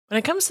When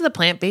it comes to the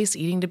plant-based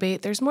eating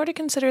debate, there's more to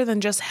consider than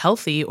just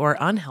healthy or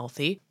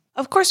unhealthy.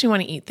 Of course, we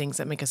want to eat things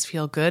that make us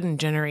feel good and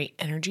generate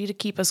energy to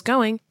keep us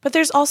going, but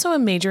there's also a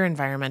major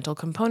environmental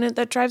component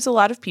that drives a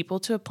lot of people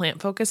to a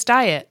plant-focused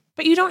diet.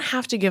 But you don't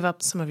have to give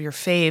up some of your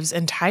faves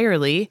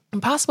entirely.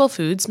 Impossible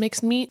Foods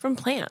makes meat from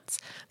plants.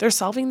 They're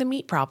solving the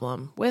meat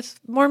problem with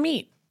more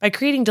meat. By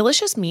creating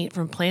delicious meat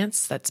from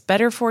plants that's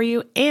better for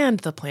you and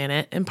the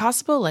planet,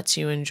 Impossible lets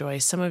you enjoy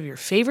some of your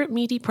favorite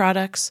meaty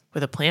products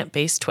with a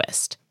plant-based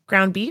twist.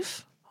 Ground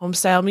beef,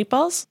 home-style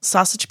meatballs,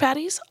 sausage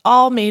patties,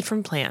 all made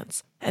from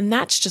plants. And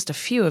that's just a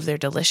few of their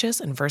delicious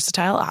and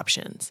versatile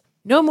options.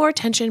 No more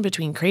tension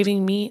between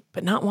craving meat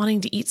but not wanting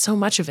to eat so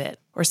much of it,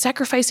 or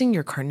sacrificing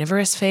your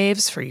carnivorous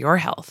faves for your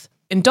health.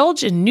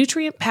 Indulge in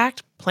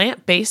nutrient-packed,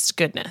 plant-based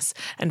goodness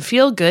and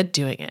feel good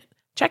doing it.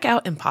 Check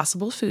out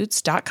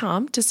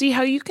ImpossibleFoods.com to see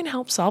how you can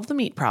help solve the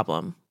meat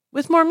problem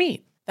with more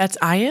meat. That's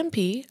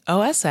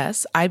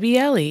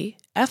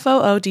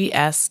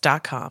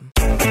ImpossibleFoods.com.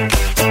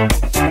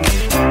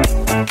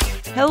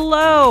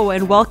 Hello,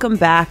 and welcome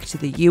back to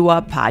the You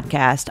Up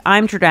podcast.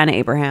 I'm Jordana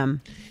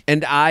Abraham.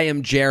 And I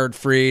am Jared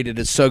Freed. It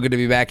is so good to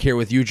be back here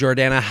with you,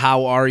 Jordana.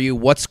 How are you?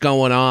 What's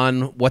going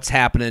on? What's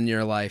happening in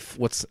your life?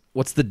 What's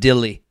the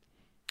dilly?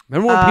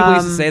 Remember when people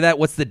used to say that?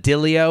 What's the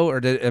dillio?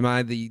 Or am I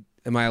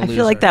a loser? I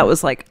feel like that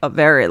was like a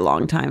very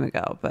long time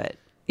ago, but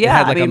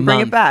yeah, like bring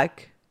it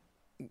back.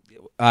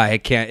 I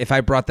can't. If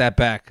I brought that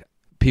back,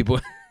 people.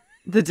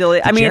 The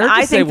dilly. I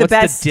think the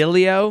best. The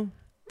dillio?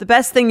 The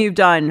best thing you've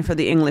done for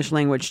the English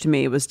language to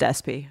me was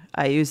Despy.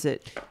 I use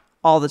it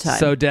all the time.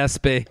 So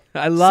Despy.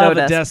 I love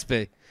a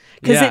Despy.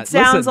 Because it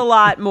sounds a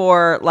lot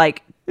more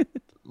like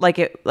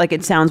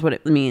it sounds what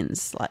it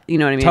means. You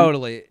know what I mean?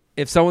 Totally.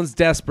 If someone's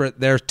desperate,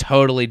 they're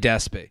totally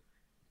Despy.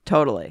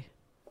 Totally.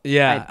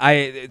 Yeah,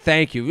 I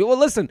thank you. Well,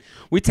 listen,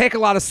 we take a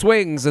lot of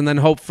swings and then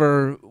hope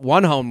for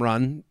one home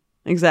run.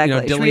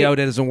 Exactly. Dillio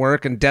doesn't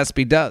work and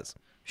Despy does.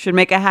 Should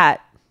make a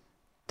hat.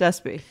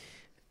 Despy.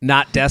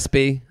 Not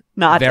Despy.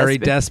 Not very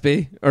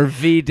Despy. Or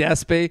V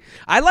Despy.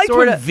 I liked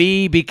when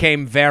V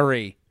became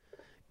very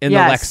in the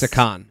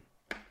lexicon.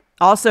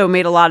 Also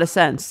made a lot of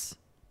sense.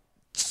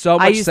 So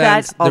much I use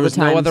sense. That all there was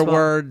the time no other as well.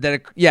 word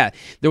that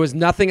there was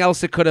nothing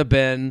else it could have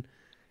been.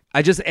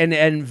 I just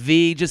and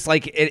V just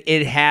like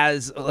it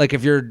has like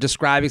if you're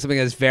describing something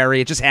as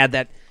very, it just had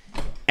that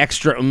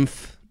extra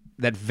oomph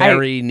that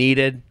very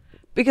needed.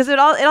 Because it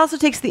also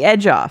takes the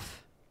edge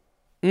off.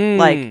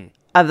 Like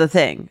of the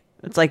thing.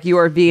 It's like you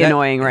are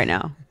annoying right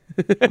now.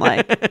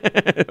 Like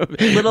a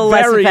little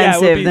less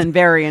offensive than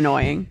very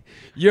annoying.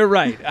 You're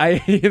right.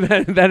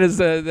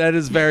 That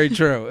is very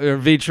true. Or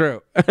V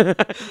true.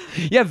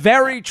 Yeah,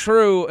 very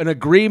true. An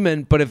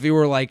agreement. But if you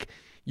were like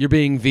you're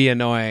being V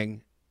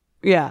annoying,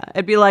 yeah,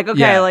 it'd be like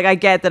okay, like I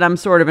get that I'm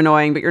sort of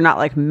annoying, but you're not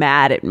like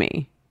mad at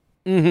me.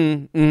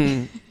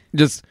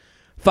 Just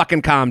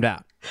fucking calm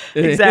down.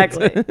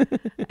 Exactly.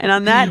 And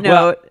on that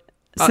note,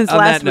 since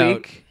last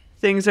week,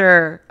 things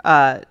are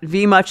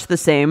V much the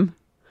same.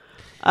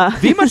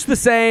 V much the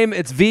same.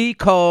 It's V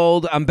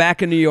cold. I'm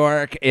back in New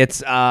York.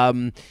 It's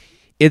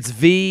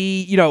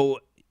V.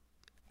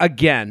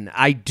 Again,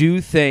 I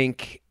do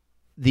think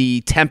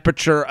the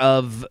temperature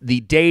of the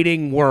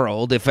dating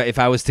world, if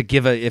I was to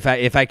give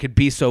if I could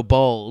be so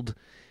bold,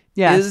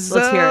 is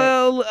let's hear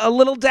it. A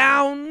little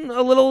down,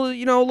 a little a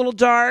little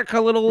dark,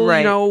 a little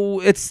right.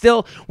 It's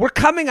still we're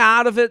coming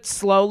out of it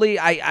slowly.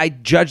 I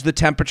judge the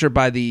temperature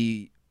by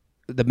the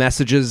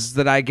messages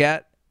that I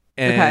get.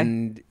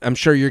 And I'm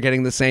sure you're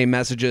getting the same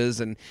messages.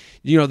 And,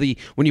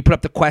 when you put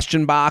up the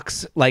question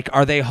box, like,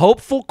 are they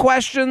hopeful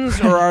questions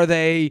or are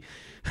they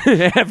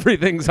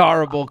everything's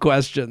horrible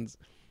questions?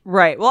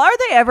 Right. Well, are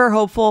they ever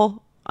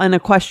hopeful in a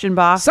question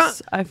box?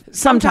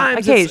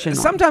 Sometimes. Occasionally.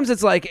 Sometimes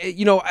it's like,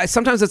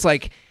 sometimes it's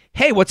like,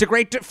 hey, what's a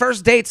great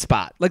first date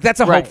spot? Like, that's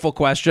a hopeful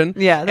question.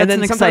 Yeah, that's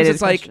an exciting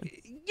question.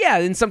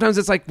 And sometimes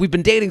it's like, we've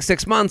been dating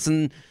 6 months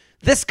and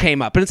this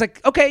came up and it's like,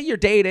 okay, you're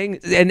dating.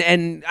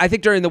 And I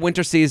think during the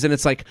winter season,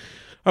 it's like,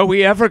 are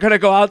we ever going to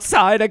go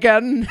outside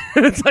again?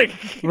 It's like,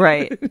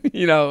 right.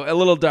 A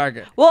little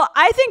darker. Well,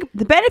 I think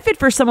the benefit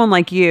for someone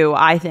like you,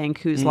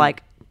 who's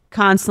like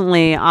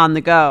constantly on the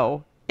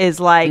go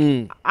is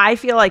like, I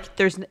feel like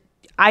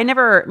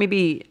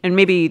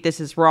maybe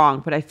this is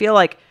wrong, but I feel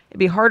like it'd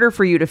be harder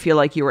for you to feel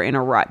like you were in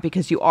a rut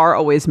because you are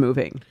always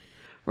moving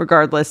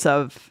regardless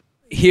of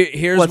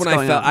Here's what's when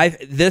I felt, on.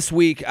 this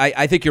week,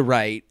 I think you're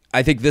right.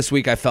 I think this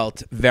week I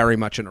felt very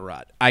much in a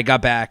rut. I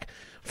got back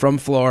from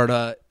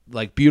Florida,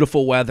 like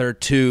beautiful weather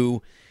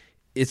too.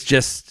 It's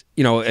just,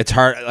 it's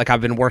hard. Like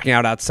I've been working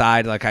out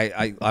outside. Like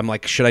I'm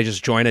like, should I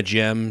just join a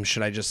gym?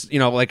 Should I just,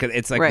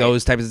 it's like right.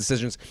 those types of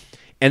decisions.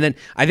 And then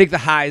I think the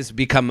highs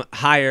become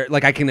higher.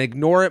 Like I can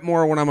ignore it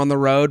more when I'm on the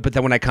road, but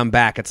then when I come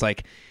back, it's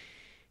like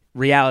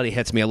reality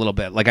hits me a little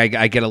bit. Like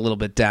I get a little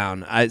bit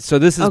down. So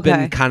this has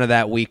been kind of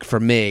that week for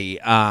me.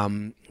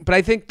 But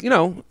I think,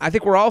 I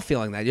think we're all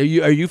feeling that.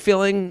 Are you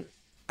feeling,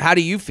 how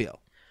do you feel?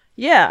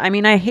 Yeah. I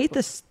mean, I hate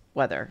this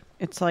weather.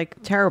 It's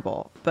like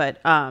terrible, but,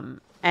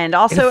 and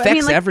also it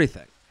affects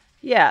everything.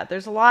 Yeah.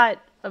 There's a lot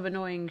of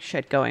annoying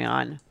shit going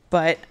on.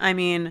 But I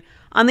mean,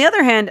 on the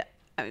other hand,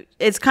 it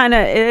is kind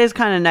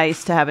of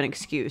nice to have an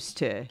excuse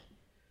to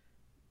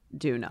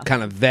do nothing.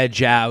 Kind of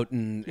veg out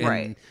and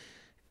right.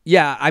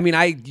 Yeah, I mean,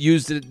 I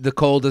used the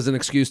cold as an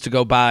excuse to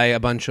go buy a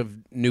bunch of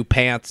new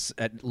pants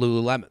at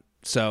Lululemon.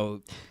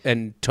 So,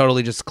 and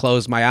totally just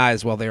closed my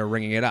eyes while they were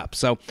ringing it up.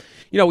 So,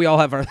 we all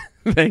have our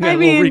thing, a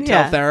little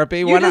retail therapy.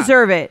 You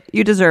deserve it.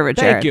 You deserve it,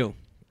 Jared. Thank you.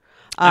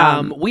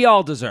 We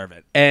all deserve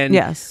it. And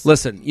yes.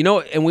 Listen,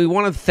 and we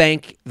want to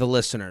thank the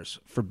listeners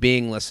for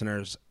being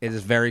listeners. It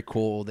is very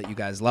cool that you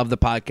guys love the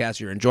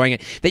podcast. You're enjoying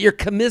it, that you're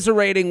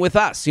commiserating with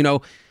us.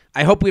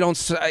 I hope we don't,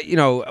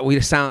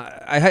 we sound,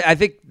 I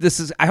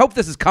hope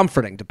this is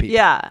comforting to people.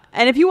 Yeah.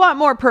 And if you want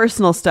more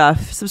personal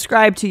stuff,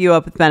 subscribe to You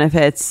Up With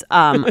Benefits.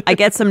 I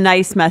get some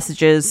nice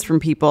messages from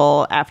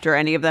people after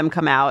any of them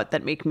come out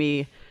that make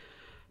me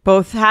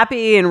both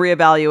happy and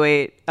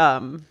reevaluate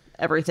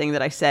everything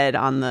that I said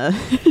on the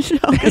show.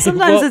 Because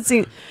sometimes it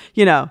seems,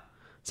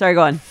 sorry,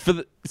 go on.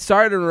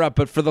 Sorry to interrupt,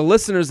 but for the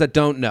listeners that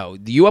don't know,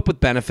 the You Up With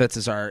Benefits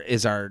is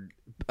our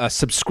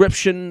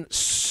subscription,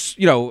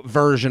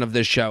 version of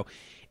this show.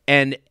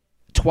 And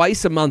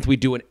twice a month we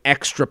do an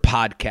extra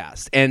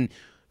podcast, and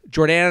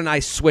Jordana and I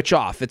switch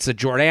off. It's a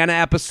Jordana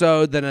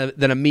episode,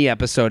 then a me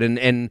episode,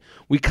 and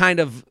we kind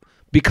of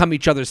become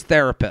each other's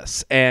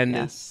therapists.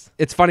 And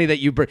It's funny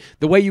that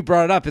the way you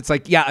brought it up. It's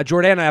like, yeah, a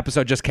Jordana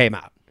episode just came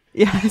out.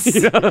 Yes.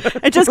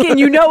 It just came.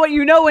 You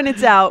know when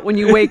it's out when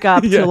you wake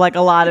up to like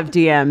a lot of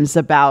DMs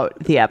about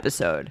the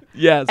episode.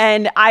 Yes.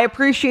 And I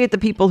appreciate the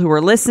people who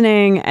are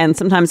listening. And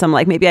sometimes I'm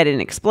like, maybe I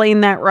didn't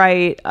explain that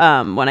right.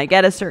 When I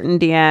get a certain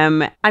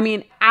DM, I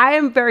mean, I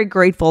am very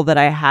grateful that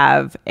I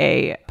have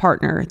a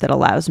partner that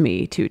allows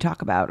me to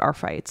talk about our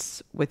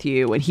fights with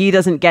you, and he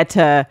doesn't get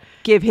to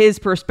give his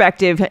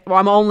perspective. Well,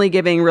 I'm only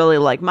giving really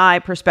like my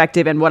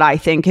perspective and what I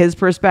think his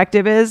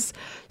perspective is.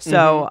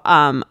 So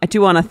I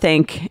do want to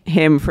thank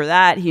him for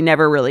that. He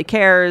never really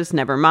cares,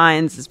 never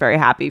minds, is very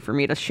happy for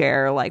me to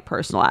share like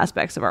personal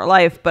aspects of our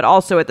life. But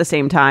also at the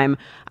same time,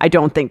 I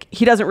don't think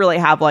he doesn't really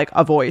have like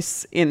a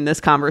voice in this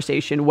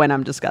conversation when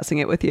I'm discussing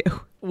it with you.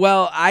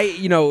 Well,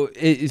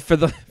 for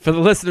the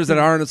listeners that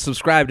aren't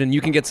subscribed, and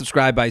you can get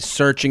subscribed by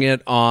searching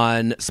it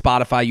on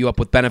Spotify, You Up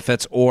With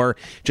Benefits, or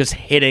just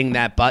hitting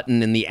that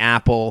button in the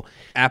Apple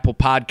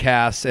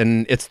Podcasts,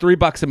 and it's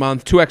 $3 a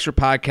month, 2 extra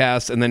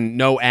podcasts, and then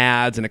no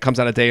ads, and it comes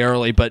out a day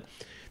early. But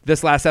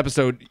this last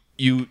episode,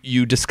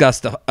 you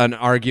discussed an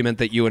argument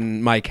that you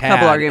and Mike had.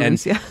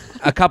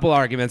 A couple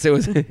arguments. It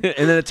was, and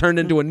then it turned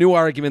into a new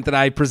argument that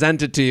I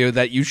presented to you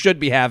that you should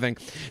be having.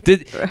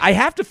 I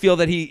have to feel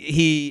that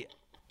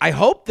I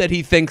hope that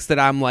he thinks that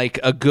I'm like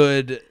a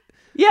good,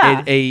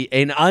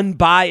 an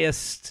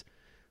unbiased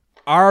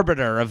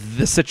arbiter of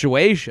the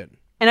situation.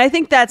 And I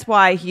think that's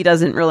why he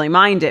doesn't really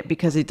mind it,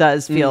 because he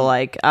does feel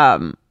like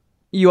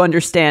you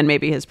understand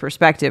maybe his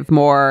perspective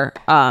more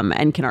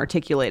and can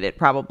articulate it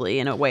probably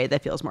in a way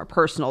that feels more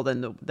personal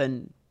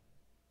than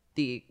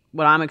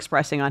what I'm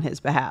expressing on his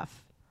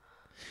behalf.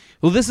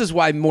 Well, this is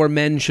why more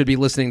men should be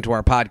listening to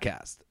our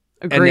podcast.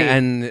 Agreed.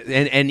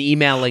 And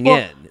emailing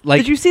in.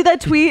 Like, did you see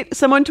that tweet?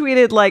 Someone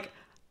tweeted like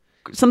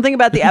something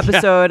about the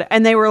episode,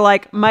 and they were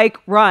like, "Mike,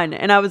 run!"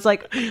 And I was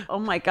like, "Oh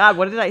my god,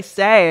 what did I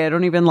say? I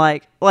don't even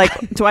like.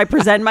 Do I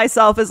present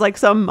myself as like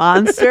some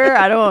monster?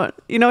 I don't,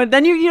 And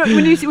then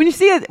when you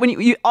see it, when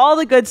you all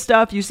the good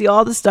stuff, you see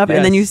all the stuff,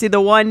 and then you see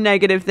the one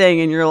negative thing,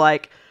 and you're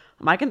like,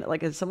 am I gonna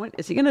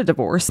is he gonna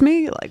divorce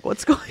me? Like,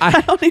 what's going on?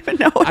 I don't even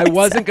know. I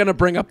wasn't gonna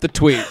bring up the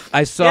tweet.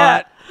 I saw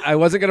it. I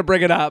wasn't going to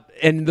bring it up,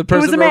 and the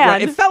person it was a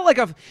man. It felt like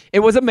it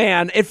was a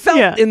man. It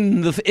felt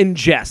in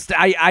jest.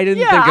 I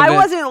didn't think of it. I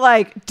wasn't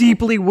like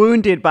deeply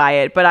wounded by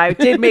it, but I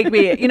did make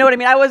me. You know what I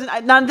mean? I wasn't.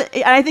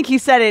 I think he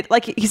said it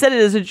like he said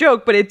it as a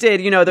joke, but it did.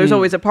 There's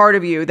always a part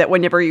of you that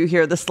whenever you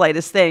hear the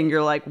slightest thing,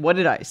 you're like, "What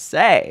did I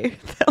say?"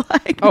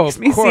 That of course.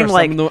 Seem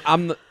like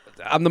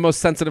I'm the most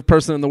sensitive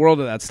person in the world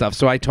to that stuff,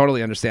 so I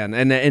totally understand.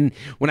 And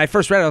when I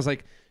first read it, I was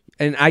like,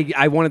 and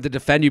I wanted to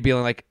defend you,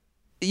 being like,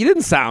 you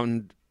didn't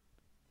sound.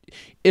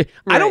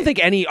 I don't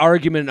think any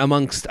argument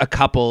amongst a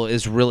couple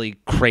is really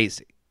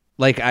crazy.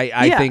 Like,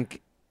 I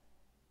think,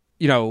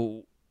 we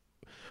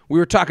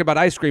were talking about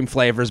ice cream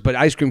flavors, but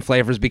ice cream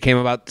flavors became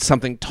about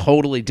something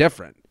totally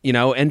different,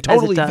 and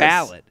totally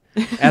valid,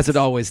 as it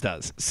always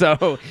does.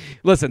 So,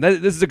 listen,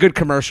 this is a good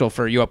commercial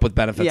for You Up With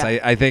Benefits.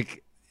 Yeah. I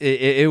think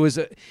it was,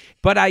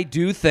 but I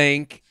do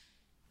think,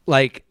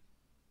 like,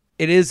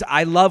 it is,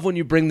 I love when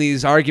you bring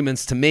these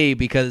arguments to me,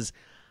 because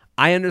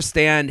I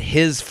understand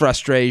his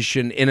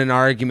frustration in an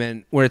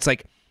argument where it's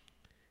like,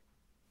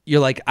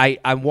 you're like,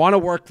 I want to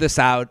work this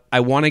out.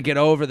 I want to get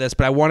over this,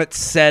 but I want it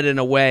said in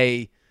a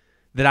way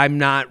that I'm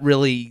not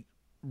really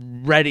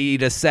ready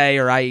to say,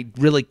 or I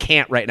really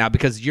can't right now,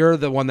 because you're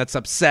the one that's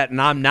upset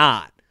and I'm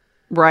not.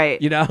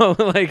 Right.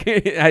 Like,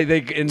 I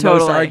think in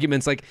most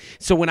arguments, like,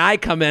 so when I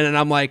come in and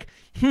I'm like,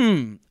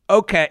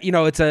 okay,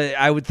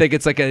 I would think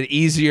it's like an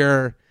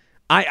easier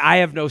I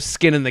have no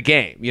skin in the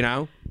game, you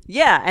know?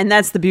 Yeah, and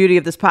that's the beauty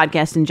of this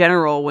podcast in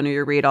general. When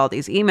you read all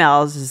these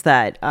emails, is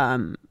that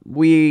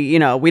we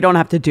don't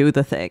have to do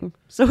the thing,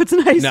 so it's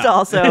nice to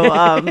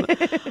also we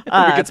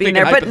could speak be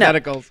there. in But no,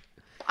 hypotheticals.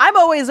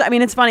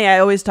 it's funny. I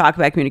always talk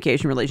about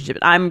communication relationship.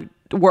 I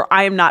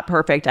am not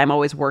perfect. I'm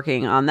always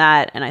working on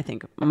that, and I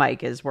think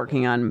Mike is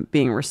working on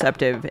being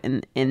receptive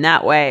in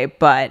that way.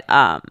 But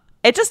and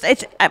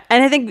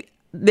I think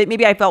that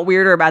maybe I felt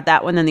weirder about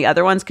that one than the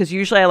other ones, because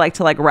usually I like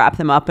to like wrap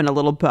them up in a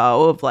little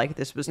bow of like,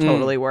 this was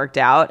totally worked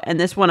out. And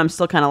this one I'm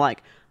still kind of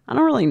like, I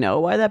don't really know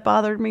why that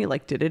bothered me.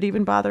 Like, did it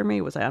even bother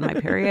me? Was I on my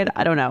period?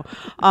 I don't know.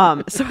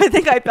 So I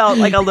think I felt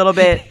like a little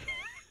bit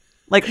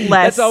like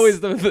less. That's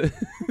always the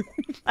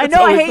I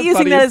know I hate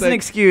using that as an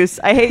excuse.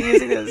 I hate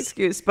using that as an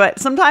excuse, but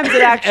sometimes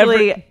it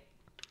actually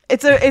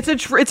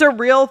it's a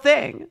real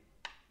thing.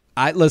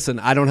 I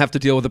don't have to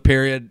deal with a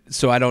period,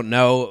 so I don't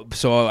know.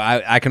 So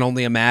I can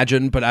only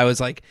imagine. But I was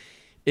like,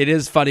 it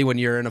is funny when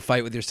you're in a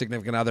fight with your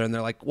significant other and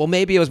they're like, well,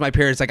 maybe it was my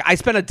period. It's like, I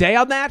spent a day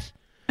on that.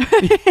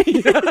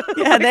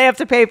 Yeah, they have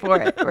to pay for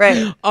it,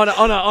 right?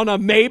 on a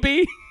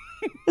maybe.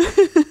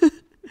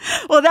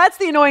 Well, that's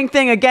the annoying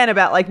thing again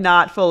about like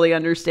not fully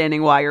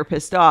understanding why you're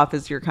pissed off,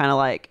 is you're kind of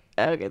like,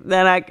 okay,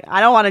 then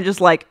I don't want to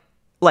just like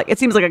it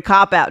seems like a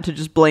cop out to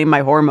just blame my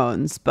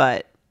hormones,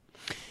 but.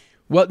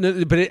 Well,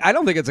 no, but I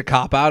don't think it's a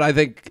cop out. I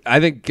think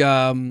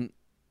I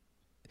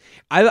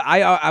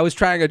was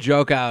trying a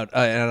joke out,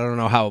 and I don't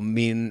know how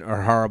mean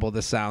or horrible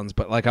this sounds,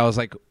 but like I was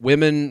like,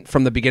 women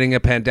from the beginning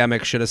of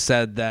pandemic should have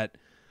said that.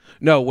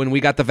 No, when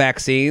we got the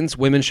vaccines,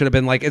 women should have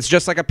been like, it's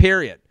just like a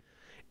period,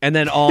 and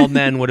then all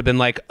men would have been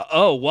like,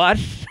 oh, what?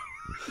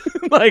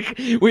 Like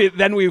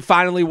we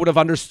finally would have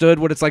understood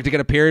what it's like to get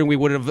a period. We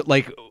would have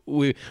like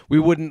we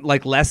wouldn't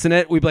like lessen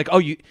it. We'd be like, oh,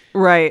 you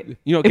right,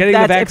 getting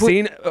the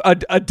vaccine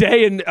a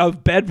day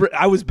of bed.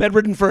 I was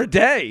bedridden for a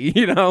day.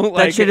 Like,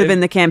 that should have been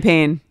the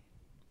campaign,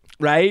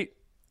 right?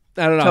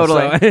 I don't know.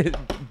 Totally. So,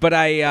 but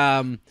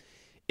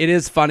it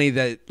is funny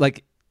that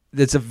like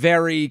it's a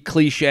very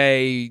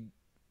cliche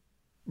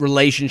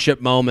relationship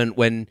moment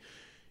when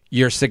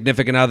your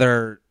significant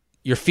other.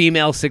 Your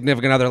female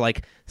significant other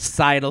like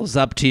sidles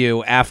up to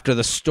you after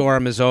the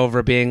storm is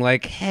over, being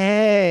like,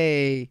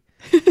 "Hey,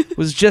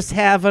 was just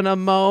having a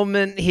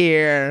moment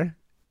here,"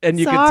 and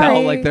you can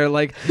tell like they're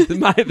like,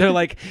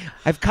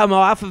 "I've come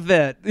off of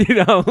it,"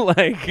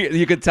 like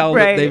you could tell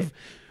that they've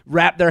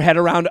wrapped their head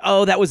around.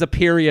 Oh, that was a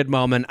period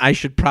moment. I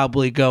should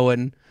probably go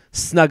and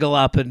snuggle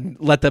up and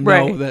let them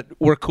know that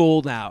we're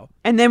cool now.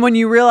 And then when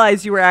you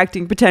realize you were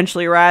acting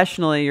potentially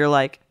irrationally, you're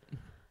like,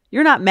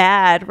 "You're not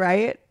mad,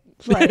 right?"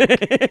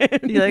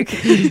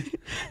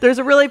 There's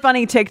a really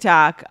funny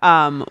TikTok.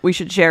 We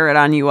should share it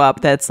on You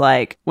Up. That's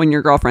like when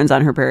your girlfriend's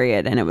on her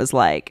period, and it was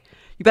like,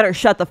 you better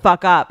shut the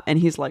fuck up. And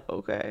he's like,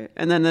 okay.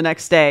 And then the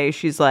next day,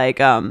 she's like,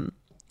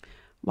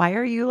 why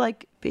are you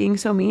like being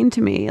so mean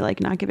to me? Like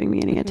not giving me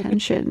any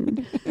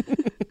attention.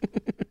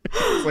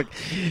 It's like,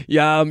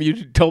 yeah,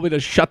 you told me to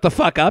shut the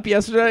fuck up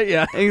yesterday.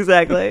 Yeah,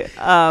 exactly.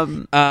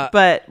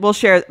 But we'll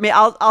share.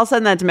 I'll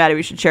send that to Maddie.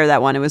 We should share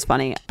that one. It was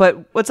funny.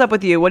 But what's up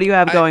with you? What do you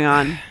have going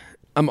on?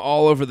 I'm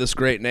all over this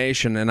great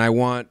nation, and I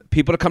want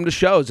people to come to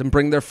shows and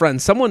bring their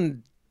friends.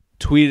 Someone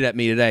tweeted at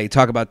me today,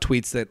 talk about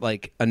tweets that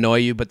like annoy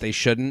you, but they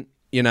shouldn't,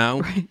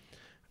 Right.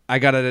 I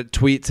got a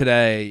tweet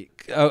today.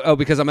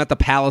 Because I'm at the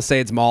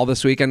Palisades Mall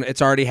this weekend.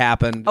 It's already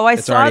happened. Oh, I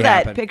saw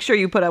that picture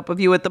you put up of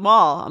you at the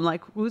mall. I'm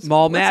like, who's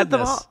Mall Madness? At the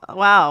mall?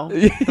 Wow,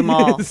 the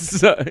mall.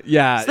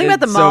 Yeah. Something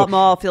about the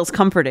mall feels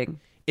comforting.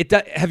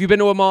 Have you been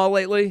to a mall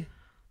lately?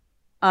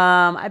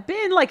 I've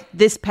been like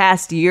this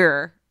past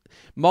year.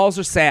 Malls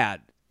are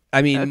sad.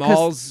 I mean,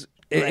 malls.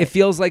 It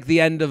feels like the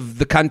end of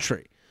the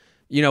country.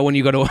 When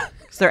you go to.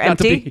 They're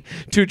empty. To be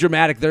too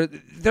dramatic.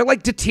 They're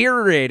like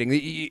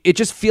deteriorating. It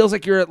just feels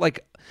like you're at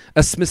like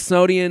a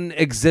Smithsonian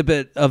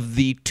exhibit of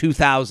the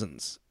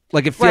 2000s.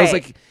 Like it feels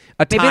like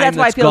a time maybe that's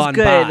why it feels gone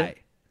good. by.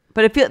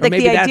 But it feels like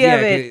the idea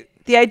of it.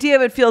 The idea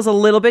of it feels a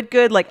little bit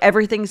good, like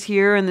everything's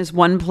here in this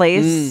one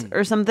place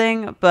or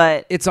something.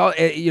 But it's all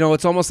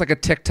it's almost like a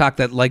TikTok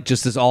that like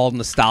just is all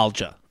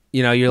nostalgia.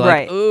 You're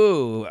like,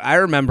 ooh, I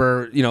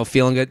remember,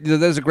 feeling good.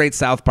 There's a great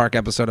South Park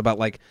episode about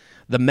like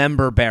the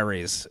member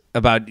berries,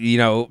 about,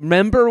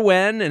 remember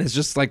when? And it's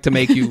just like to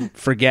make you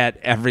forget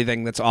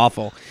everything that's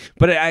awful.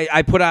 But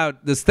I put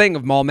out this thing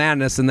of Mall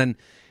Madness, and then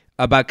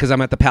because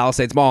I'm at the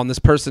Palisades Mall, and this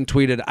person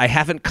tweeted, I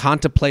haven't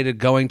contemplated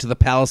going to the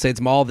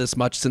Palisades Mall this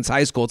much since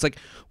high school. It's like,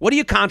 what are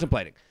you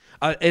contemplating?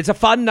 It's a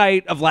fun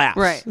night of laughs.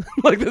 Right.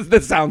 Like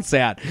this sounds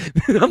sad.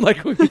 I'm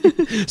like,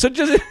 so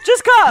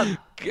just come.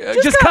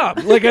 Just come.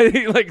 I'm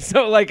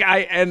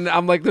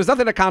like, there's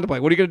nothing to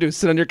contemplate. What are you going to do?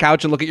 Sit on your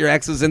couch and look at your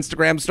ex's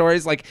Instagram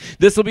stories? Like,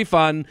 this will be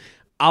fun.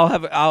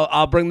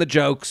 I'll bring the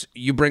jokes,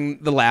 you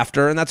bring the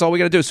laughter, and that's all we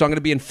got to do. So I'm going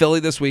to be in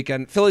Philly this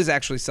weekend. Philly's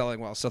actually selling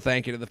well, so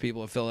thank you to the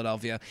people of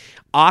Philadelphia.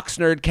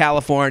 Oxnard,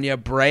 California,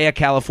 Brea,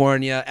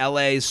 California,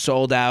 LA's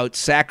sold out,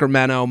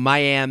 Sacramento,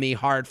 Miami,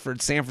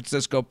 Hartford, San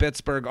Francisco,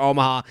 Pittsburgh,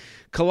 Omaha,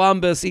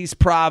 Columbus, East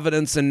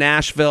Providence, and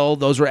Nashville.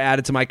 Those were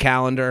added to my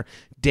calendar.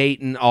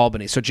 Dayton,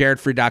 Albany. So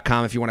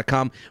jaredfree.com if you want to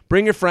come.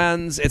 Bring your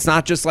friends. It's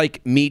not just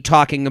like me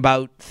talking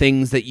about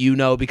things that you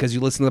know because you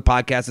listen to the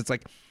podcast. It's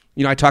like,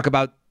 I talk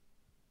about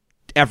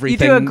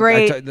everything. You do a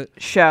great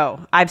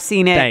show. I've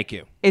seen it. Thank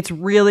you. It's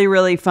really,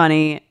 really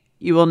funny.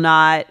 You will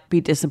not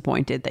be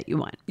disappointed that you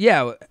won.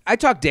 Yeah, I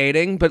talk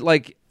dating, but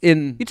like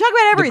you talk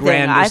about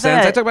everything. I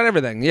talk about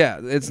everything. Yeah,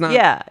 it's not.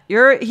 Yeah,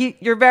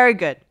 you're very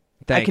good.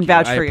 I can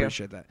vouch for you. I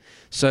appreciate that.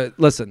 So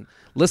listen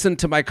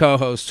to my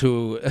co-host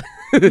who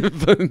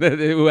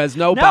has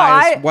no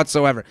bias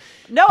whatsoever.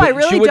 No, I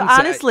really do.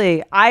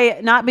 Honestly,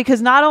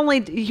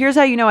 here's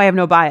how you know I have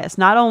no bias.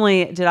 Not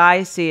only did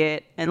I see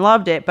it and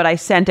loved it, but I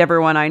sent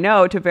everyone I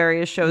know to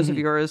various shows of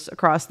yours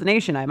across the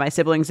nation. I have my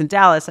siblings in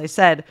Dallas. I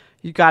said,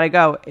 you got to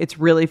go. It's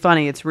really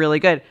funny. It's really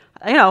good.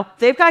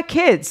 They've got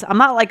kids. I'm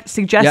not like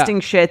suggesting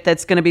shit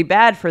that's going to be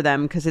bad for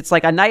them because it's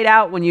like a night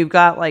out when you've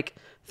got like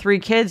 3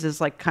 kids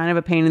is like kind of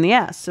a pain in the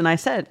ass. And I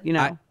said,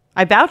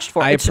 I vouched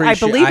for it. I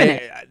believe in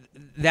it.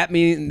 That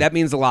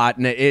means a lot,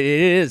 and it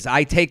is.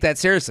 I take that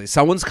seriously.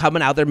 Someone's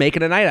coming out there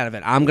making a night out of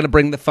it. I'm going to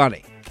bring the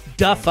funny.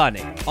 Duh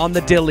funny on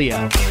the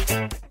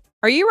Dillia.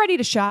 Are you ready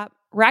to shop?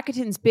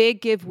 Rakuten's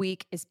Big Give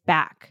Week is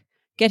back.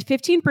 Get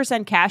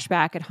 15% cash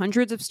back at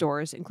hundreds of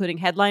stores, including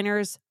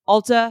Headliners,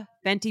 Ulta,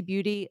 Fenty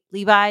Beauty,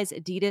 Levi's,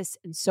 Adidas,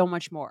 and so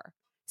much more.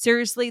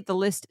 Seriously, the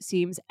list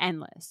seems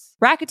endless.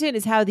 Rakuten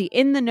is how the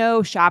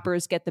in-the-know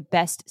shoppers get the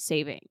best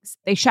savings.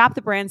 They shop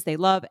the brands they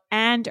love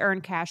and earn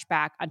cash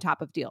back on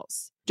top of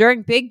deals.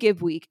 During Big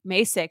Give Week,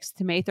 May 6th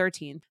to May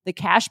 13th, the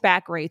cash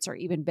back rates are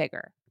even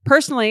bigger.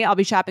 Personally, I'll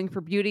be shopping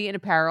for beauty and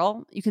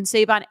apparel. You can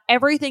save on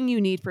everything you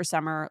need for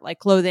summer, like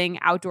clothing,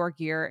 outdoor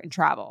gear, and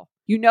travel.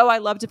 You know I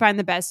love to find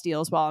the best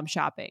deals while I'm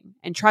shopping.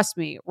 And trust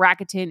me,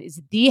 Rakuten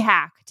is the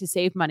hack to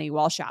save money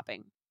while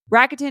shopping.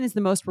 Rakuten is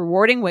the most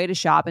rewarding way to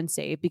shop and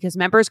save because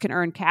members can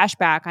earn cash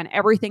back on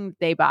everything that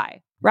they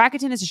buy.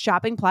 Rakuten is a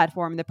shopping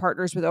platform that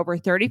partners with over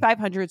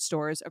 3,500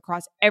 stores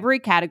across every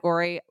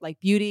category like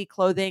beauty,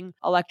 clothing,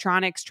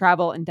 electronics,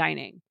 travel, and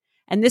dining.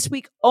 And this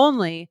week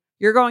only,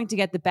 you're going to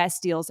get the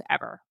best deals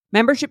ever.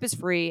 Membership is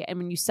free, and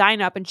when you sign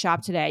up and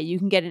shop today, you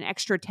can get an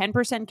extra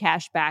 10%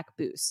 cash back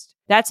boost.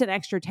 That's an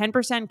extra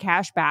 10%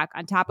 cash back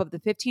on top of the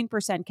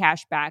 15%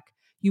 cash back.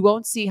 You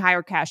won't see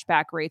higher cash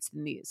back rates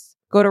than these.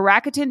 Go to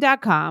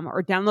Rakuten.com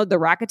or download the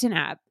Rakuten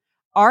app.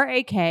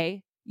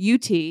 Rakuten.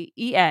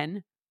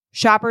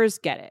 Shoppers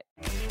get it.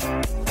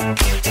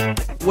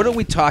 What are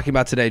we talking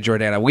about today,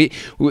 Jordana? We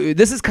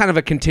this is kind of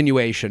a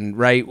continuation,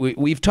 right?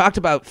 We've talked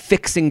about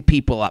fixing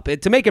people up.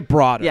 To make it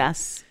broader.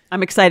 Yes.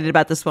 I'm excited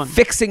about this one.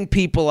 Fixing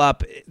people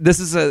up. This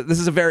is a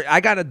very.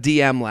 I got a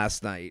DM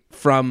last night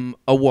from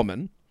a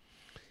woman,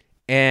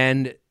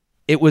 and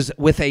it was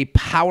with a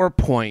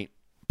PowerPoint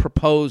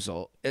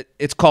proposal.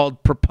 It's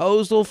called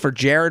Proposal for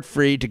Jared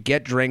Free to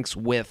Get Drinks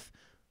with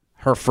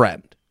Her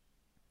Friend.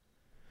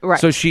 Right.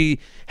 So she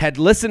had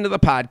listened to the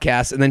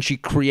podcast, and then she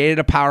created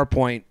a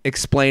PowerPoint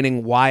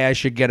explaining why I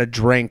should get a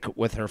drink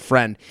with her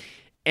friend.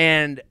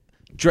 And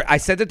I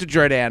sent it to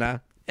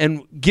Jordana.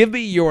 And give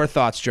me your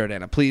thoughts,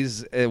 Jordana,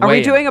 please. Are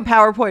we doing a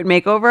PowerPoint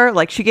makeover?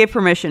 Like, she gave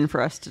permission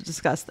for us to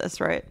discuss this,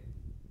 right?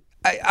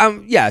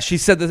 Yeah, she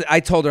said that.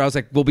 I told her, I was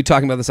like, we'll be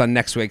talking about this on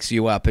next week's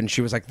You Up. And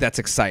she was like, that's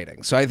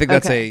exciting. So I think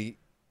that's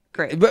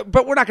great.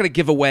 But we're not going to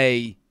give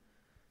away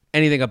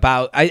anything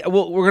about.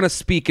 We're going to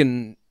speak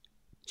in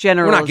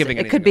general. We're not giving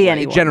it could be away.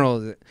 anyone.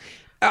 General.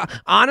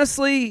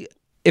 Honestly,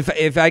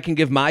 if I can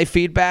give my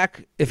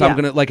feedback, I'm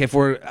going to, like, if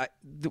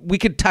we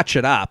could touch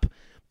it up.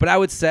 But I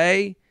would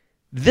say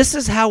this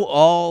is how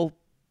all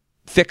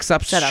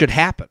fix-ups should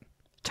happen.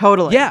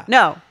 Totally. Yeah.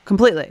 No,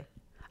 completely.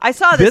 I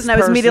saw this and I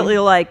was immediately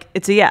like,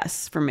 it's a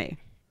yes for me.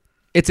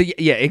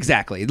 Yeah,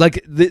 exactly.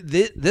 Like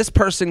this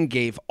person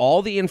gave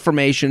all the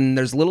information.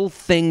 There's little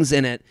things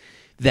in it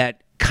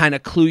that kind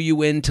of clue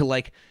you into,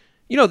 like,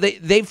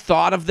 they've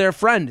thought of their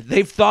friend.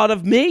 They've thought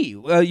of me.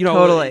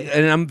 Totally.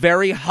 And I'm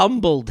very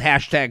humbled,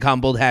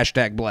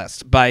 hashtag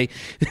blessed by,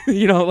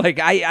 like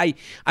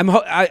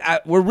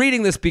we're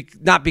reading this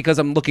not because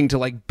I'm looking to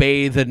like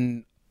bathe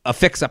in a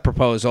fix-up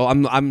proposal.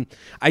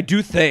 I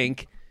do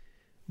think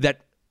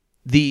that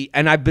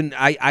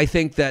I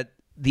think that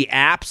the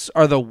apps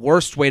are the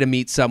worst way to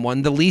meet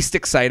someone, the least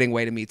exciting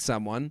way to meet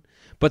someone,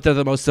 but they're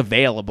the most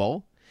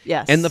available.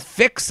 Yes. And the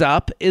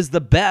fix-up is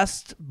the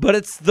best, but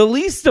it's the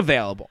least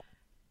available.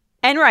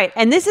 And right.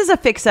 And this is a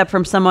fix-up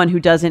from someone who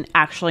doesn't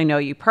actually know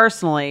you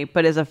personally,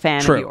 but is a fan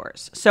of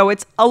yours. So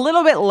it's a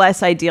little bit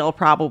less ideal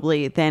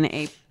probably than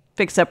a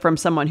fix-up from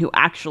someone who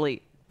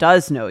actually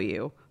does know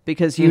you,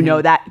 because you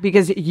know that,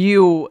 because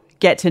you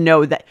get to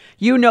know that,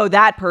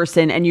 that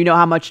person and you know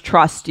how much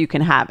trust you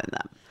can have in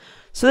them.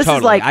 So this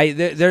is like...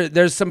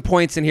 there's some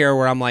points in here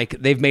where I'm like,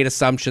 they've made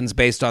assumptions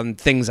based on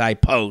things I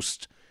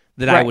post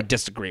that I Right. would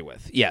disagree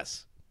with.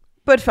 Yes.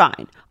 But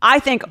fine. I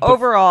think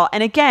overall,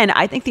 and again,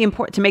 I think the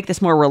important to make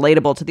this more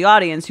relatable to the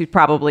audience who's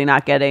probably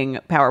not getting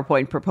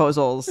PowerPoint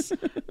proposals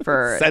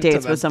for Sent to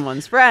dates them. with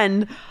someone's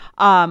friend.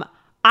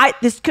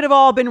 This could have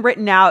all been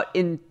written out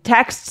in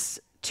texts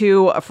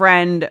to a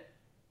friend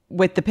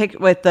with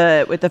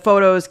the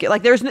photos.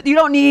 Like you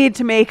don't need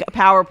to make a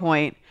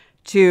PowerPoint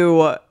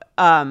to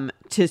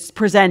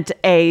present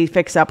a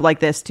fix up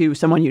like this to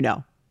someone you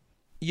know.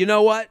 You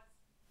know what?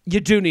 You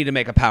do need to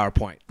make a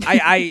PowerPoint.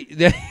 I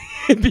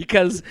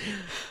because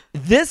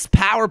this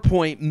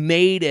PowerPoint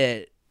made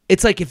it.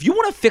 It's like if you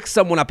want to fix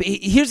someone up.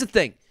 Here's the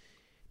thing: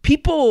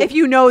 people, If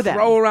you know them.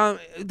 throw around.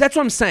 That's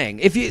what I'm saying.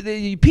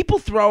 People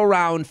throw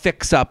around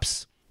fix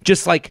ups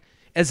just like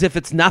as if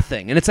it's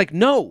nothing, and it's like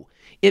no,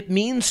 it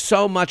means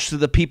so much to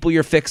the people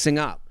you're fixing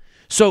up.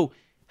 So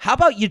how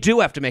about you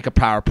do have to make a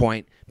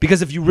PowerPoint?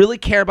 Because if you really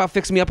care about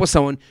fixing me up with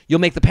someone, you'll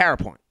make the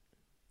PowerPoint.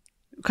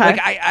 Okay.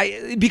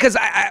 Like because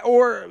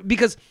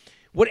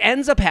what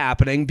ends up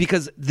happening,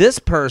 because this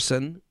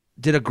person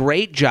did a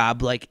great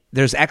job, like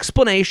there's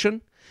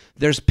explanation,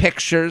 there's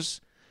pictures.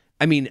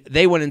 I mean,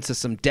 they went into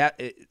some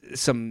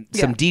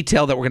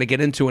detail that we're going to get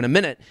into in a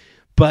minute,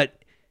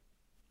 but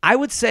I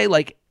would say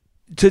like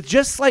to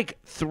just like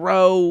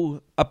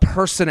throw a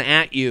person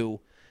at you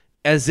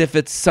as if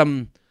it's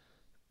someone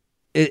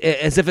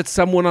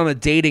on a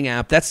dating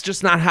app, that's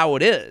just not how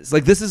it is.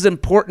 Like this is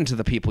important to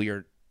the people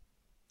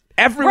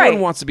everyone Right.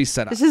 wants to be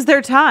set up. This is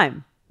their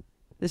time.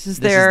 This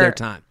is their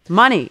time.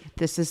 money.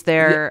 This is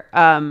their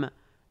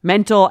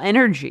mental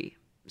energy.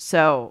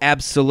 So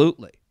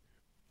Absolutely.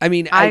 I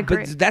mean, I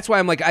agree. but that's why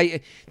I'm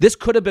like, this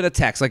could have been a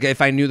text. Like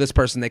if I knew this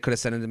person, they could have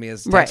sent it to me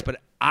as text. Right.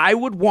 But I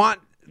would want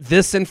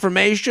this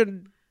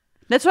information.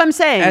 that's what I'm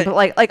saying. But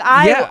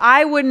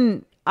I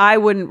wouldn't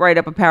write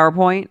up a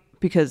PowerPoint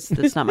because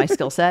that's not my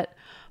skill set.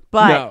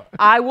 But No.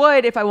 I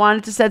would, if I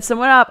wanted to set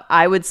someone up,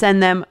 I would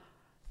send them,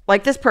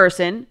 like this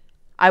person,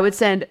 I would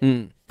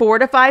send 4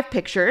 to 5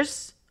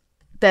 pictures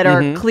that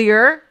are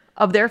clear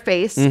of their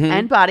face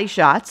and body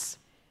shots.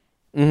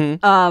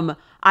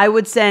 I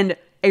would send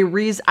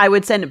I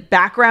would send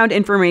background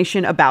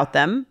information about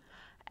them,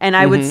 and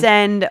I would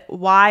send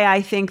why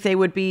I think they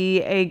would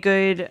be a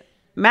good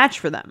match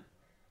for them.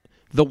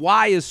 The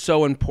why is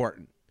so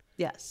important.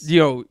 Yes.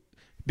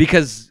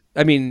 Because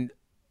I mean,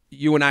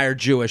 you and I are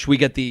Jewish. We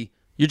get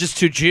you're just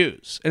 2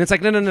 Jews, and it's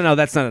like no,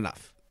 that's not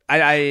enough.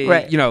 Right.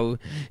 Like now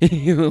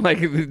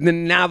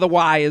the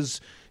why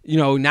is.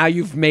 Now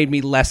you've made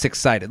me less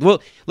excited.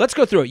 Well, let's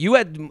go through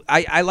it.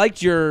 I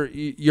liked your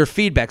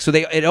feedback. So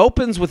it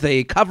opens with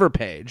a cover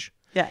page.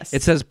 Yes.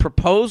 It says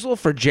proposal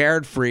for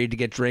Jared Freed to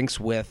get drinks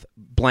with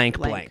blank.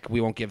 We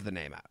won't give the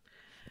name out.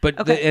 But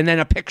Okay. and then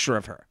a picture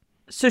of her.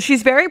 So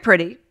she's very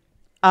pretty.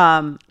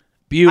 Beautiful.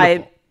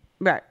 I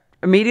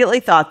immediately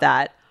thought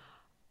that.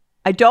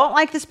 I don't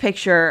like this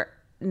picture,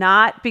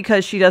 not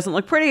because she doesn't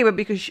look pretty, but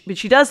because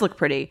she does look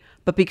pretty,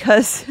 but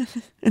because,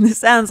 and this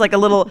sounds like a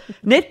little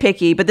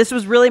nitpicky, but this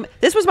was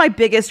my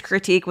biggest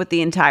critique with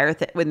the entire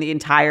thing.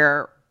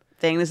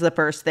 This is the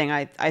first thing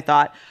I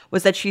thought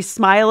was that she's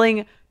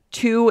smiling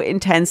too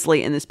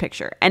intensely in this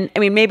picture. And I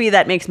mean, maybe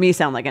that makes me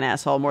sound like an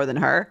asshole more than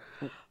her,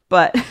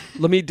 but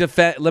let me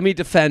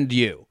defend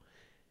you.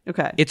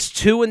 okay. It's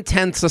too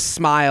intense a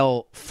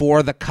smile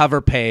for the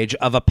cover page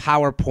of a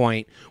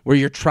PowerPoint where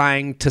you're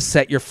trying to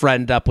set your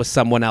friend up with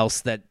someone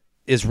else that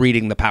is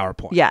reading the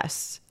PowerPoint.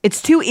 Yes.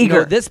 It's too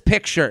eager. No, this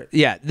picture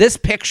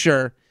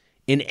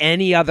in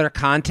any other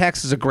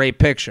context is a great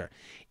picture.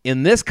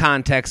 In this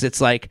context,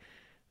 it's like,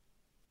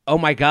 oh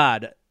my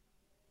God,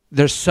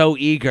 they're so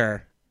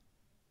eager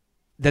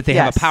that they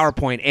have a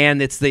PowerPoint,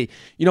 and it's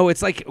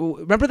it's like,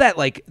 remember that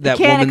that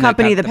can't woman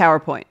accompany that the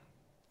PowerPoint.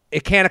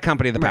 It can't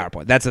accompany the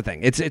PowerPoint. That's the thing.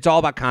 It's all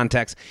about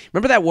context.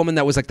 Remember that woman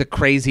that was like the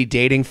crazy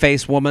dating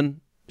face woman?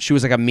 She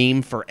was like a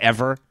meme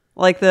forever.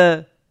 Like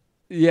the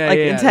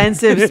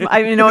intensive.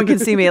 I mean, no one can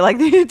see me. Like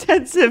the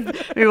intensive.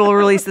 Maybe we'll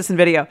release this in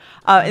video.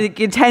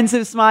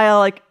 Intensive smile.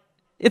 Like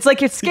it's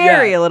like it's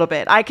scary a little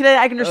bit. I can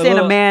understand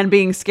a man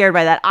being scared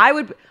by that. I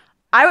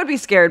would be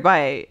scared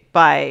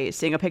by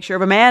seeing a picture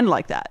of a man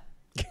like that.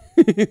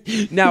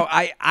 Now,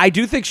 I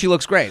do think she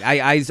looks great.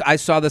 I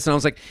saw this and I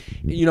was like,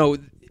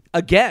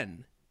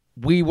 again,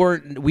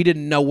 we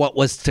didn't know what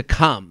was to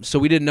come, so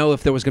we didn't know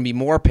if there was going to be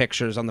more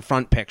pictures on the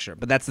front picture.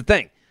 But that's the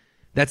thing.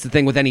 That's the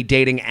thing with any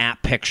dating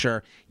app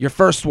picture. Your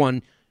first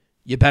one,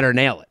 you better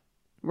nail it.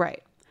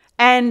 Right.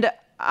 And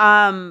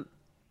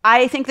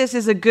I think this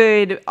is a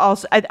good.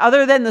 Also,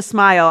 other than the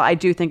smile, I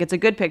do think it's a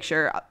good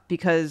picture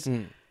because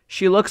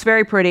she looks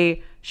very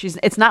pretty.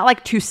 It's not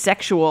like too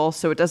sexual,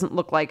 so it doesn't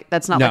look like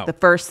that's not like the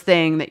first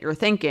thing that you're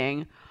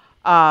thinking.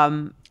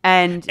 And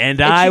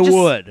I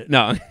would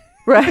no.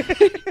 Right.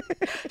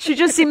 She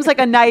just seems like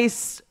a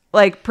nice,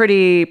 like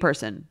pretty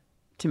person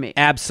to me.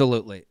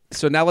 Absolutely.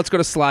 So now let's go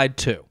to slide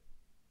 2.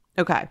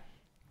 Okay.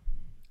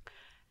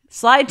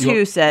 Slide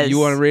 2 says... You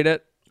want to read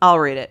it? I'll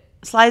read it.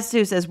 Slide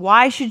 2 says,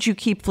 why should you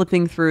keep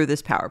flipping through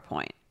this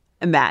PowerPoint?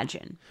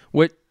 Imagine.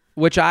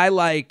 Which I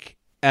like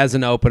as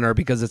an opener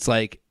because it's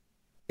like,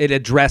 it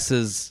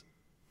addresses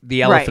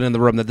the elephant Right. in the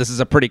room that this is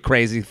a pretty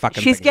crazy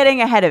fucking She's thing.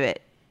 getting ahead of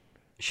it.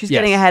 She's Yes.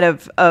 getting ahead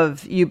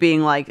of you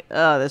being like,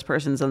 oh, this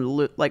person's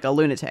like a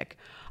lunatic.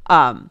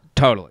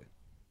 Totally.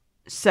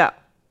 So,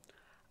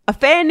 a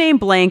fan named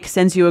blank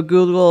sends you a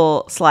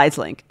Google Slides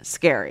link.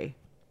 Scary.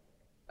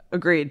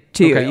 Agreed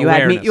to you.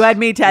 Okay, You had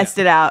me test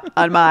it out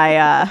on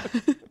my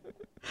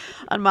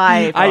on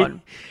my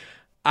phone.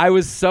 I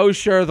was so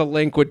sure the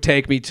link would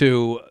take me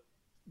to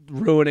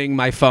ruining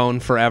my phone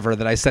forever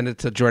that I sent it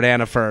to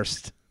Jordana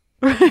first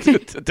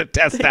to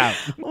test out.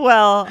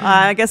 Well,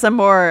 I guess I'm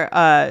more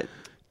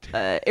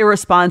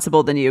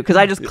irresponsible than you because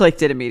I just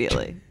clicked it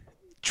immediately.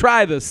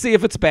 Try this. See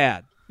if it's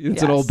bad.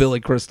 It's an Yes. old Billy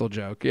Crystal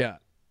joke. Yeah.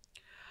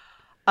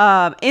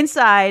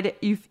 Inside,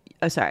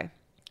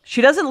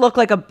 she doesn't look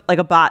like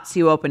a bot, so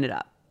you open it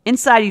up.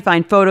 Inside, you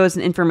find photos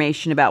and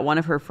information about one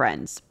of her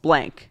friends,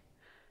 Blank.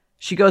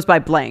 She goes by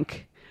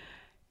Blank.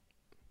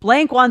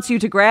 Blank wants you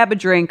to grab a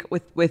drink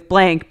with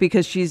Blank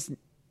because she's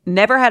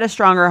never had a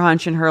stronger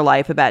hunch in her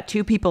life about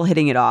two people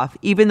hitting it off,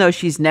 even though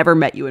she's never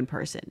met you in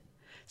person.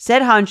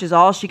 Said hunch is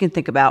all she can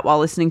think about while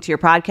listening to your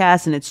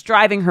podcast, and it's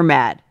driving her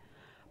mad.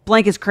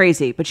 Blank is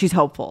crazy, but she's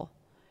hopeful.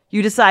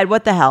 You decide,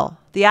 what the hell?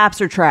 The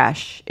apps are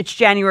trash. It's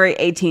January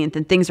 18th,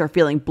 and things are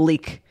feeling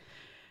bleak.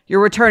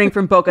 You're returning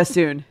from Boca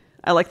soon.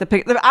 I like the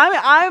pic.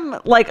 I'm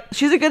like,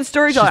 she's a good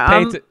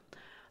storyteller.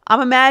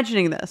 I'm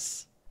imagining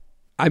this.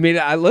 I mean,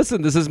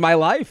 listen, this is my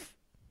life.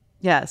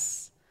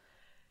 Yes.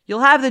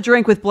 You'll have the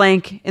drink with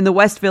Blank in the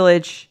West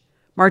Village,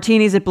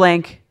 martinis at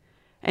Blank,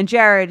 and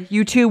Jared,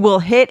 you two will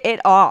hit it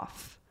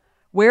off.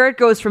 Where it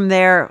goes from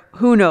there,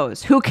 who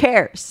knows? Who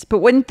cares? But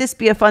wouldn't this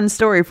be a fun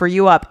story for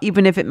you up,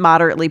 even if it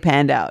moderately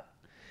panned out?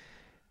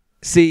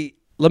 See,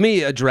 let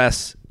me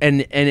address,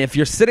 and if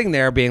you're sitting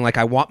there being like,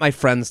 I want my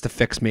friends to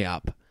fix me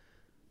up,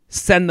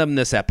 send them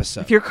this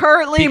episode. If you're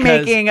currently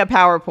making a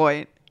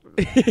PowerPoint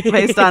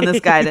based on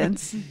this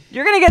guidance,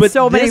 you're going to get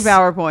so many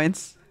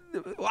PowerPoints.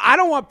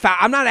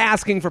 I'm not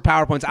asking for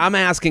PowerPoints.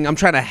 I'm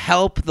trying to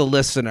help the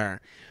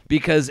listener,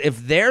 because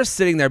if they're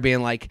sitting there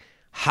being like,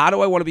 how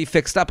do I want to be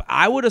fixed up?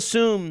 I would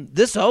assume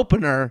this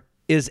opener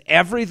is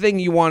everything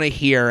you want to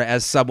hear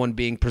as someone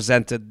being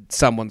presented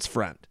someone's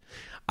friend.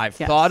 I've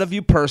thought of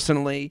you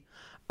personally.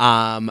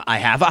 I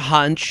have a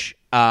hunch.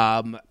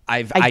 I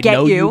get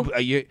know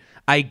you.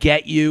 I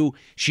get you.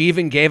 She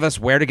even gave us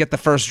where to get the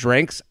first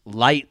drinks.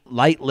 Light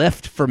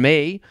lift for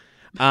me.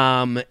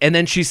 And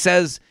then she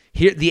says,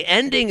 here, the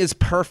ending is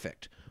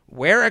perfect.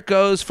 Where it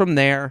goes from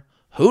there,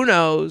 who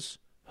knows?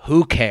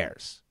 Who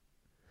cares?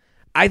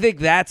 I think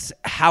that's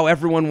how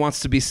everyone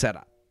wants to be set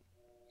up.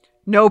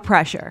 No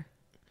pressure.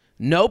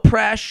 No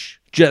pressure,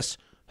 just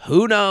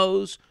who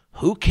knows?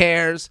 Who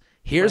cares?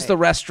 Here's the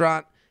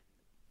restaurant.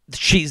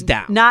 She's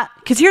down. Not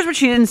because here's what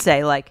she didn't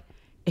say. Like,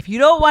 if you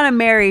don't want to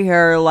marry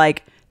her,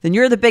 like, then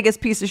you're the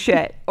biggest piece of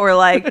shit. Or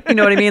like, you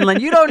know what I mean? Like,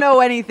 you don't know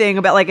anything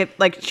about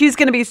like she's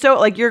gonna be so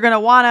like you're gonna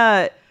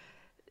wanna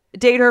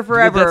date her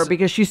forever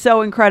because she's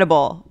so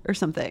incredible or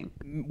something.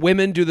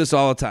 Women do this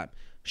all the time.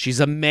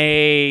 She's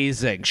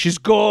amazing. She's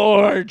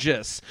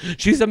gorgeous.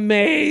 She's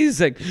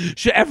amazing.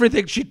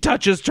 Everything she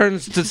touches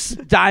turns to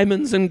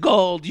diamonds and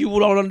gold. You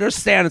don't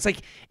understand. It's like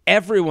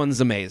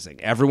everyone's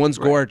amazing. Everyone's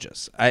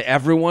gorgeous.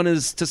 Everyone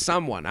is to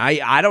someone.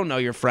 I don't know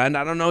your friend.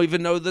 I don't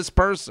even know this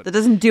person. That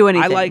doesn't do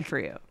anything for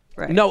you.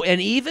 Right. No,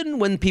 and even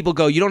when people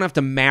go, you don't have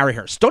to marry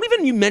her. Don't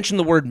even you mention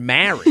the word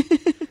marry.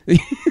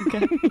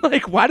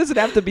 Like, why does it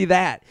have to be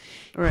that?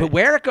 Right. But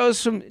where it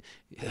goes from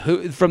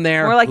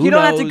there, or like who you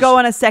don't have knows? to go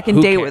on a second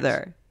Who date cares? with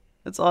her.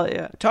 That's all.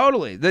 Yeah.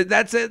 Totally.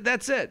 That's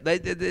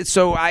it.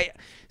 So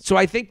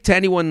I think to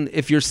anyone,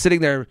 if you're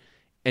sitting there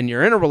and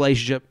you're in a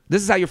relationship,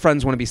 this is how your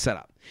friends want to be set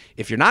up.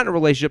 If you're not in a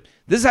relationship,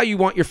 this is how you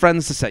want your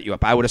friends to set you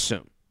up, I would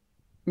assume.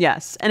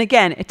 Yes. And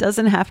again, it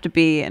doesn't have to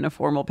be in a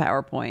formal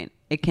PowerPoint.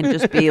 It can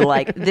just be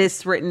like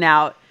this written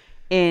out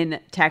in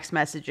text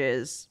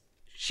messages.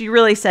 She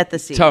really set the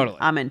scene. Totally.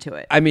 I'm into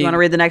it. I mean, you want to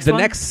read the next one?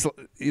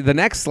 The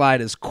next slide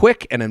is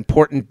quick and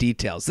important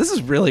details. This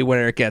is really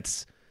where it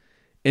gets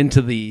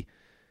into the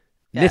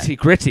nitty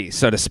gritty,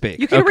 so to speak.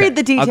 You can read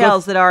the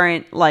details that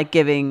aren't like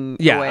giving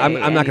away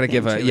I'm not going to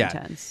give anything a too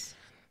intense.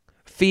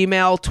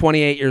 Female,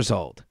 28 years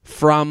old,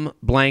 from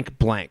blank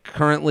blank,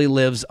 currently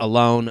lives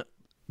alone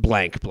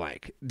blank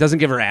blank. Doesn't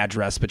give her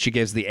address, but she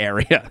gives the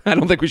area. I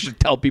don't think we should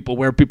tell people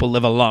where people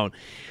live alone.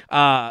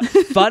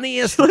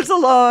 Funniest. She lives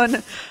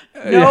alone.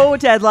 No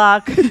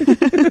deadlock.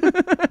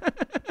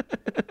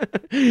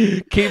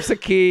 Keeps a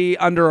key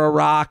under a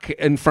rock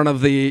in front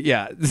of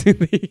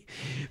the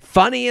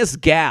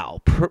funniest gal.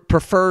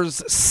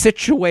 Prefers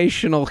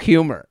situational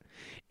humor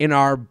in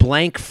our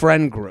blank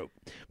friend group.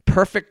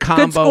 Perfect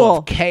combo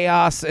of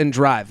chaos and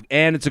drive,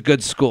 and it's a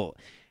good school.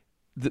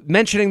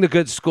 Mentioning the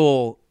good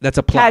school, that's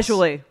a plus.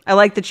 Casually. I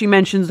like that she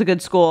mentions the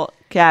good school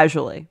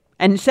casually.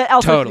 And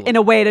also in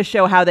a way to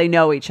show how they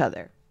know each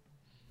other.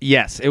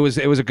 Yes, it was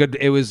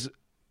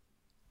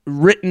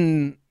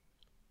written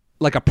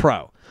like a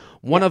pro.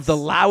 One of the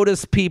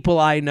loudest people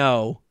I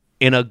know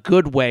in a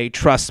good way,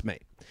 trust me.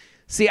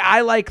 See,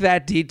 I like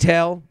that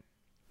detail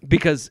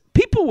because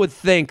people would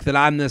think that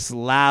I'm this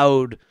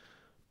loud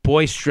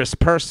boisterous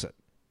person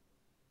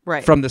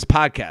Right. from this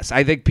podcast.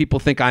 I think people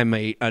think I'm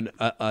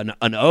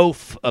an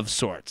oaf of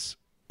sorts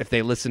if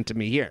they listen to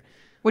me here.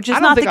 Which is I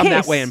don't not think the I'm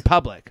case. that way in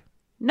public.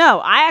 No,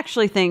 I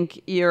actually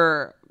think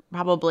you're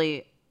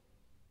probably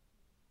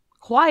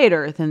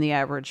quieter than the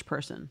average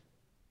person,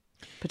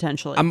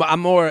 potentially. I'm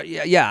more,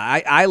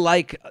 I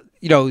like,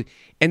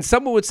 and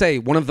someone would say,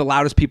 one of the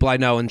loudest people I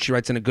know, and she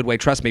writes in a good way,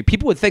 trust me,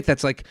 people would think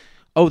that's like,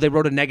 oh, they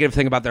wrote a negative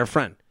thing about their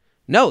friend.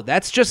 No,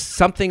 that's just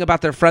something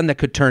about their friend that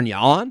could turn you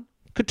on,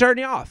 could turn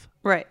you off.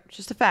 Right.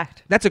 Just a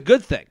fact. That's a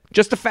good thing,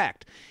 just a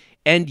fact.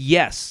 And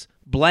yes,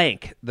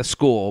 blank, the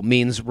school,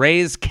 means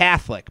raised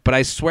Catholic, but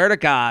I swear to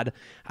God,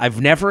 I've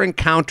never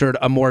encountered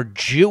a more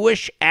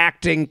Jewish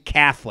acting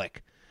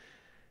Catholic.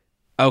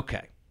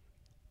 Okay.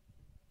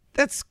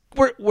 That's That's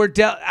how where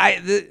do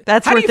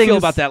you feel things-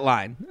 about that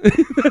line?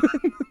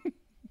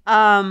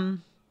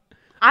 I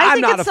I'm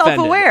think not it's offended.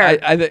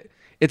 self-aware.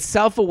 It's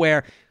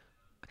self-aware.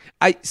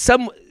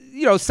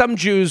 Some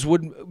Jews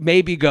would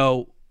maybe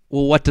go,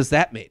 well, what does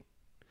that mean?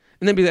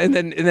 And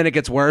then it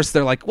gets worse.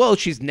 They're like, well,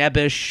 she's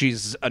nebbish,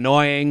 she's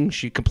annoying,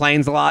 she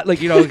complains a lot. Like,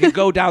 it can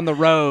go down the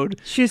road.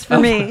 She's for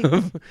me.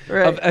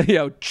 Right.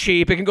 Of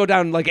cheap. It can go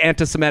down like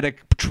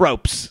anti-Semitic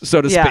tropes,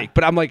 so to speak.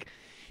 But I'm like,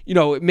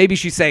 maybe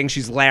she's saying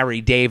she's Larry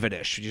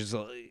David-ish.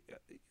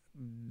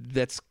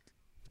 That's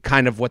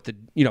kind of what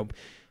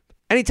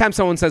anytime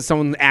someone says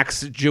someone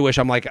acts Jewish,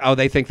 I'm like, oh,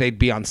 they think they'd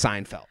be on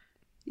Seinfeld.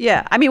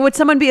 Yeah. I mean, would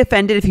someone be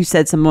offended if you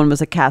said someone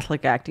was a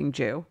Catholic acting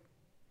Jew?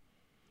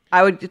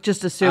 I would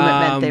just assume it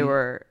meant they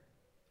were...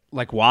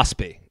 Like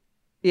waspy.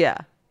 Yeah.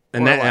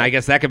 And I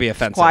guess that could be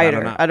offensive.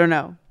 Quieter. I don't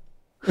know.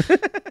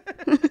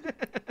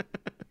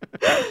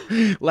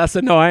 Less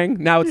annoying.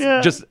 Now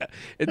it's just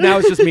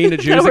mean to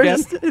Jews No, we're again.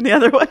 just in the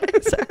other way.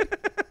 Sorry.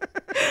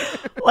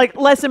 Like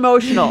less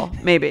emotional,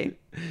 maybe.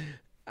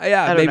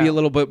 Yeah, maybe know. a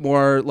little bit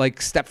more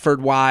like Stepford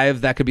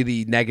Wife. That could be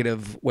the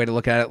negative way to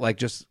look at it. Like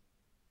just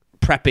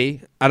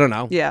preppy. I don't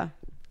know. Yeah.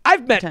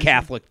 I've met Potentially.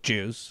 Catholic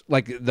Jews,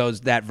 like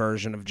that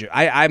version of Jew.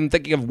 I'm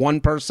thinking of one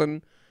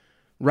person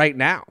right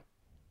now.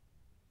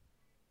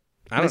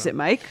 Is it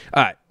Mike?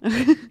 All right.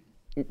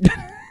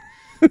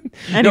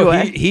 Anyway. No,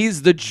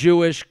 he's the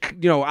Jewish.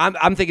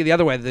 I'm thinking the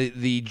other way.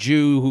 The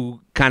Jew who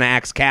kind of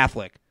acts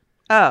Catholic.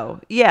 Oh,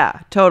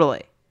 yeah,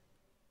 totally.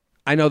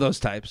 I know those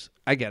types.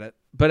 I get it.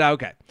 But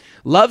okay.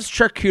 Loves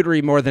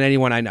charcuterie more than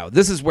anyone I know.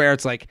 This is where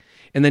it's like,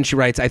 and then she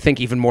writes, I think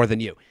even more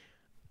than you.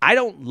 I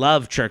don't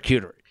love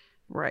charcuterie.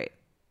 Right.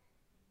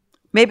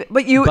 Maybe,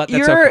 but you But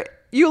that's okay.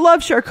 you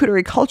love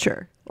charcuterie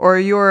culture, or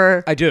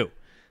you're I do.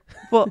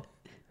 well.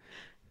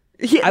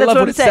 Yeah, I that's love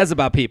what I'm it saying. says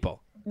about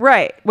people.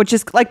 Right, which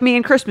is like me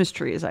and Christmas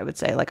trees. I would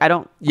say, like, I'm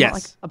not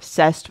like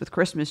obsessed with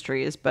Christmas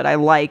trees, but I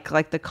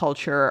like the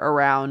culture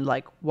around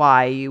like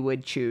why you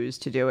would choose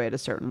to do it a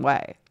certain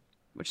way,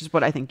 which is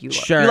what I think you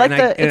love. Sure. You like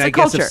and it's I a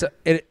guess culture.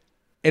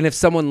 and if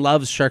someone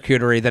loves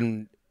charcuterie,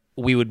 then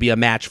we would be a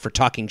match for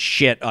talking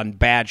shit on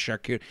bad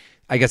charcuterie.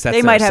 I guess that's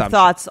They their might have assumption.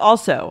 thoughts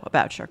also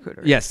about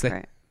charcuterie. Yes,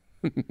 right.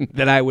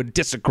 that I would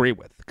disagree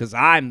with because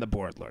I'm the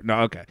board lord. No,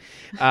 okay.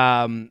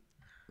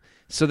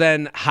 So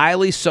then,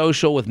 highly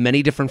social with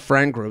many different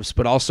friend groups,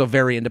 but also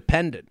very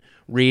independent.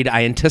 Read,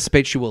 I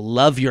anticipate she will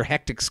love your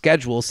hectic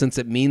schedule since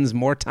it means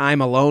more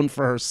time alone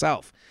for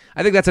herself.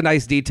 I think that's a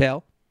nice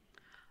detail.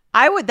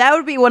 That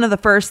would be one of the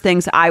first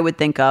things I would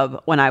think of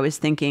when I was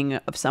thinking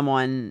of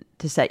someone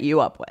to set you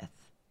up with.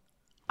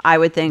 I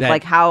would think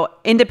like how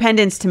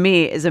independence to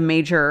me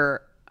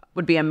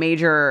would be a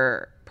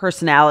major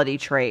personality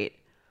trait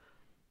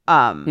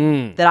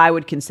that I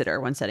would consider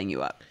when setting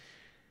you up.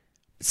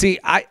 See,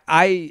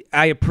 I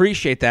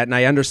appreciate that, and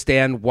I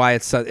understand why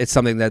it's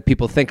something that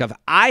people think of.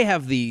 I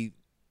have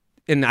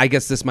and I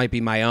guess this might be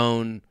my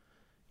own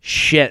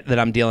shit that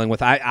I'm dealing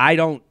with. I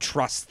don't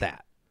trust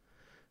that.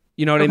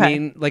 You know what I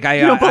mean? Like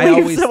You don't believe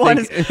I always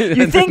someone think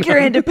you think you're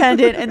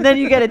independent, and then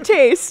you get a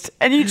taste,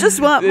 and you just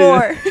want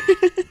more.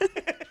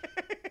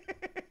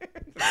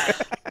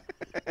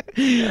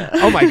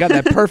 Oh my God,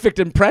 that perfect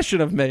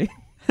impression of me.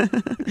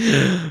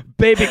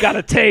 Baby got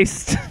a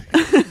taste.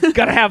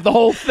 Gotta have the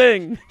whole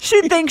thing.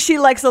 She thinks she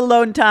likes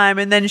alone time,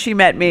 and then she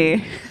met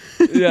me.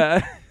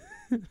 Yeah.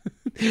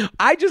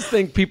 I just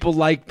think people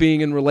like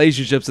being in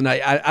relationships, and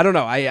I don't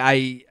know.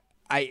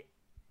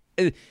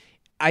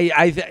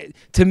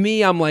 To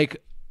me, I'm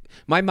like,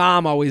 my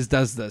mom always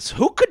does this.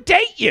 Who could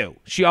date you?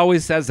 She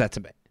always says that to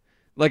me.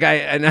 Like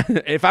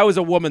if I was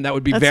a woman, that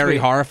would be very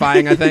sweet.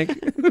 horrifying, I think.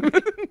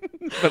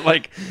 But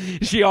like,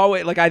 she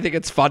always I think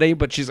it's funny.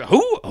 But she's like,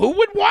 who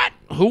would what?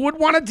 Who would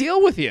want to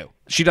deal with you?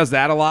 She does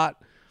that a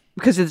lot.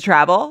 Because of the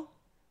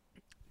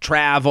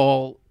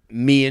travel?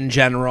 Me in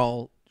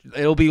general.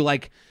 It'll be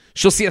like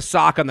she'll see a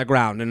sock on the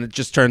ground and it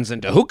just turns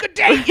into who could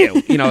date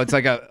you? It's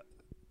like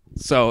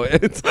so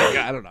it's like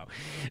I don't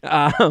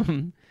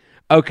know.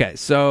 Okay,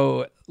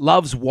 so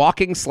loves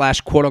walking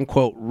 / quote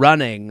unquote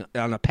running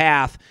on a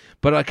path,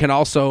 but I can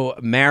also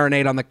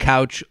marinate on the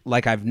couch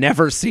like I've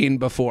never seen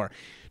before.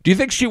 Do you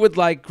think she would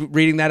like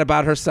reading that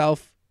about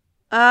herself?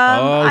 I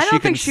don't she can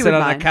think she sit would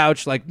on mind. the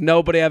couch like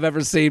nobody I've ever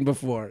seen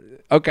before.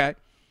 Okay.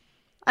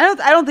 I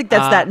don't think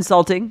that's that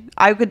insulting.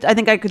 I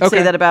think I could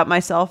say that about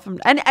myself.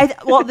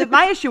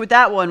 My issue with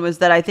that one was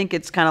that I think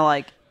it's kind of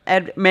like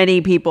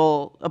many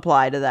people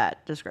apply to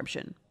that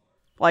description.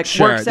 Like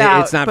works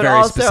out, it's not but very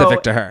also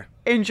specific to her.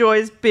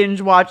 Enjoys binge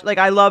watch. Like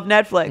I love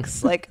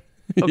Netflix. Like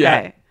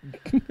okay.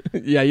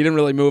 Yeah, you didn't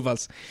really move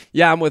us.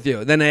 Yeah, I'm with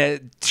you.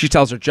 Then she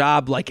tells her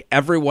job like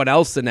everyone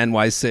else in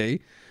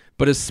NYC,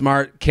 but is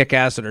smart,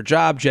 kick-ass at her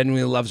job,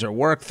 genuinely loves her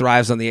work,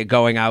 thrives on the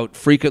going out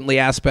frequently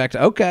aspect.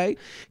 Okay.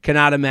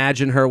 Cannot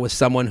imagine her with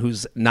someone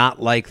who's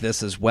not like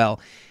this as well.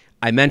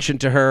 I mentioned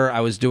to her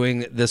I was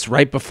doing this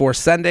right before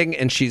sending,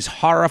 and she's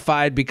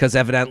horrified because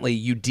evidently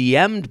you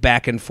DM'd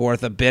back and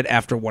forth a bit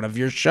after one of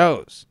your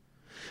shows.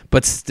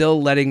 But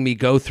still letting me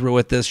go through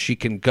with this, she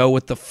can go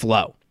with the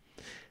flow.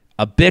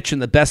 A bitch in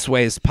the best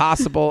ways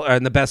possible, or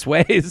in the best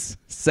ways,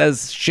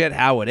 says shit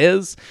how it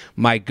is.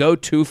 My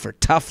go-to for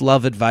tough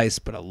love advice,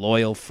 but a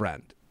loyal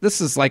friend.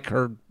 This is like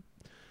her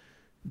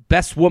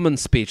best woman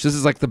speech. This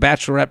is like the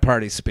bachelorette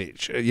party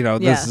speech.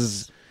 This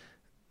is...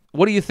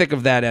 What do you think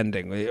of that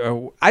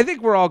ending? I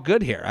think we're all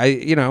good here.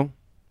 I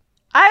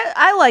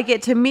like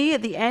it. To me,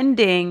 the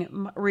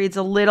ending reads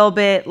a little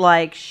bit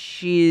like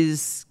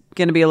she's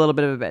going to be a little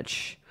bit of a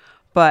bitch.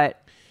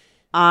 But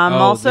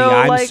I'm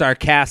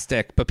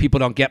sarcastic, but people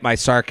don't get my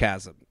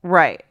sarcasm.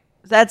 Right.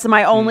 That's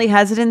my only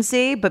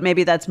hesitancy, but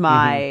maybe that's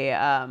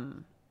my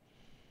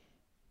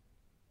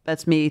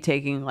that's me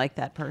taking like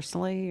that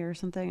personally or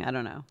something. I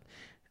don't know.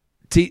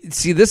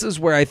 See, this is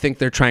where I think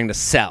they're trying to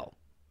sell.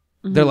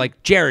 They're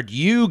like, Jared,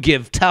 you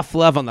give tough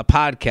love on the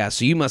podcast,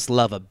 so you must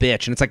love a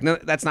bitch. And it's like, no,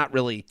 that's not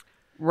really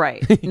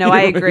right. No,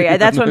 I agree.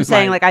 That's what I'm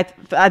saying.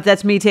 Like,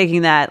 that's me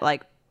taking that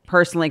like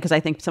personally because I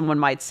think someone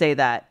might say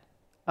that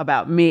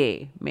about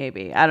me.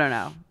 Maybe I don't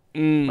know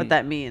what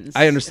that means.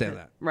 I understand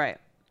that. Right.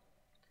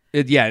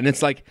 And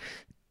it's like,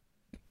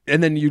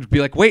 and then you'd be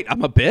like, wait,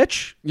 I'm a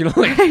bitch.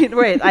 Like,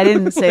 wait, I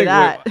didn't say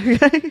that.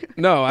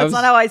 No, that's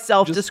not how I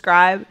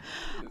self-describe.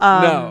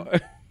 No,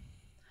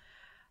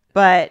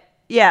 but.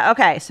 Yeah,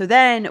 okay. So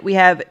then we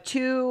have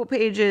 2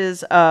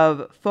 pages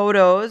of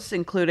photos,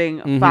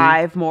 including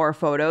 5 more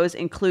photos,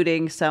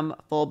 including some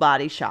full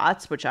body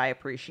shots, which I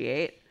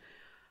appreciate.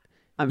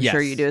 I'm sure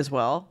you do as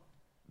well.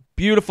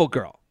 Beautiful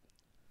girl.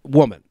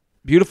 Woman.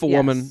 Beautiful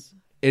woman.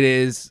 It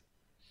is,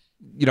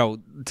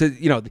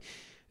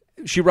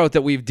 she wrote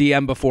that we've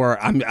DM'd before.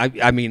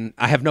 I mean,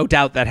 I have no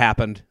doubt that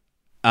happened.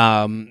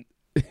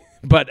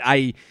 But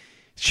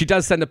she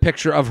does send a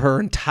picture of her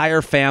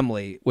entire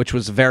family, which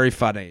was very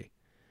funny.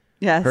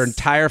 Yes. Her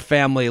entire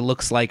family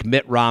looks like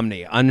Mitt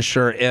Romney.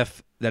 Unsure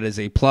if that is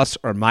a plus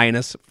or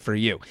minus for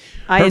you.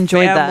 I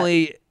enjoyed that.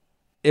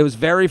 It was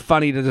very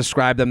funny to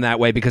describe them that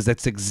way because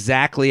that's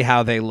exactly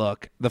how they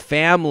look. The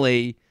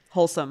family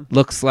wholesome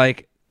looks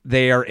like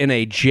they are in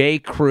a J.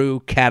 Crew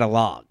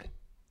catalog.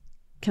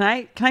 Can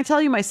I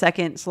tell you my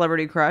second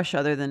celebrity crush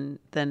other than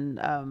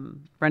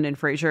Brendan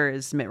Fraser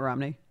is Mitt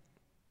Romney?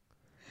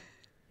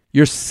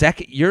 Your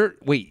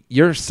celebrity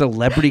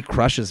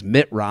crush is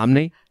Mitt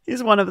Romney?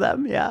 He's one of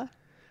them, yeah.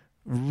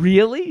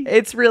 Really?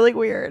 It's really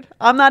weird.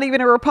 I'm not even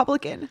a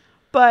Republican,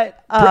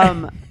 but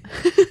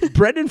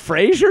Brendan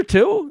Fraser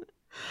too?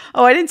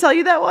 Oh, I didn't tell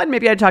you that one?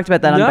 Maybe I talked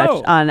about that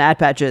on At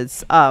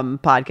Patches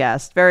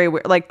podcast. Very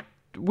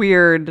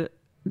weird.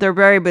 They're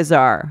very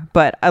bizarre,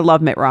 but I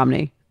love Mitt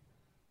Romney.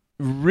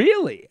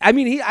 Really? I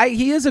mean,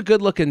 he is a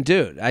good-looking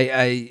dude.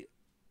 I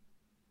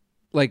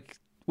like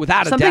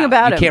without something a doubt.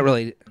 About you him. Can't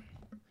really.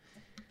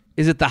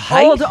 Is it the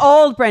height?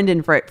 Old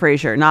Brendan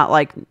Fraser, not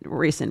like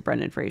recent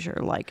Brendan Fraser,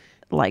 like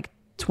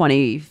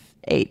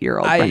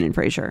 28-year-old Brendan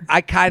Fraser.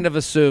 I kind of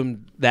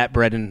assumed that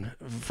Brendan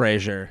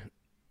Fraser,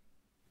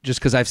 just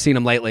because I've seen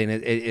him lately,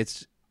 and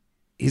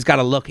he's got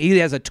a look. He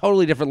has a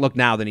totally different look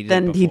now than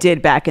he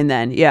did back in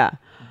then. Yeah.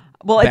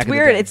 Well, it's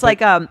weird. It's like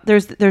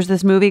there's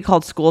this movie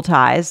called School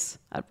Ties.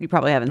 You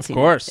probably haven't seen it.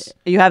 Of course.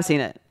 You have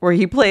seen it, where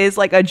he plays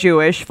like a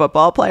Jewish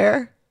football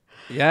player.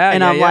 Yeah.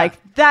 And I'm like,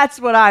 that's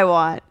what I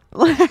want.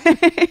 And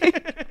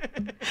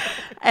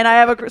I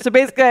have a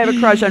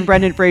crush on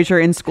Brendan Fraser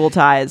in School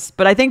Ties,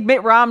 but I think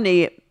Mitt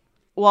Romney,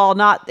 while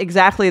not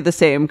exactly the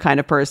same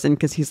kind of person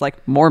because he's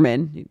like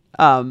Mormon,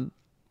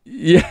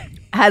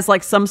 has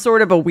like some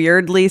sort of a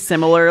weirdly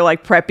similar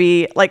like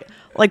preppy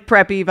vibe.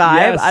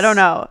 Yes. I don't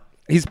know.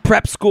 He's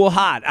prep school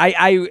hot.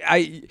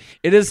 It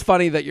is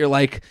funny that you're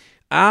like,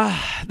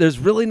 there's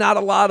really not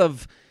a lot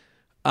of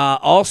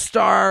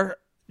all-star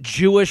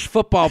Jewish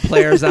football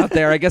players out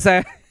there. I guess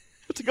I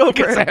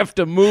have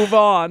to move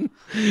on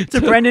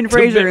to Brendan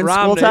Fraser in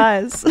School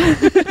Ties.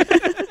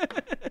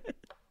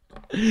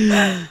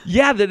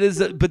 Yeah, that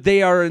is. But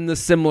they are in the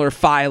similar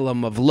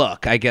phylum of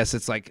look. I guess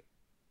it's like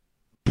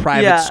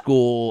private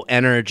school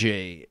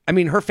energy. I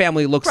mean, her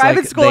family looks like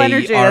private school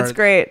energy. That's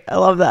great. I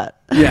love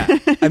that. Yeah,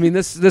 I mean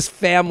this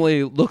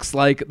family looks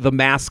like the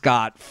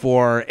mascot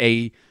for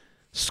a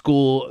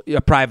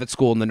private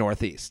school in the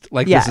Northeast.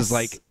 Like this is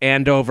like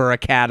Andover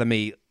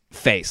Academy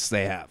face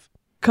they have.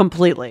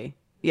 Completely.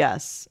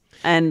 Yes.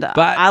 And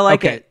I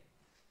like it.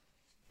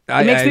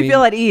 It makes me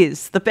feel at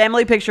ease. The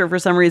family picture, for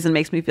some reason,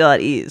 makes me feel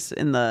at ease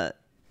in the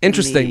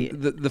Interesting.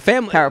 The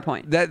family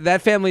PowerPoint.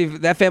 That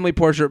family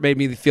portrait made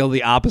me feel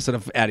the opposite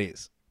of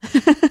Eddie's.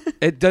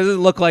 It doesn't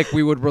look like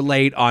we would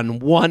relate on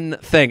one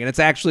thing, and it's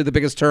actually the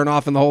biggest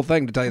turnoff in the whole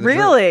thing, to tell you the truth.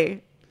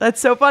 Really?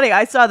 That's so funny.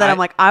 I saw that. I'm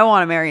like, I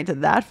want to marry into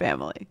that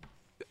family.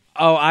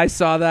 Oh, I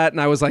saw that,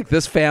 and I was like,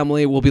 this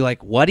family will be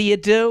like, what do you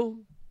do?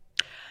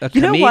 A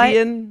You know what?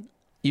 comedian?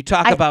 You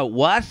talk about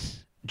what?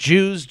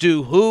 Jews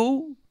do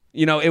who?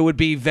 You know, it would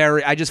be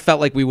very. I just felt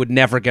like we would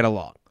never get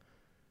along.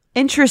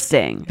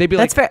 Interesting. They'd be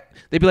That's like, fair.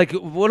 they'd be like,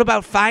 what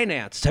about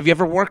finance? Have you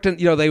ever worked in?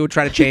 You know, they would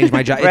try to change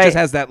my job. It Right. just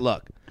has that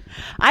look.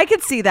 I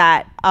could see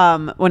that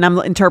when I'm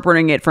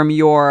interpreting it from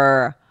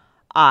your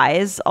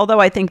eyes, although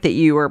I think that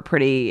you were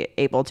pretty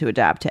able to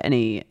adapt to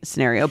any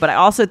scenario. But I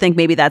also think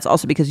maybe that's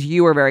also because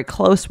you were very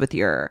close with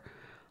your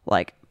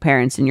like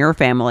parents in your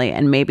family,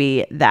 and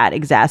maybe that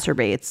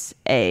exacerbates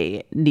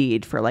a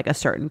need for like a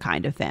certain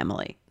kind of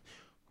family.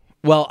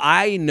 Well,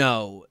 I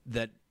know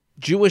that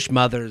Jewish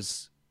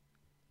mothers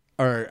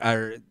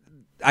are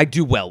I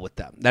do well with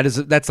them.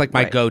 That's like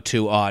my Right.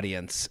 go-to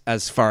audience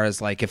as far as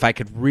like if I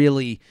could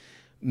really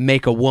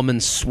make a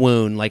woman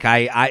swoon, like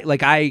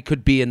I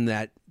could be in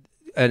that,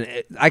 and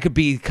I could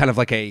be kind of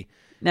like a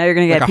Now you're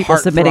going to Like get a people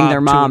submitting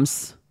their heartthrob to-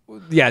 moms.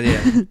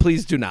 yeah.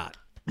 Please do not.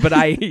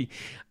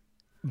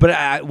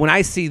 But when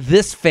I see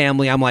this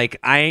family, I'm like,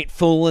 I ain't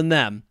fooling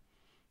them.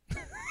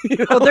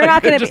 Well, they're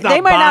not going to be. just They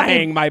not might not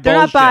buying be. my They're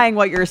not bullshit. buying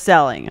what you're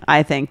selling.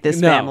 I think this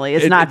No, family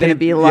is it- not going to they-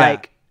 be yeah.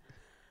 like.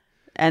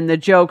 And the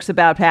jokes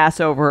about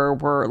Passover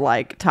were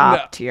like top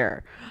No.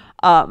 tier.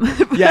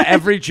 Yeah,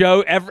 every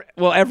joke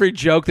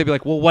they'd be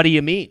like, well, what do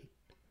you mean?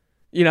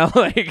 You know,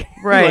 like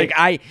Right.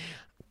 like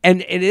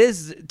and it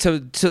is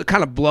to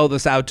kind of blow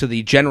this out to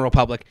the general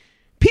public.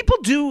 People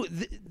do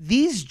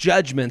these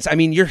judgments. I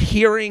mean, you're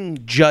hearing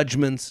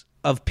judgments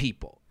of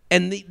people,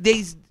 and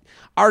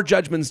our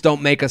judgments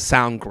don't make us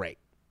sound great,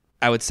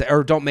 I would say,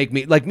 or don't make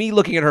me like me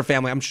looking at her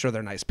family. I'm sure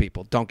they're nice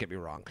people. Don't get me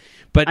wrong,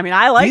 but I mean,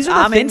 I like. these are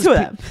the I'm things into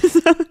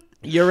them.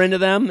 You're into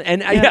them,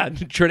 and yeah,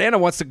 Jordana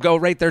wants to go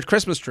rate their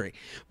Christmas tree.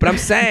 But I'm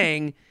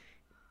saying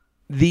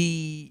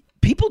the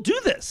people do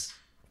this.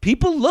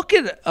 People look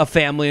at a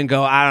family and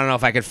go, I don't know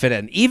if I could fit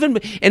in.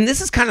 And this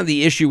is kind of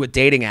the issue with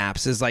dating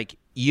apps is like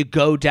you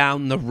go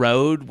down the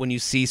road when you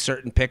see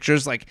certain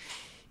pictures. Like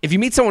if you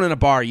meet someone in a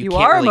bar, you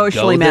can't are really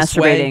emotionally go this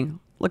way. masturbating.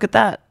 Look at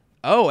that.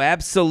 Oh,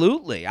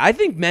 absolutely. I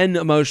think men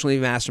emotionally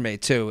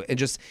masturbate too. And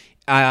just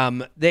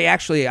I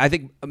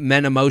think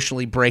men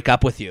emotionally break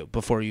up with you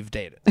before you've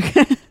dated.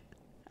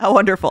 How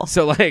wonderful.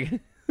 So like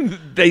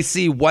they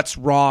see what's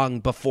wrong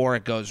before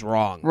it goes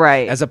wrong,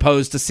 Right. As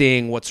opposed to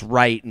seeing what's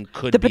right and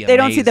could be. They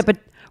don't see amazing.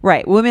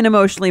 right. Women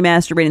emotionally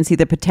masturbate and see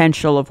the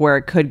potential of where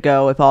it could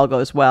go if all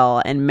goes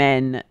well, and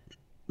men,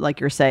 like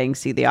you're saying,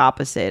 see the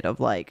opposite of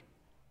like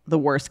the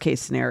worst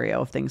case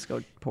scenario if things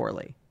go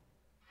poorly.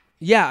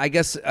 Yeah, I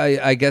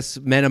guess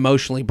men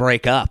emotionally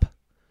break up.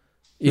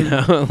 You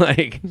know,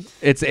 like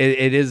it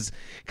is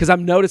because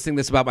I'm noticing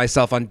this about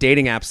myself on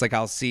dating apps. Like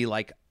I'll see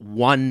like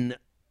one,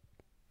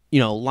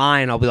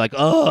 line. I'll be like,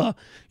 oh,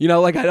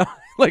 like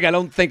I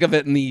don't think of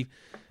it in the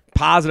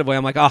positive way.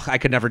 I'm like, oh, I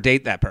could never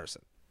date that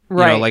person.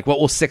 Right. Like what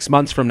will 6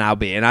 months from now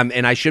be? And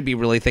I should be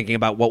really thinking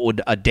about what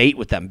would a date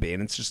with them be,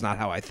 and it's just not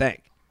how I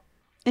think.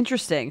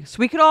 Interesting. So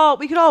we could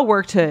all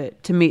work to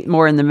meet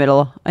more in the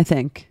middle, I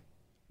think.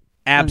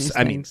 these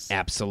things.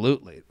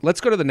 Absolutely.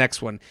 Let's go to the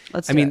next one.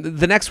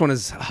 The next one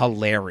is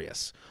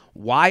hilarious.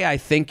 Why I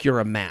think you're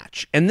a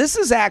match. And this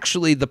is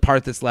actually the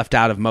part that's left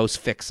out of most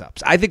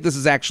fix-ups. I think this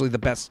is actually the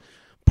best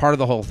part of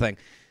the whole thing.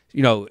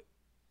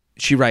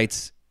 She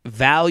writes,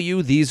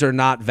 value, these are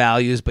not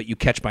values, but you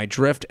catch my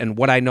drift and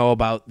what I know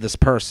about this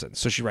person.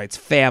 So she writes,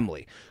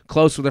 family,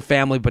 close with her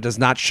family, but does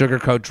not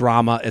sugarcoat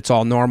drama. It's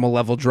all normal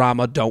level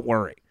drama. Don't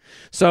worry.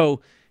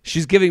 So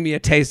she's giving me a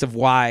taste of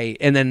why,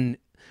 and then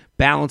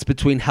balance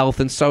between health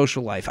and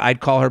social life. I'd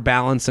call her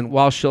balance, and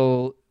while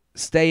she'll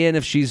stay in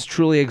if she's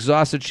truly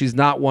exhausted, she's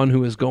not one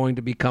who is going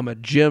to become a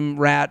gym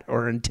rat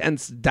or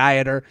intense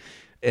dieter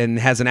and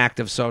has an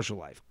active social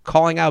life.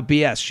 Calling out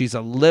BS. She's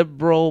a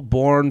liberal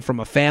born from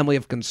a family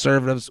of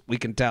conservatives, we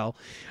can tell.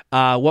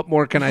 What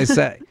more can I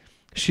say?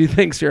 She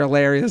thinks you're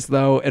hilarious,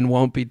 though, and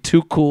won't be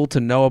too cool to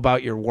know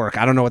about your work.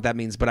 I don't know what that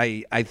means, but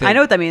I think... I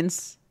know what that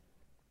means.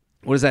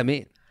 What does that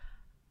mean?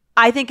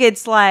 I think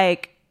it's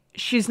like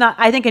she's not.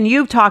 I think, and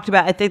you've talked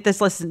about. I think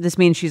this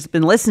means she's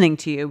been listening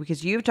to you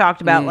because you've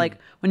talked about like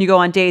when you go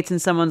on dates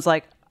and someone's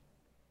like,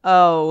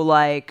 "Oh,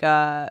 like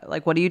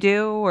what do you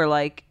do?" Or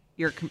like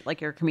you're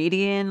a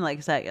comedian. Like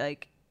is that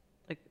like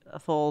a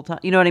full time?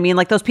 You know what I mean?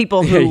 Like those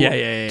people who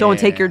don't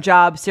take your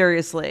job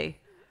seriously,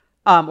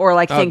 or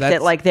like think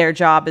that like their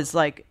job is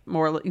like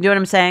more. You know what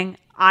I'm saying?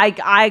 I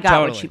got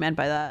Totally. what she meant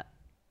by that.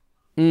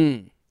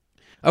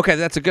 Okay,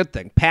 that's a good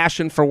thing.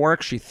 Passion for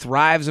work. She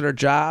thrives at her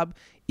job,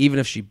 even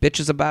if she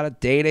bitches about it.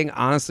 Dating,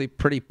 honestly,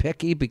 pretty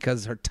picky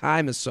because her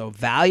time is so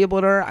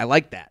valuable to her. I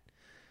like that.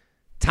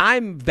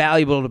 Time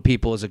valuable to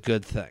people is a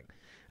good thing.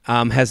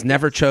 Has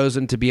never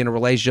chosen to be in a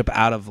relationship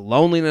out of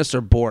loneliness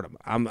or boredom.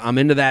 I'm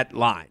into that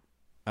line.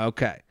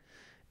 Okay.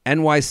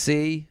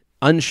 NYC,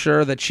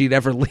 unsure that she'd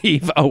ever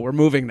leave. Oh, we're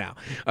moving now.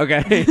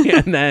 Okay.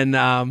 And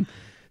then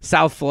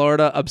South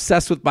Florida,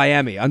 obsessed with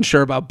Miami,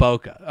 unsure about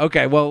Boca.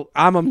 Okay, well,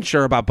 I'm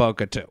unsure about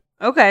Boca too.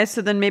 Okay,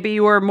 so then maybe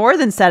you were more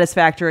than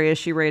satisfactory as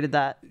she rated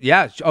that.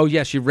 Yeah. Oh,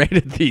 yeah, she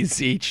rated these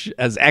each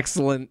as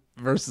excellent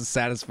versus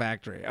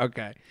satisfactory.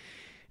 Okay.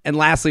 And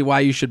lastly,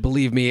 why you should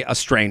believe me, a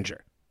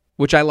stranger,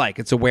 which I like.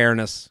 It's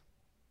awareness.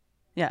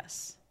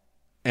 Yes.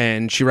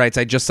 And she writes,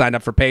 I just signed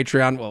up for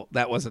Patreon. Well,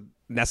 that wasn't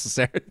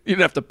necessary. You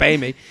didn't have to pay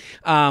me.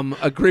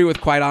 Agree with,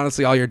 quite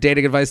honestly, all your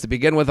dating advice to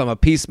begin with. I'm a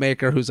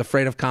peacemaker who's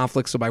afraid of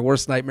conflict, so my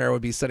worst nightmare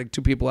would be setting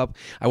two people up.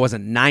 I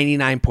wasn't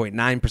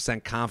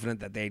 99.9% confident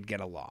that they'd get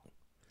along.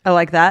 I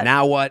like that.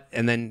 Now what?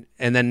 And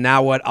then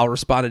now what? I'll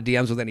respond to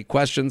DMs with any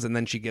questions, and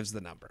then she gives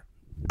the number.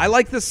 I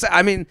like this.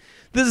 I mean,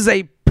 this is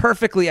a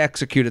perfectly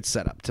executed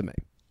setup to me.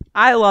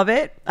 I love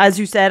it. As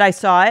you said, I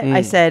saw it.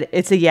 I said,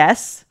 it's a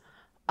yes.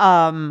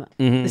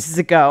 This is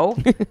a go.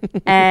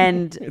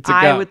 And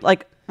I would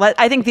like,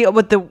 I think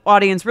what the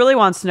audience really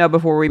wants to know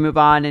before we move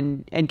on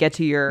and get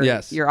to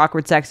your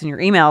awkward sex and your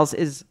emails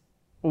is,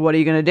 what are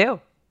you going to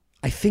do?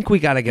 I think we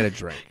got to get a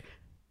drink.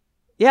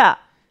 Yeah.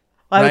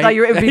 Well, right? I thought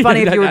it would be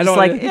funny if you were just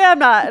like, yeah,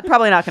 I'm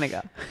probably not going to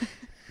go.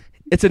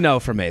 It's a no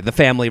for me. The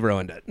family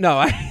ruined it.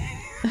 No,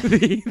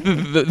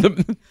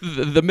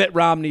 the Mitt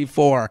Romney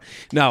 4.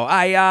 No,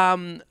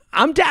 I'm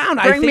down.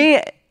 Bring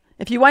me.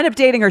 If you wind up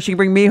dating her, she can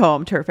bring me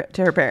home to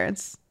her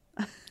parents.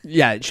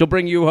 Yeah, she'll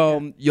bring you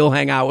home. You'll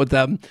hang out with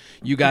them.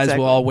 You guys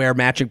will all wear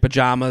matching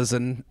pajamas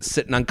and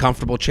sit in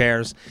uncomfortable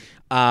chairs.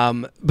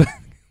 But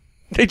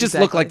they just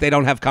look like they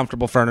don't have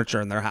comfortable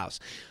furniture in their house.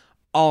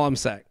 All I'm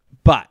saying.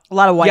 But a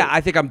lot of white. Yeah, I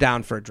think I'm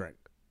down for a drink.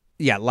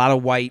 Yeah, a lot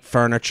of white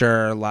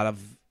furniture, a lot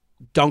of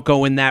don't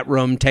go in that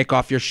room, take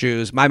off your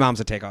shoes. My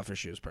mom's a take off your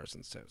shoes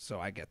person too, so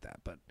I get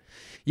that. But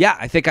yeah,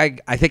 I think I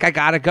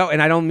gotta go.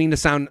 And I don't mean to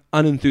sound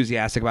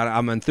unenthusiastic about it.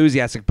 I'm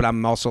enthusiastic, but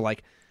I'm also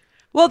like,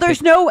 well,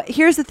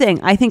 here's the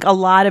thing. I think a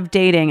lot of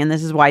dating, and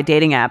this is why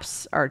dating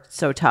apps are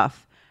so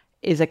tough,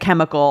 is a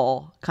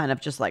chemical kind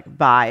of just like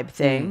vibe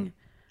thing.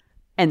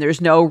 And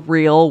there's no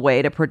real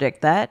way to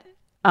predict that.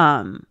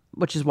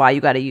 Which is why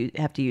you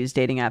have to use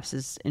dating apps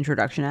as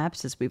introduction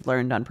apps, as we've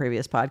learned on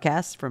previous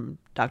podcasts from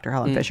Dr.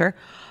 Helen Fisher.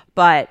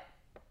 But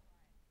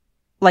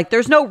like,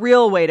 there's no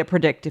real way to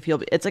predict if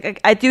it's like,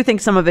 I do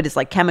think some of it is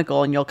like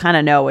chemical, and you'll kind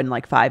of know in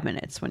like 5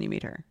 minutes when you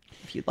meet her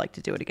if you'd like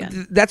to do it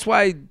again. That's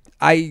why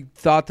I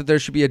thought that there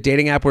should be a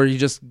dating app where you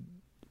just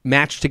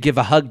match to give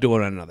a hug to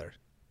one another.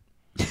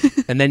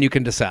 And then you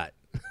can decide.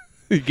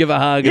 You give a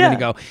hug and then you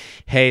go,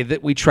 hey,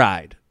 we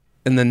tried.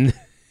 And then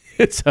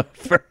it's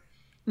over.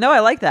 No,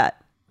 I like that.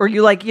 Or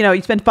you like,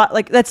 you spend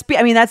like that's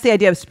the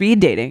idea of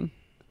speed dating,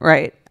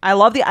 right?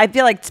 I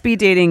feel like speed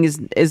dating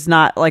is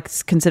not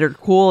like considered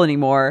cool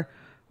anymore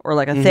or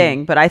like a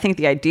thing, but I think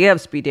the idea of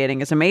speed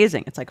dating is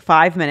amazing. It's like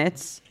 5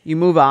 minutes, you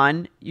move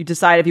on, you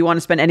decide if you want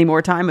to spend any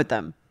more time with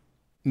them.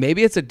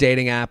 Maybe it's a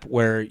dating app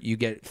where you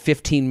get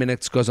 15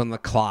 minutes goes on the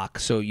clock,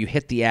 so you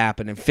hit the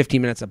app and in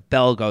 15 minutes a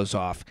bell goes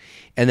off,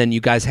 and then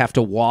you guys have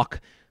to walk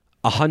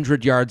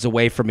 100 yards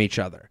away from each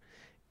other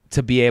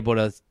to be able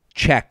to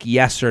check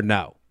yes or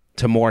no.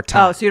 To more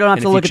time. Oh, so you don't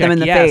have to look at them in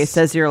the face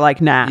as you're like,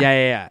 nah.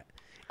 Yeah.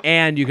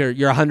 And you're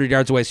 100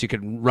 yards away, so you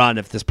can run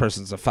if this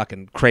person's a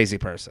fucking crazy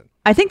person.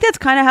 I think that's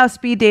kind of how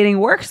speed dating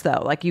works,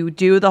 though. Like, you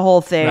do the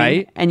whole thing,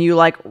 right? And you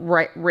like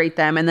rate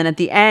them, and then at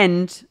the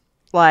end,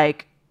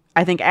 like,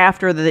 I think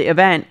after the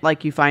event,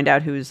 like, you find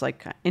out who's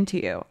like into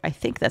you. I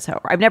think that's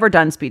how. I've never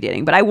done speed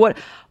dating, but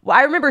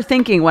I remember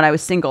thinking when I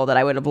was single that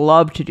I would have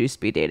loved to do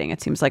speed dating.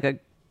 It seems like a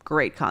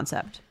great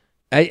concept.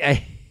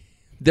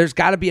 There's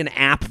got to be an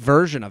app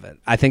version of it.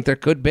 I think there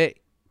could be.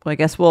 Well, I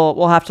guess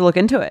we'll have to look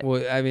into it.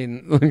 Well, I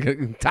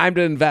mean, time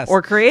to invest.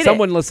 Or create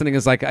Someone listening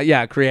is like,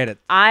 create it.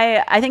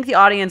 I think the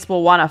audience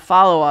will want to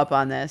follow up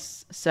on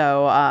this.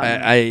 So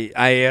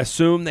I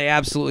assume they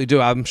absolutely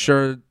do. I'm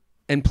sure.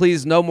 And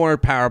please, no more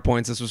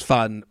PowerPoints. This was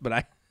fun,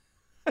 but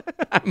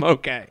I'm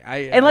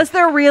okay. Unless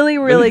they're really,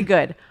 really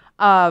good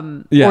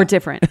or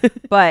different.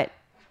 But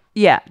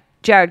yeah,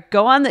 Jared,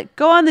 go on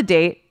the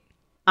date.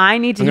 I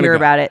need to hear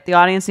about it. The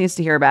audience needs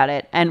to hear about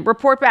it and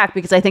report back,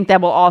 because I think that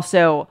will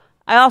also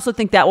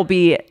think that will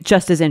be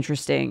just as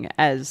interesting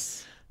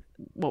as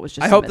what was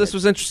just submitted. Hope this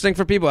was interesting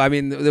for people. I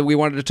mean, we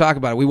wanted to talk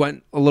about it. We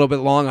went a little bit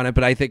long on it,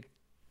 but I think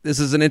this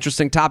is an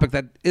interesting topic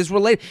that is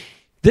related.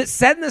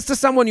 Send this to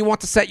someone you want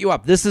to set you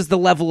up. This is the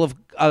level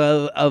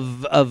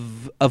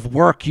of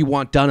work you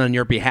want done on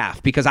your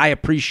behalf, because I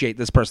appreciate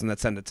this person that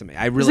sent it to me.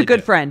 I really He's a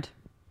good friend.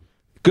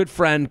 Good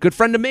friend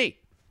to me.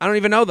 I don't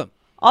even know them.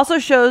 Also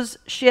shows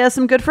she has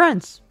some good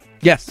friends.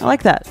 Yes. I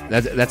like that.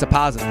 That's a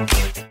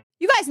positive.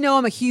 You guys know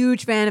I'm a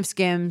huge fan of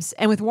Skims,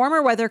 and with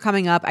warmer weather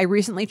coming up, I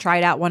recently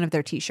tried out one of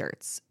their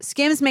t-shirts.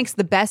 Skims makes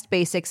the best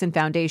basics and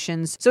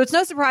foundations, so it's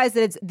no surprise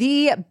that it's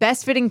the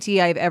best fitting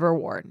tee I've ever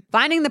worn.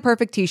 Finding the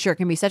perfect t-shirt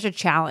can be such a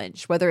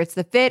challenge, whether it's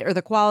the fit or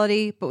the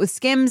quality, but with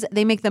Skims,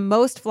 they make the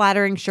most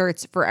flattering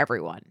shirts for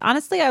everyone.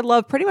 Honestly, I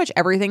love pretty much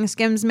everything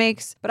Skims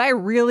makes, but I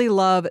really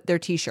love their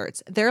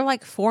t-shirts. They're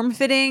like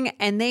form-fitting,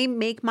 and they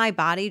make my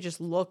body just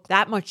look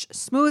that much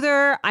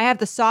smoother. I have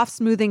the soft,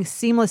 smoothing,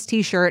 seamless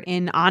t-shirt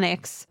in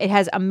Onyx. It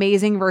has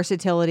amazing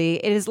versatility.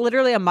 It is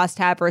literally a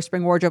must-have for a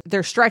spring wardrobe.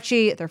 They're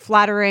stretchy, they're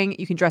flattering,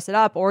 you can dress it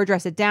up or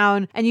dress it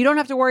down, and you don't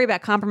have to worry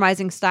about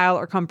compromising style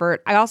or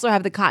comfort. I also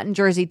have the cotton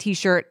jersey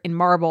t-shirt in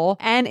marble,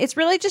 and it's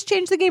really just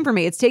changed the game for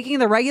me. It's taking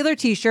the regular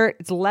t-shirt,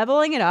 it's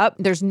leveling it up.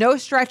 There's no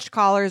stretched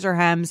collars or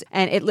hems,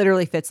 and it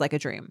literally fits like a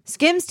dream.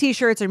 Skims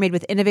t-shirts are made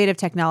with innovative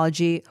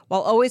technology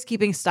while always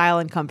keeping style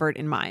and comfort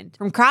in mind.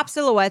 From crop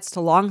silhouettes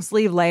to long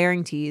sleeve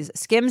layering tees,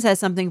 Skims has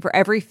something for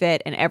every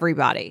fit and every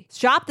body.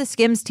 Shop the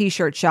Skims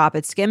t-shirt shop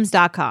at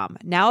skims.com,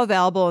 now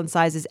available in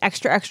sizes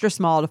extra, extra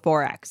small to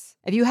 4X.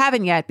 If you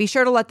haven't yet, be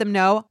sure to let them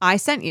know I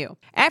sent you.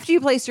 After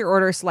you place your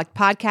order, select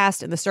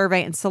podcast in the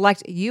survey and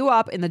select you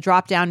up in the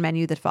drop-down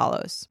menu that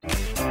follows.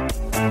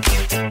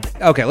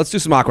 Okay, let's do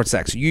some awkward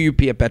sex.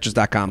 UUP at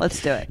Betches.com. Let's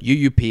do it.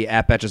 UUP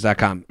at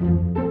Betches.com.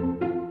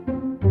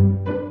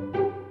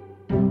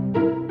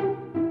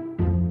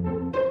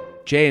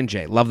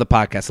 J&J, love the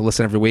podcast. I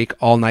listen every week.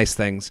 All nice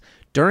things.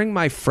 During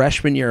my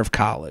freshman year of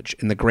college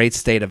in the great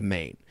state of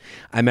Maine,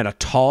 I met a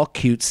tall,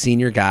 cute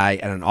senior guy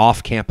at an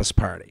off-campus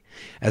party.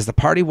 As the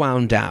party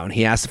wound down,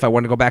 he asked if I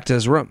wanted to go back to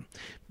his room.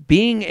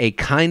 Being a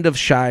kind of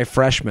shy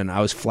freshman,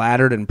 I was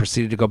flattered and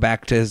proceeded to go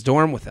back to his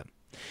dorm with him.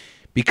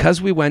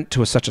 Because we went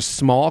to such a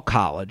small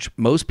college,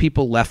 most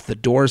people left the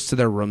doors to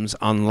their rooms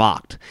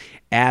unlocked,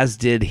 as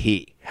did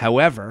he.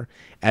 However,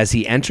 as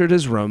he entered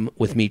his room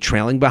with me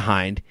trailing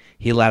behind,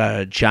 he let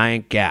out a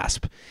giant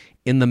gasp.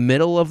 In the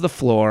middle of the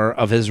floor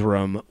of his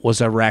room was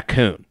a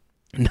raccoon.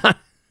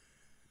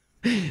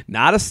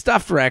 Not a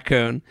stuffed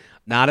raccoon,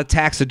 not a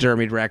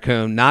taxidermied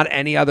raccoon, not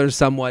any other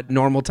somewhat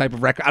normal type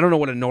of raccoon. I don't know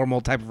what a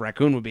normal type of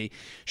raccoon would be.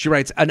 She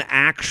writes, an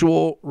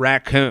actual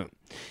raccoon.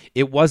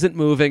 It wasn't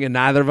moving, and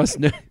neither of us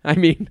knew. I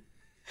mean,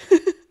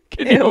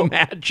 can you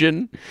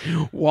imagine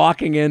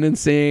walking in and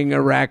seeing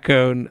a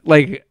raccoon?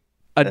 It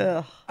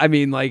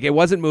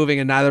wasn't moving,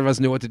 and neither of us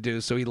knew what to do,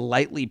 so he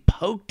lightly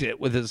poked it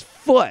with his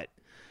foot.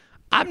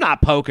 I'm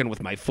not poking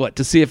with my foot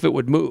to see if it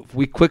would move.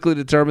 We quickly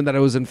determined that it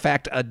was, in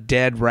fact, a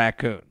dead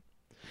raccoon.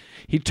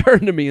 He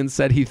turned to me and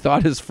said he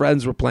thought his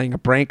friends were playing a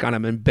prank on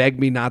him and begged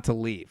me not to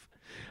leave.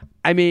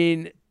 I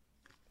mean,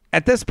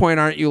 at this point,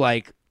 aren't you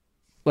like,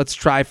 let's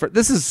try for...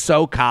 This is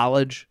so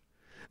college.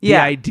 The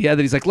idea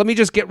that he's like, let me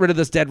just get rid of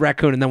this dead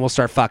raccoon and then we'll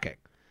start fucking.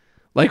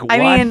 Like, what?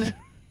 I mean,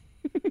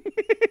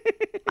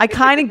 I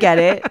kind of get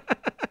it.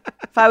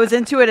 If I was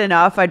into it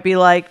enough, I'd be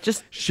like,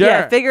 just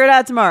figure it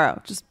out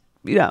tomorrow. Just,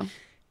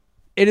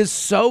 It is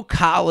so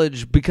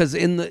college because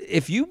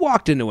if you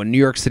walked into a New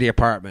York City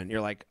apartment,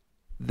 you're like,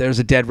 there's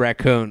a dead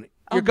raccoon.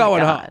 You're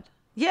going home.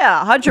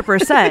 Yeah,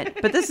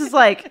 100%. But this is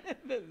like,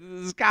 this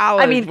is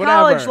college. I mean, whatever.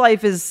 College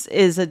life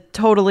is a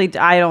totally.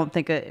 I don't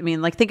think.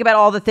 Think about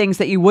all the things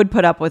that you would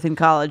put up with in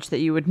college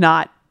that you would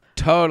not.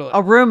 Totally.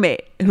 A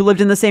roommate who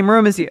lived in the same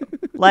room as you,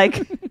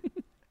 like.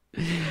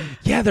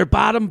 Yeah, they're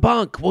bottom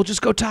bunk. We'll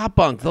just go top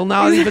bunk. They'll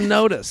not even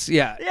notice.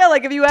 Yeah. Yeah,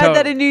 like if you had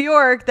that in New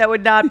York, that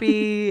would not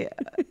be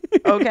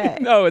okay.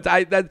 No,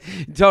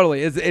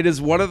 totally. It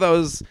is one of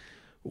those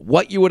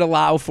what you would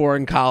allow for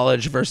in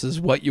college versus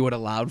what you would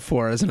allow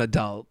for as an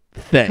adult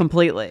thing.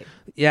 Completely.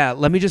 Yeah,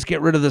 let me just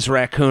get rid of this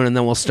raccoon and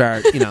then we'll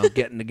start,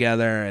 getting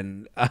together.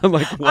 And I'm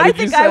like, what I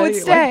did you think say? I would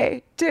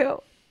stay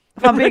too,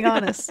 if I'm being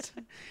honest.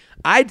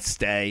 I'd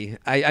stay.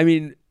 I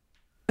mean,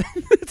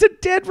 it's a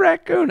dead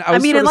raccoon.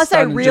 Unless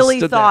I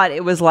really thought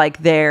it was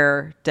like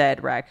their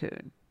dead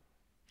raccoon.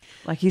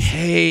 Like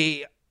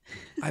hey,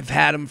 I've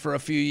had him for a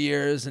few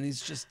years and he's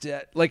just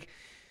dead. Like,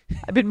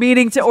 I've been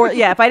meaning to,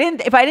 if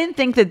I didn't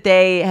think that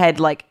they had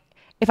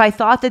if I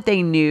thought that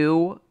they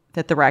knew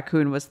that the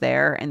raccoon was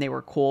there and they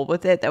were cool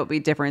with it, that would be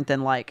different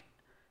than like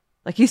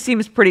he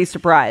seems pretty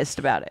surprised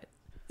about it.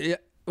 Yeah.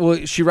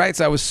 Well, she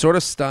writes, I was sort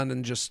of stunned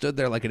and just stood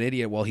there like an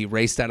idiot while he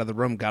raced out of the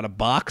room, got a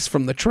box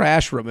from the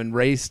trash room and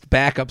raced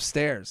back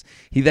upstairs.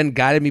 He then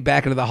guided me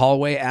back into the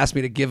hallway, asked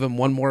me to give him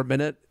one more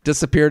minute,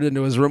 disappeared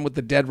into his room with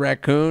the dead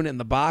raccoon in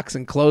the box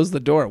and closed the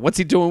door. What's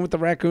he doing with the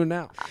raccoon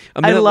now?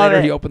 A minute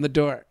later, he opened the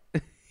door.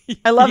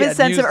 I love his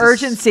sense of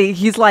urgency.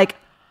 He's like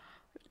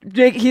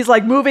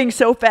moving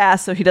so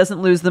fast so he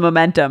doesn't lose the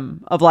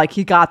momentum of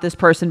he got this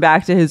person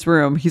back to his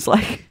room. He's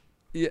like,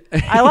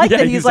 I like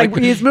that he's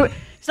moving.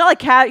 It's not like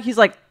cat. He's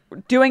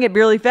doing it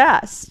really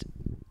fast.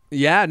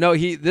 Yeah, no,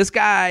 this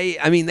guy,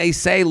 I mean, they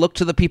say look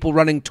to the people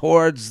running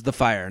towards the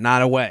fire,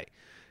 not away.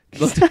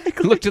 Look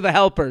to the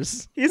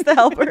helpers. He's the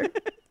helper.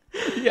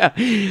 Yeah.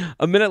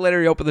 A minute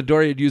later, he opened the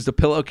door. He had used a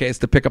pillowcase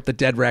to pick up the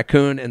dead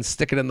raccoon and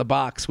stick it in the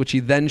box, which he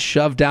then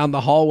shoved down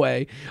the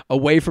hallway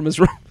away from his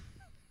room.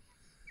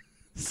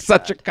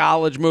 Such a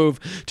college move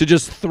to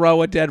just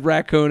throw a dead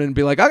raccoon and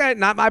be like, okay,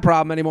 not my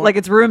problem anymore. Like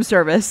it's room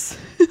service.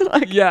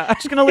 Like, yeah.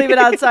 just gonna leave it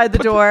outside the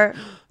door.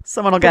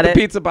 Someone will get the it.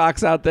 pizza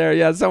box out there.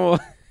 Yeah, someone.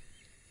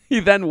 He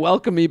then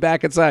welcomed me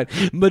back inside,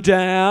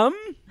 Madame.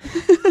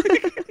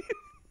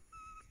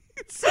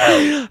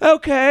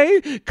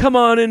 Okay, come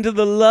on into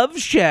the love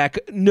shack.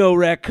 No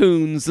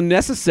raccoons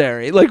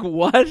necessary. Like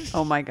what?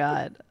 Oh my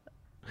God.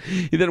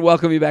 He then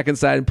welcomed me back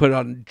inside and put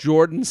on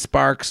Jordan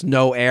Sparks'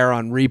 No Air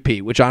on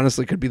repeat, which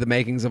honestly could be the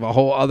makings of a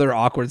whole other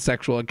awkward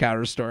sexual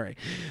encounter story.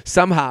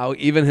 Somehow,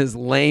 even his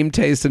lame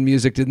taste in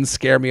music didn't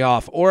scare me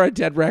off, or a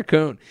dead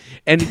raccoon.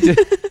 And,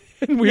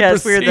 and we Yeah,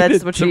 it's weird.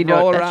 That's proceeded what to you know.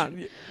 roll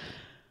around.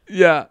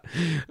 Yeah.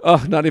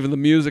 Oh, not even the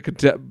music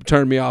could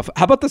turn me off.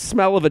 How about the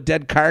smell of a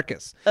dead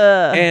carcass?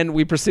 And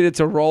we proceeded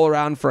to roll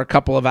around for a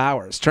couple of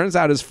hours. Turns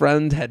out his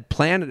friend had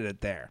planted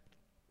it there,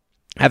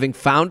 having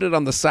found it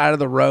on the side of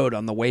the road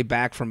on the way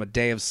back from a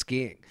day of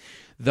skiing.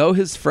 Though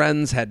his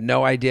friends had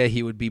no idea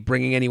he would be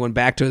bringing anyone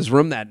back to his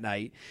room that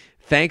night,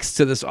 thanks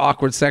to this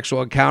awkward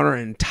sexual encounter,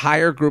 an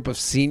entire group of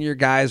senior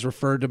guys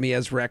referred to me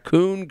as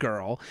Raccoon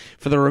Girl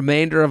for the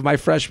remainder of my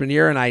freshman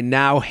year, and I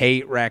now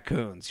hate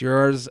raccoons.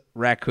 Yours,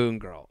 Raccoon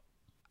Girl.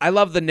 I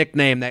love the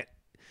nickname that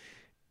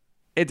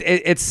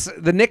it's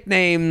the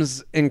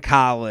nicknames in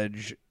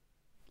college.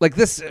 Like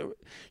this,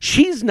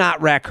 she's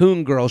not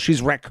Raccoon Girl.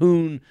 She's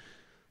Raccoon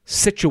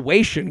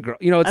Situation Girl.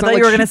 You know, it's I not thought like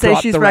you were going to she say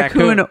brought she's the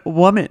raccoon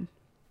woman.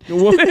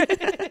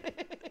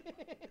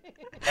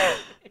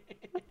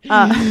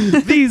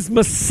 These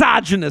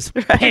misogynist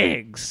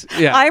pigs.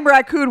 Yeah. I'm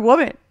raccoon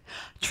woman.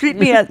 Treat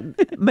me as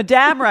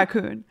Madame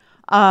Raccoon.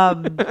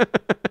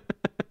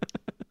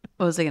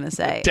 What was I going to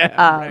say?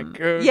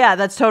 Raccoon. Yeah,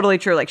 that's totally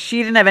true. Like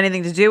she didn't have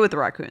anything to do with the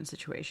raccoon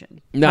situation.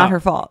 No. Not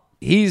her fault.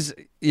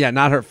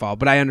 Not her fault,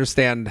 but I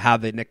understand how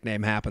the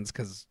nickname happens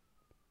because,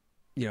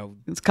 you know,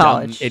 It's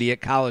college. dumb,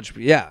 idiot college.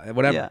 Yeah,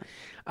 whatever.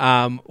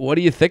 Yeah. What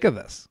do you think of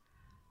this?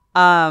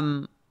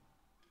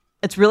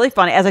 It's really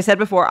funny. As I said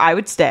before, I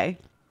would stay.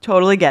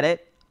 Totally get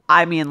it.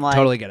 I mean, like,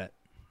 Totally get it.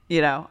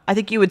 you know, I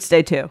think you would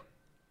stay too.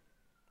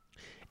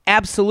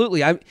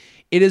 Absolutely.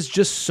 It is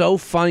just so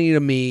funny to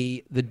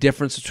me, the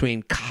difference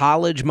between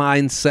college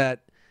mindset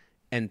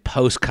and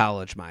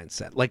post-college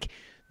mindset. Like,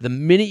 the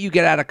minute you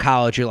get out of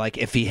college, you're like,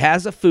 if he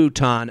has a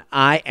futon,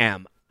 I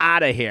am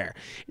out of here.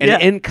 And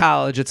in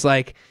college, it's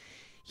like,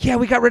 yeah,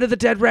 we got rid of the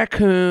dead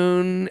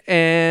raccoon,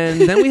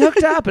 and then we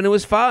hooked up, and it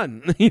was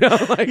fun. You know,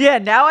 like, Yeah,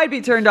 now I'd be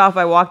turned off if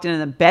I walked in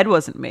and the bed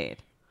wasn't made.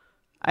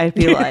 I'd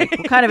be like,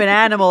 what kind of an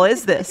animal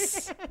is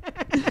this?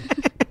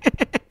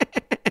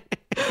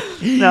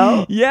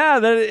 No? Yeah,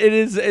 that it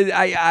is. It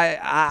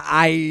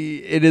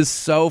is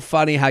so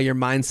funny how your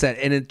mindset,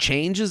 and it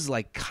changes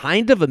like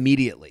kind of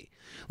immediately.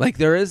 Like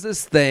there is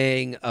this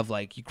thing of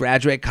like you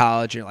graduate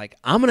college and you're like,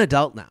 I'm an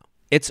adult now.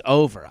 It's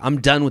over.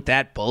 I'm done with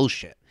that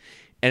bullshit.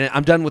 And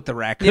I'm done with the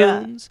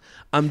raccoons. Yeah.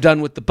 I'm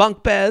done with the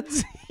bunk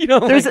beds. You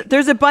know,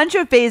 there's a bunch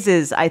of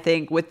phases, I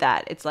think, with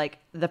that. It's like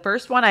the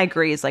first one I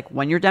agree is like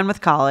when you're done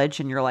with college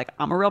and you're like,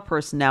 I'm a real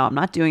person now. I'm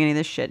not doing any of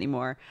this shit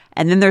anymore.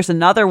 And then there's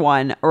another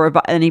one, or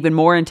an even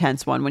more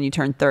intense one, when you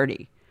turn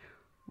 30,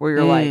 where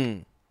you're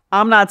like,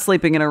 I'm not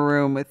sleeping in a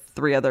room with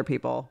 3 other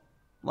people,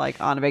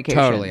 like on a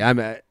vacation. Totally. I'm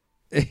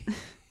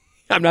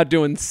not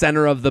doing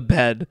center of the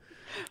bed.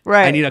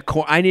 Right. I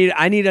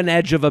need an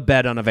edge of a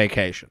bed on a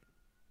vacation.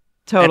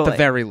 Totally. At the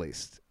very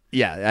least.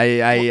 Yeah,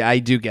 I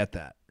do get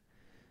that.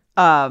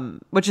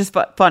 Which is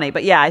funny.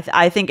 But yeah,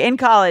 I think in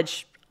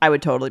college, I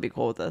would totally be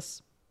cool with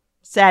this.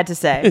 Sad to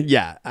say.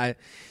 Yeah.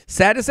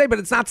 Sad to say, but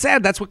it's not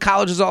sad. That's what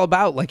college is all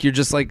about. Like, you're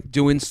just, like,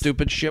 doing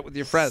stupid shit with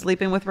your friends.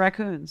 Sleeping with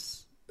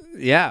raccoons.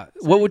 Yeah.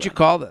 What would you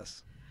call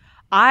this?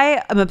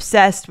 I am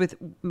obsessed with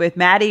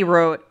Maddie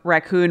wrote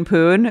Raccoon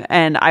Poon,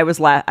 and I was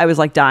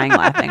like dying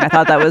laughing. I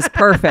thought that was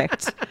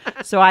perfect.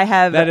 So I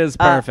have that is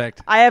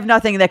perfect. I have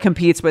nothing that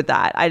competes with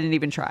that. I didn't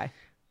even try.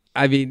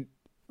 I mean,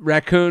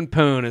 Raccoon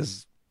Poon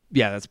is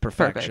that's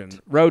perfection.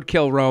 Perfect.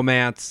 Roadkill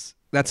romance.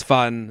 That's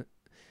fun.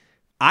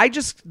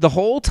 The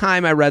whole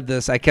time I read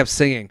this, I kept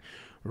singing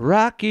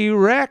Rocky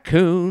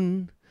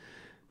Raccoon.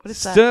 What is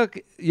Stuck.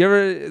 That? You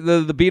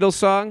ever the Beatles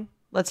song?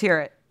 Let's hear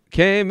it.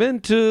 Came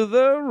into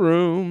the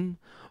room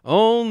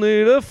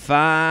only to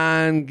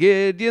find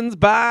Gideon's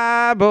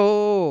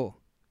Bible.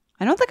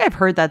 I don't think I've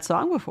heard that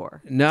song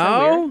before.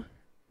 No?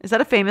 Is that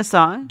a famous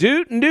song?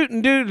 Dootin'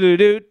 dootin' doodle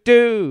doo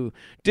doo.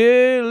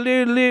 Doodle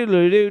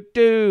doodle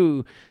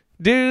doo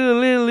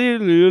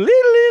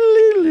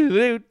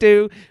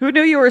doo. Who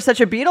knew you were such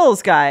a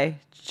Beatles guy,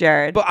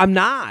 Jared? But I'm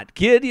not.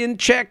 Gideon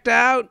checked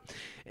out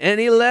and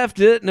he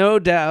left it, no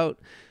doubt,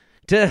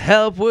 to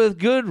help with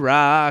Good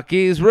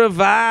Rocky's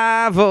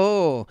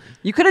revival.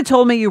 You could have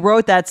told me you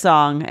wrote that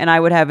song, and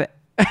I would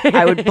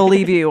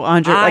believe you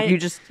 100.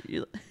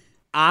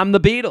 I'm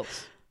the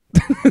Beatles.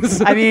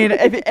 I mean,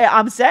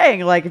 I'm saying,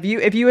 like,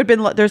 if you had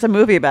been, there's a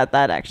movie about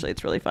that actually.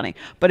 It's really funny.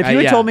 But if you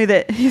had told me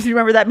that, you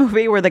remember that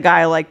movie where the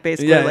guy like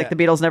basically the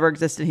Beatles never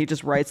existed, he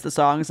just writes the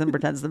songs and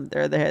pretends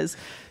they're his.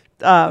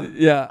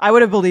 Yeah. I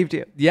would have believed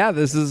you. Yeah,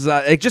 this is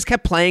it just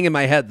kept playing in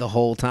my head the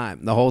whole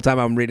time. The whole time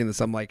I'm reading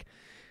this, I'm like,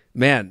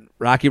 man,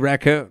 Rocky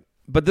Raccoon.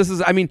 But this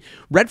is, I mean,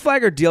 red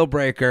flag or deal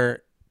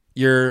breaker,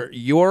 you're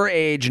your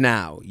age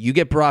now. You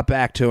get brought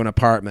back to an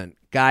apartment.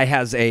 Guy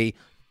has a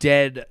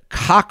dead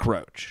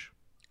cockroach.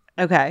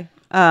 Okay.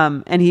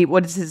 And he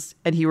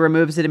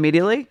removes it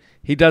immediately?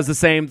 He does the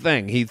same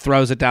thing. He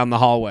throws it down the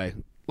hallway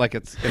like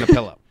it's in a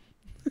pillow.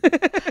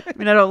 I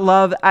mean,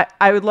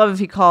 I would love if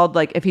he called,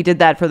 like, if he did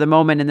that for the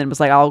moment and then was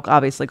like, I'll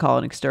obviously call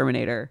an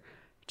exterminator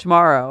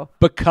tomorrow.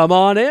 But come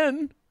on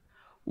in.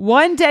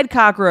 One dead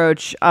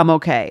cockroach, I'm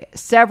okay.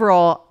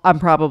 Several, I'm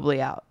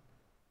probably out.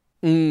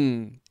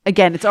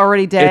 Again, it's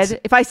already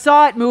dead. If I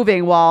saw it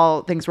moving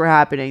while things were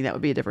happening, that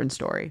would be a different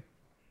story.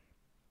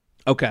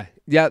 Okay.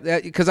 Yeah,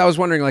 because I was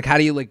wondering, like, how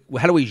do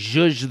we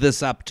zhuzh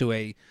this up to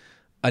a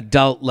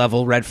adult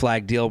level red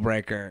flag deal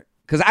breaker?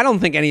 Because I don't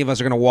think any of us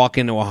are going to walk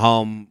into a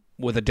home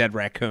with a dead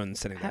raccoon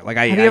sitting there. Like,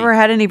 have you ever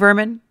had any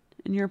vermin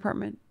in your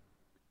apartment?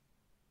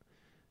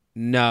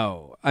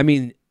 No. I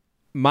mean,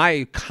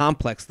 my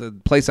complex, the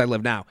place I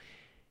live now,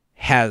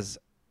 has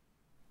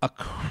a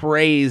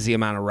crazy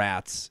amount of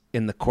rats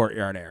in the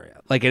courtyard area.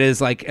 Like, it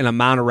is like an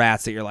amount of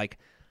rats that you're like,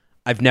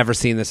 I've never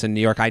seen this in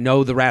New York. I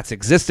know the rats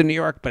exist in New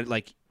York, but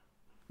like,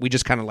 we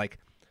just kind of like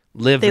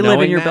live. They live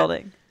in your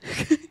building.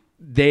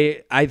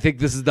 I think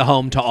this is the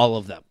home to all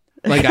of them.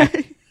 Like,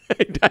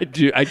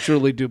 I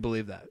truly do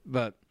believe that.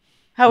 But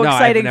how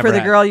exciting for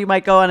the girl you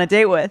might go on a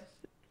date with.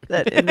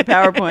 That in the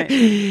PowerPoint.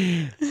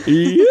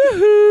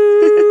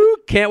 Yoo-hoo!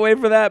 Can't wait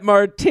for that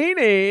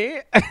martini.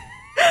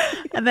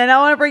 And then I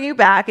want to bring you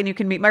back, and you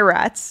can meet my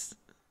rats.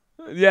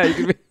 Yeah,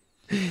 you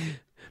can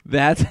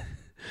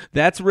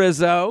that's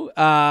Rizzo.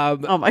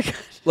 Oh my gosh!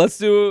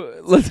 What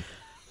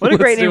a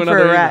great name for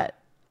a rat.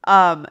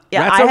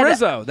 Yeah,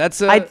 Rizzo.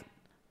 That's I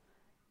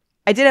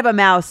did have a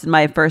mouse in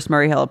my first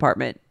Murray Hill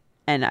apartment,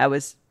 and I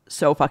was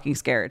so fucking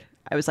scared.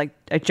 I was like,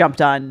 I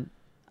jumped on.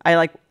 I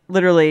like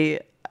literally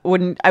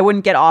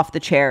wouldn't get off the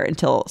chair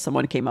until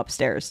someone came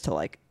upstairs to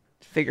like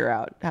figure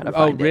out how to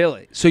find it. Oh,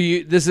 really? So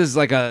this is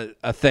like a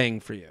thing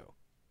for you.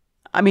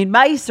 I mean,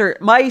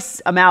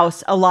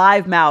 a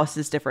live mouse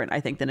is different, I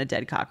think, than a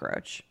dead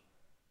cockroach.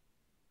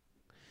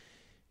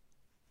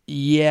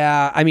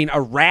 Yeah, I mean,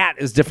 a rat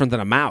is different than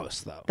a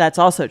mouse, though. That's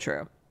also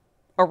true.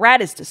 A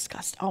rat is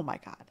disgusting. Oh my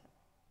God.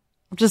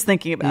 I'm just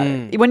thinking about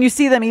it. When you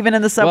see them even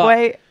in the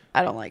subway,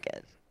 I don't like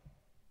it.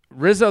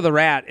 Rizzo the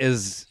rat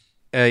is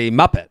a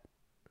Muppet.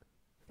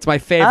 It's my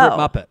favorite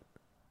Muppet.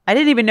 I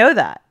didn't even know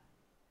that.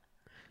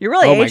 You're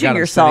really aging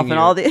yourself and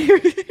all the...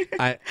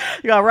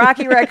 You got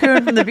Rocky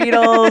Raccoon from the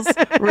Beatles,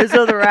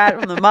 Rizzo the rat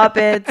from the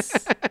Muppets.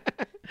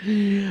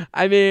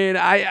 I mean,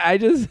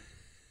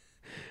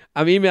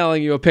 I'm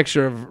emailing you a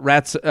picture of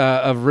rats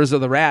of Rizzo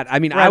the rat. I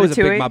mean, I was a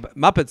big Muppet.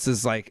 Muppets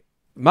is like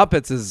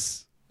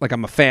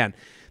I'm a fan.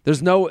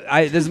 This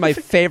is my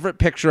favorite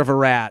picture of a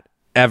rat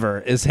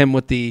ever. Is him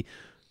with the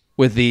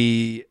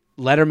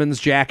Letterman's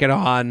jacket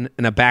on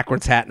and a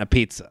backwards hat and a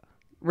pizza.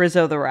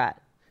 Rizzo the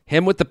rat.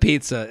 Him with the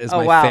pizza is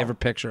my favorite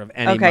picture of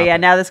any. Okay, Muppet. yeah.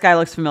 Now this guy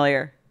looks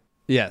familiar.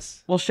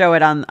 Yes, we'll show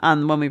it on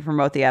when we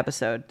promote the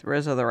episode.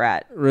 Rizzo the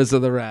rat. Rizzo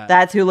the rat.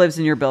 That's who lives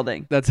in your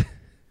building. That's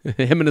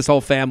him and his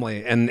whole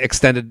family and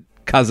extended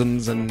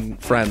cousins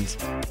and friends.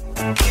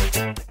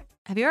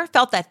 Have you ever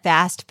felt that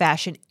fast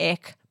fashion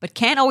ick, but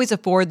can't always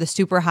afford the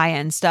super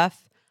high-end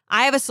stuff?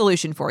 I have a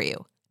solution for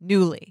you.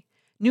 Nuuly.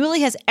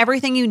 Nuuly has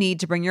everything you need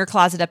to bring your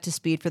closet up to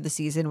speed for the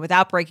season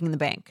without breaking the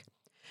bank.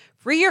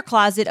 Free your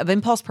closet of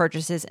impulse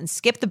purchases and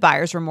skip the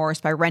buyer's remorse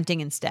by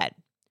renting instead.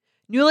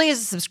 Nuuly is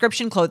a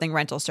subscription clothing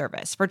rental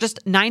service. For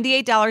just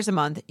 $98 a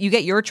month, you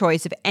get your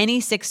choice of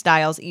any 6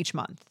 styles each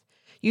month.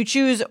 You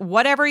choose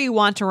whatever you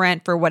want to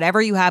rent for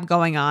whatever you have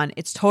going on.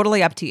 It's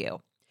totally up to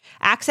you.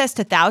 Access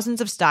to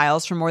thousands of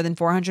styles from more than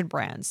 400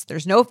 brands.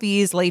 There's no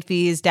fees, late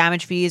fees,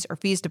 damage fees, or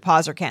fees to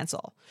pause or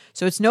cancel.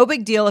 So it's no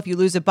big deal if you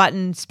lose a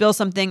button, spill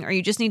something, or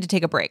you just need to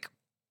take a break.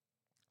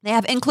 They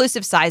have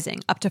inclusive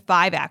sizing up to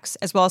 5X,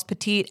 as well as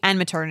petite and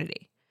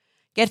maternity.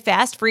 Get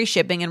fast free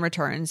shipping and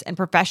returns and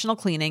professional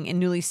cleaning in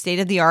Nuuly's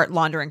state-of-the-art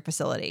laundering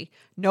facility.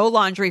 No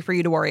laundry for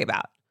you to worry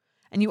about.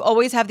 And you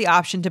always have the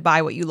option to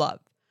buy what you love,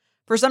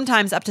 for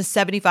sometimes up to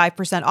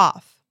 75%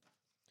 off.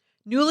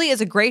 Nuuly is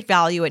a great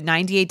value at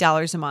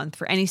 $98 a month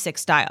for any 6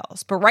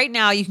 styles. But right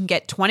now, you can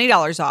get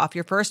 $20 off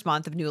your first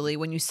month of Nuuly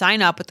when you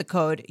sign up with the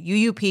code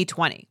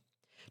UUP20.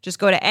 Just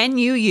go to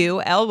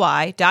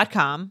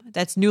NUULY.com,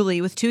 that's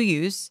Nuuly with 2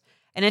 U's,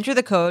 and enter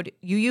the code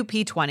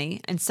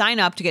UUP20 and sign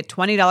up to get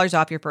 $20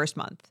 off your first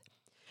month.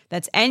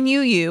 That's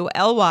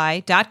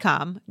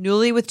NUULY.com,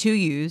 Nuuly with 2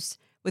 U's,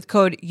 with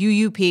code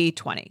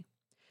UUP20.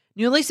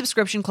 Nuuly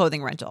subscription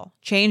clothing rental.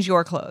 Change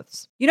your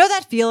clothes. You know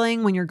that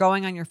feeling when you're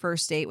going on your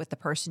first date with the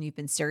person you've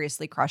been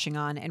seriously crushing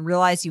on and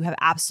realize you have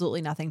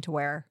absolutely nothing to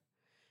wear?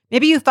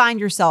 Maybe you find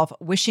yourself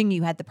wishing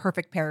you had the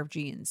perfect pair of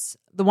jeans,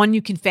 the one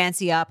you can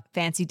fancy up,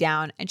 fancy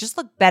down, and just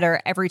look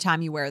better every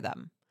time you wear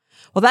them.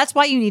 Well, that's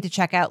why you need to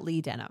check out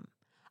Lee Denim.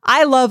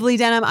 I love Lee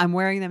Denim. I'm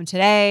wearing them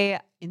today.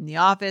 in the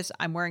office.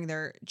 I'm wearing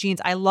their jeans.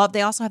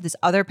 They also have this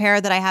other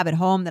pair that I have at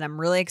home that I'm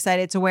really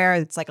excited to wear.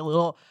 It's like a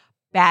little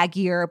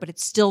baggier, but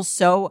it's still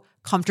so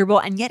comfortable.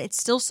 And yet it's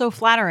still so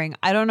flattering.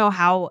 I don't know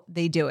how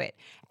they do it.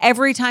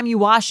 Every time you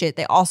wash it,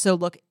 they also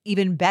look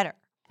even better.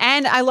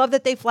 And I love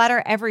that they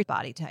flatter every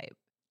body type.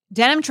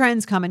 Denim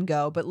trends come and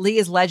go, but Lee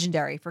is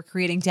legendary for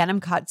creating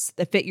denim cuts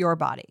that fit your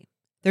body.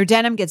 Their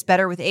denim gets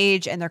better with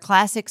age, and their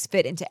classics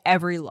fit into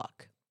every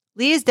look.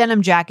 Lee's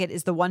denim jacket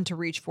is the one to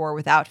reach for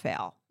without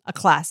fail. A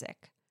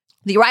classic.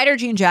 The Rider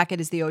jean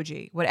jacket is the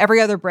OG, what every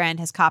other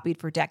brand has copied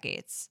for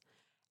decades.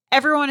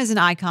 Everyone is an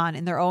icon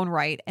in their own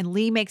right, and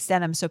Lee makes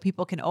denim so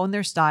people can own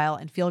their style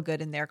and feel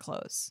good in their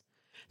clothes.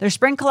 Their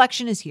spring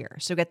collection is here,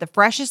 so get the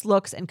freshest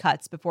looks and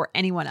cuts before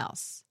anyone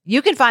else.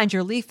 You can find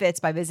your Lee fits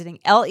by visiting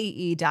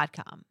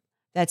lee.com.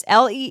 That's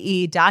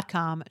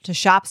lee.com to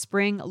shop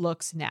spring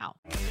looks now.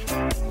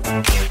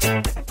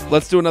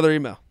 Let's do another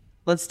email.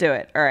 Let's do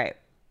it. All right.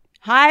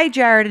 Hi,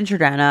 Jared and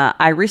Jordana.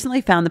 I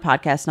recently found the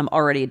podcast and I'm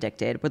already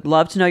addicted. Would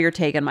love to know your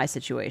take on my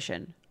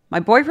situation. My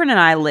boyfriend and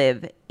I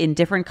live in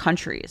different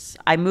countries.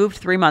 I moved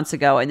 3 months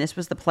ago, and this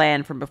was the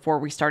plan from before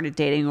we started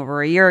dating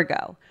over a year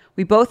ago.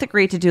 We both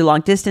agreed to do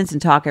long distance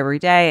and talk every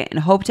day and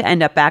hope to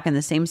end up back in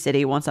the same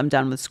city once I'm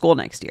done with school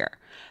next year.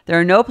 There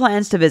are no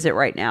plans to visit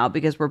right now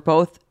because we're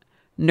both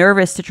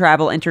nervous to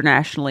travel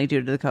internationally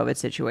due to the COVID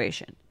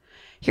situation.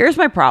 Here's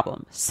my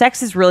problem.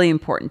 Sex is really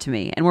important to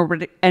me,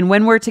 and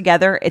when we're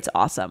together, it's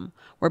awesome.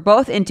 We're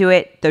both into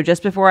it, though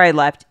just before I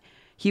left,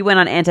 he went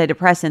on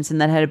antidepressants and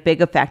that had a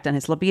big effect on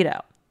his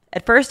libido.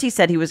 At first, he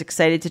said he was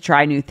excited to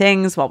try new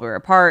things while we were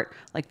apart,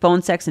 like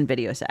phone sex and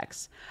video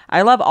sex.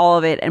 I love all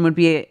of it and would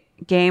be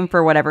game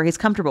for whatever he's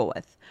comfortable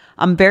with.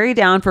 I'm very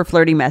down for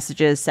flirty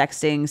messages,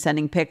 sexting,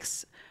 sending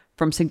pics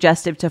from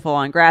suggestive to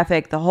full-on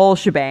graphic, the whole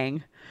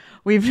shebang.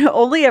 We've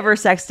only ever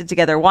sexted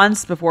together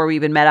once before we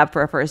even met up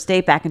for a first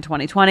date back in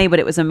 2020, but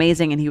it was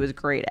amazing and he was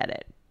great at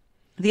it.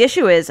 The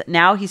issue is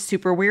now he's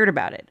super weird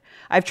about it.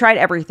 I've tried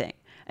everything.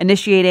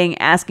 Initiating,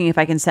 asking if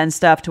I can send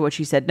stuff, to which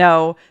he said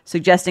no,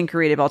 suggesting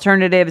creative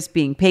alternatives,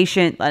 being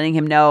patient, letting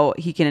him know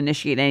he can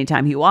initiate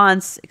anytime he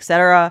wants,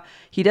 etc.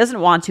 He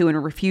doesn't want to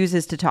and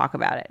refuses to talk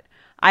about it.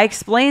 I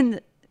explained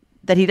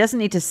that he doesn't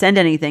need to send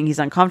anything he's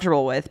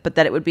uncomfortable with, but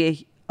that it would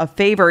be a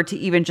favor to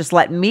even just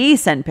let me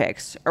send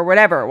pics or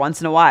whatever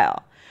once in a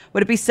while.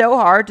 Would it be so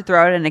hard to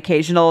throw out an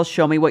occasional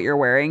show me what you're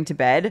wearing to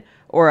bed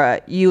or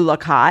a you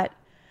look hot?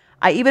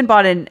 I even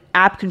bought an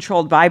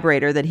app-controlled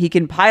vibrator that he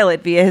can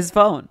pilot via his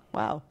phone.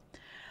 Wow.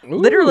 Ooh.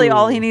 Literally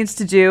all he needs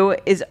to do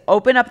is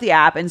open up the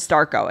app and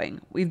start going.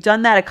 We've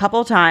done that a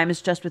couple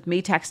times just with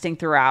me texting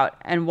throughout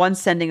and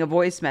once sending a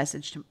voice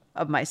message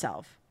of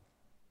myself.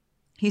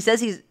 He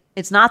says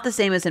it's not the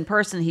same as in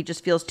person. He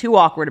just feels too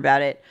awkward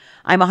about it.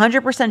 I'm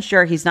 100%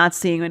 sure he's not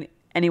seeing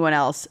anyone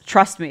else.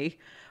 Trust me.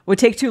 Would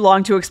take too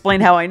long to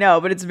explain how I know,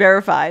 but it's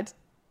verified.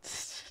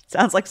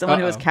 Sounds like someone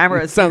who has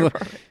cameras. A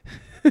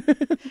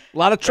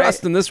lot of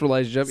trust in this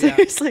relationship.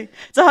 Seriously.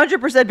 It's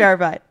 100%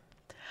 verified.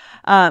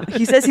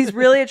 He says he's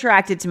really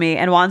attracted to me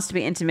and wants to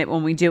be intimate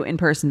when we do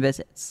in-person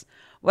visits.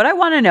 What I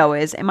want to know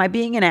is, am I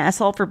being an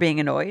asshole for being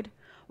annoyed?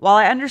 While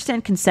I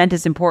understand consent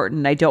is important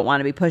and I don't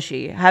want to be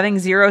pushy, having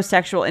zero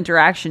sexual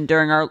interaction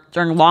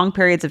during long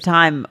periods of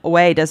time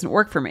away doesn't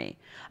work for me.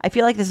 I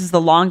feel like this is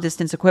the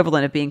long-distance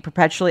equivalent of being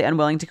perpetually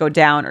unwilling to go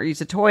down or use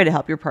a toy to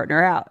help your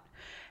partner out.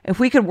 If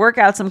we could work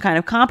out some kind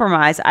of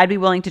compromise, I'd be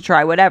willing to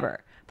try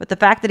whatever. But the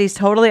fact that he's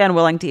totally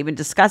unwilling to even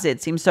discuss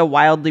it seems so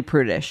wildly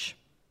prudish.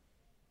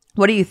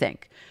 What do you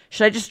think?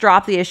 Should I just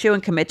drop the issue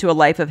and commit to a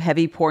life of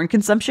heavy porn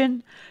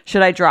consumption?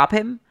 Should I drop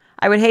him?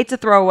 I would hate to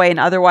throw away an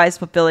otherwise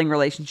fulfilling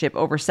relationship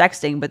over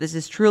sexting, but this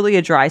is truly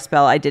a dry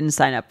spell I didn't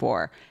sign up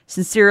for.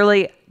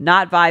 Sincerely,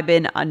 not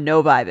vibin' on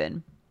no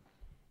vibin'.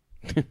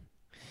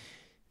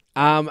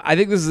 I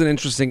think this is an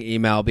interesting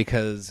email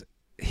because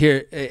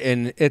here,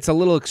 and it's a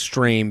little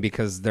extreme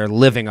because they're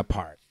living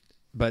apart,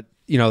 but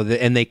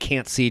and they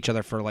can't see each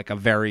other for like a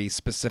very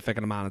specific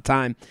amount of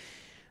time.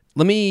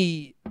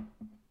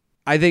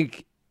 I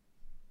think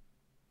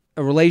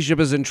a relationship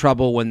is in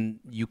trouble when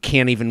you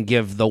can't even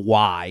give the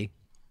why.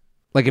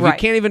 Like if you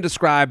can't even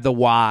describe the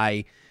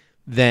why,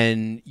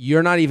 then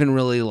you're not even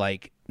really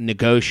like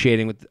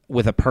negotiating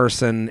with a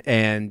person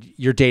and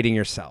you're dating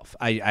yourself.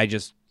 I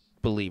just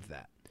believe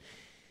that.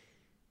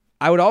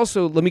 I would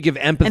also let me give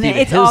empathy and to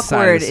his side of the situation.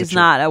 Awkward is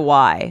not a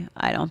why.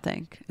 I don't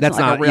think that's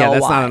not a real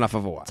that's why. not enough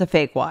of a why. It's a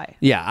fake why.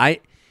 Yeah,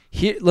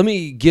 let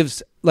me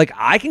give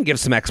I can give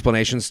some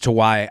explanations to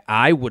why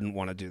I wouldn't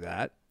want to do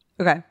that.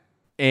 Okay.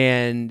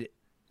 And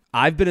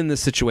I've been in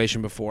this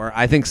situation before.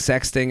 I think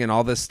sexting and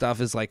all this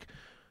stuff is like,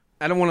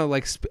 I don't want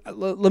to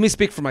let me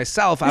speak for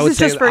myself. I would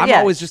say I'm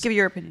always just give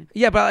your opinion.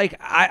 Yeah, but like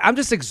I'm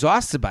just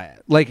exhausted by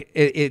it. Like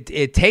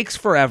it takes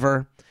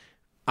forever.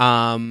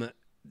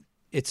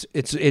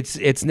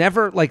 It's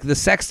never like the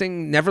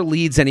sexting never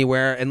leads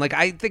anywhere. And like,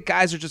 I think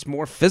guys are just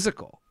more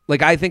physical.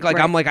 Like, I think like,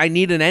 I'm like, I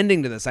need an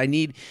ending to this. I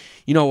need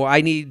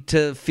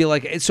to feel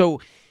like, so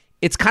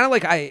it's kind of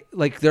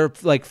like they're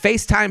like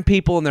FaceTime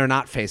people and they're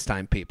not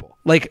FaceTime people.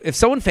 Like if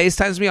someone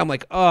FaceTimes me, I'm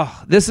like,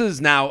 oh, this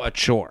is now a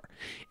chore.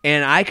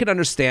 And I could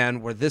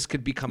understand where this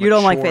could become You a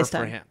don't chore like FaceTime?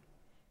 for him.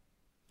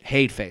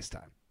 Hate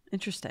FaceTime.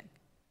 Interesting.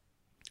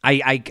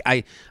 I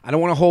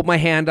don't want to hold my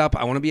hand up.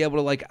 I want to be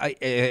able to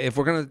if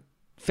we're gonna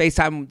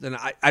FaceTime, then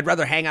I'd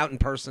rather hang out in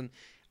person.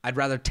 I'd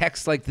rather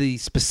text like the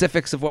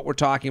specifics of what we're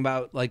talking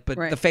about. But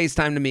Right. the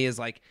FaceTime to me is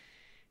like,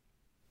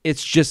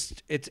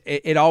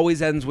 it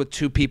always ends with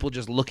two people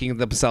just looking at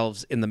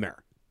themselves in the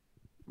mirror,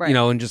 Right.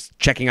 and just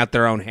checking out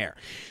their own hair.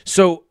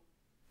 So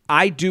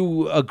I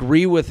do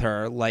agree with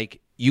her.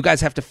 Like, you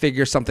guys have to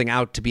figure something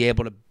out to be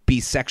able to be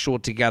sexual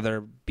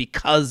together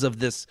because of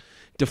this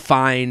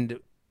defined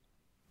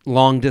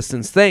long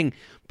distance thing.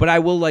 But I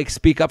will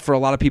speak up for a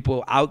lot of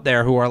people out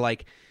there who are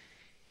like,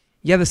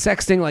 yeah, the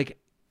sexting,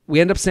 we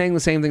end up saying the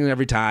same thing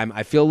every time.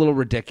 I feel a little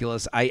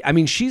ridiculous. I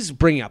mean, she's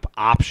bringing up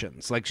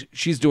options. Like,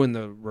 she's doing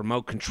the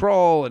remote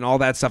control and all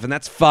that stuff, and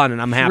that's fun,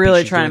 and I'm happy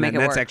Really she's trying to doing make that,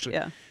 it and work. that's actually,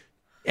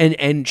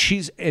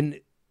 Yeah. and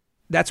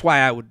that's why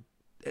I would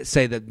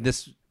say that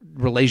this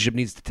relationship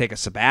needs to take a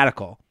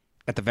sabbatical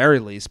at the very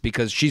least,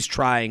 because she's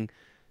trying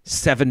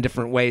 7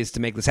 different ways to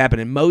make this happen.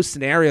 In most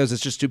scenarios,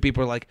 it's just two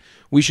people are like,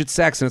 we should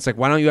sex, and it's like,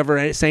 why don't you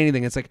ever say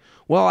anything? It's like,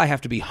 well, I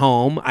have to be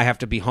home. I have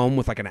to be home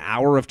with an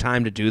hour of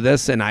time to do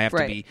this, and I have to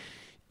Right. be,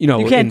 You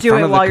can't in do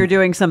front it of the while you're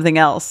doing something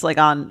else,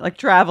 on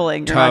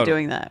traveling. You're not Totally.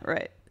 doing that,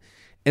 right?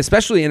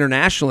 especially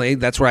internationally.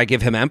 That's where I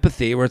give him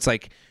empathy, where it's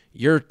like,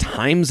 your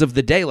times of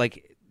the day,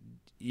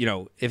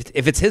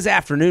 if it's his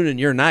afternoon and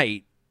your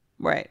night,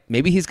 Right.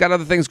 maybe he's got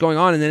other things going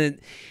on, and then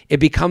it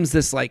becomes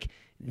this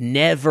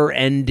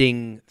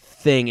never-ending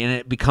thing, and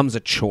it becomes a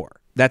chore.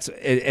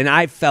 And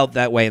I felt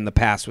that way in the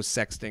past with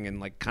sexting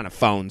and kind of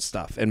phone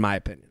stuff, in my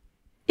opinion.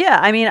 Yeah,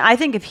 I mean, I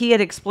think if he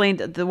had explained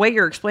the way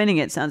you're explaining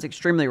it sounds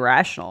extremely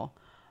rational,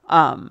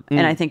 and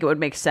I think it would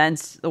make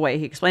sense the way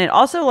he explained it.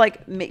 Also,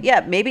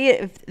 maybe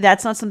if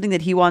that's not something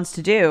that he wants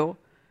to do,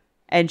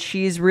 and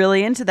she's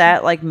really into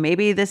that,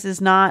 maybe this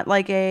is not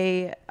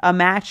a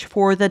match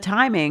for the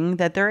timing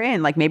that they're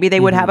in. Maybe they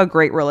would have a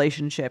great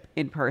relationship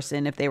in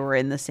person if they were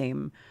in the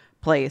same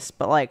place,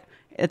 but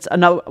it's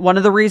one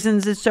of the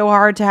reasons it's so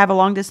hard to have a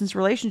long distance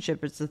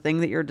relationship. It's the thing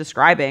that you're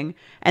describing,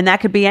 and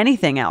that could be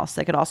anything else.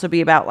 That could also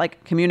be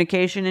about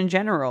communication in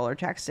general or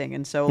texting.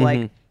 And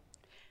so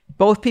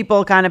both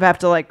people kind of have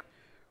to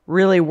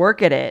really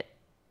work at it,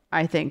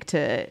 I think,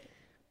 for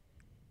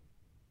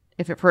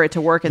it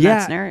to work in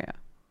that scenario.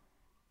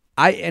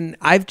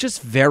 I've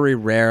just very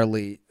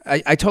rarely,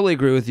 I totally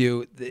agree with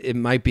you. It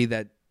might be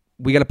that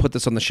we got to put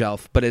this on the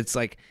shelf, but it's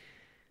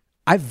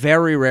I've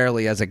very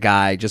rarely as a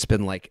guy just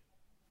been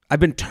I've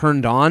been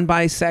turned on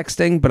by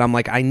sexting, but I'm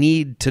I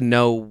need to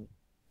know,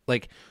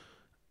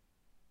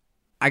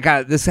 I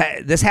got this.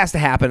 This has to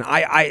happen.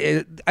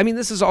 I mean,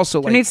 this is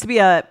also There needs to be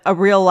a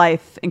real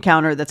life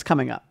encounter that's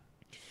coming up.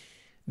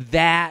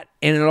 that,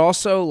 and it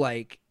also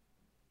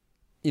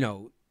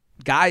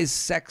guys'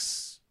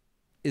 sex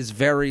is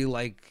very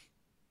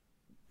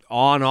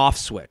on off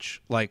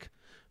switch,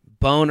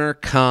 boner,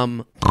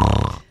 come,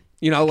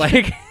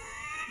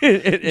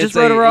 Just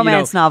wrote a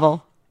romance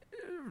novel.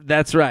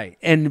 That's right.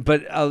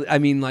 But I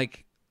mean,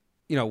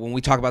 when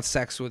we talk about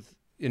sex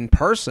in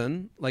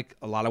person,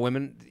 a lot of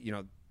women,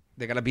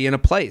 they got to be in a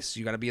place.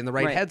 You got to be in the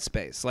right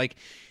headspace.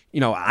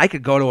 I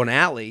could go to an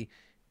alley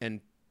and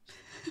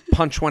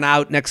punch one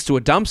out next to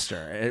a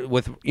dumpster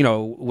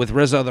with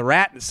Rizzo the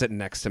Rat sitting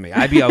next to me.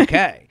 I'd be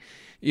okay.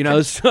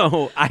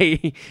 So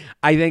I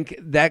think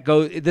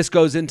this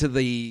goes into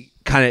the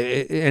kind of,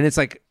 and it's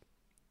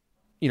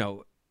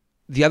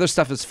the other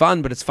stuff is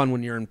fun, but it's fun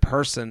when you're in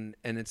person,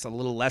 and it's a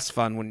little less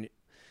fun when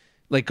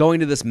going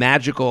to this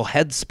magical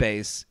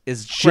headspace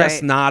is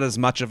just not as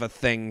much of a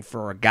thing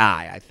for a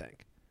guy, I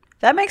think.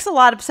 That makes a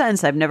lot of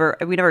sense. We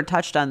never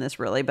touched on this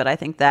really, but I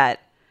think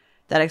that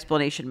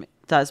explanation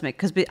does make,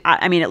 because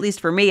I mean, at least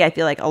for me, I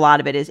feel like a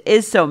lot of it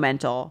is so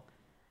mental,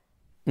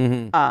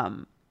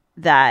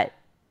 that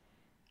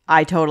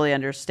I totally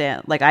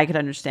understand. I could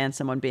understand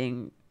someone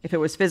being, if it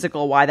was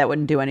physical, why that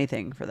wouldn't do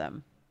anything for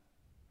them,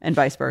 and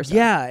vice versa.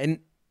 Yeah, and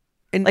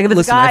if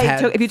listen,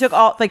 if you took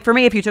all, for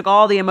me, if you took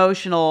all the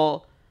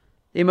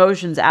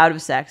emotions out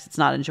of sex, it's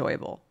not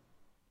enjoyable.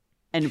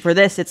 And for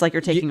this, it's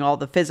you're taking all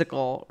the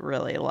physical,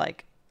 really,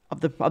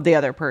 of the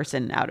other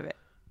person out of it.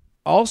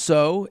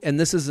 Also, and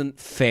this isn't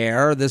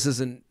fair, this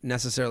isn't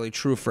necessarily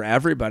true for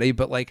everybody,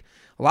 but a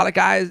lot of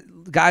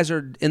guys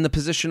are in the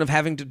position of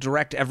having to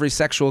direct every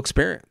sexual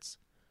experience.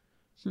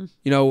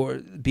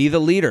 Be the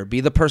leader,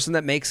 be the person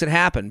that makes it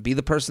happen, be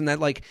the person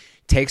that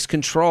takes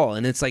control.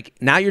 And it's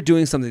now you're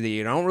doing something that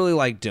you don't really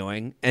like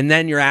doing, and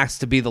then you're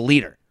asked to be the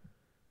leader.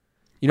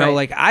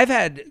 I've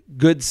had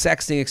good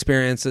sexting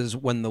experiences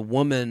when the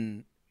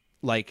woman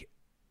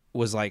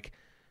was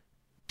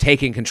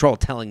taking control,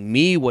 telling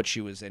me what she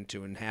was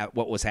into and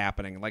what was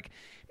happening.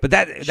 But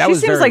that was very rare.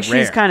 She seems like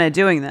she's kind of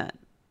doing that.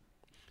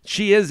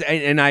 She is,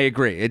 and I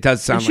agree. It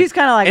does sound. And she's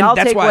kind of I'll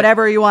take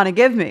whatever you want to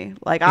give me.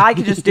 I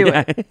can just do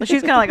it. But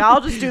she's kind of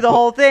I'll just do the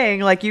whole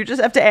thing. You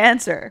just have to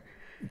answer.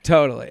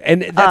 Totally,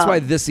 and that's why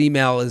this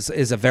email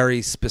is a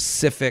very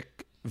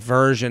specific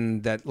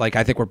version that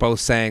I think we're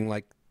both saying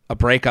a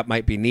breakup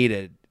might be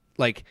needed.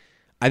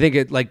 I think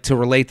it like to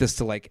relate this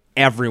to like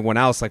everyone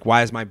else. Like,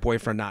 why is my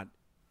boyfriend not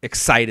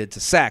excited to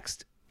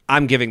sext?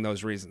 I'm giving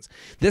those reasons.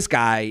 This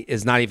guy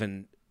is not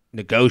even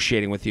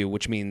negotiating with you,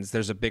 which means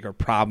there's a bigger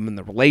problem in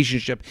the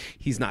relationship.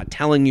 He's not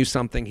telling you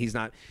something.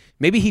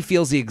 Maybe he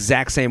feels the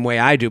exact same way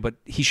I do, but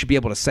he should be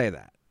able to say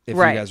that if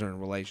you guys are in a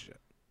relationship.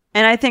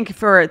 And I think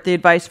for the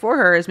advice for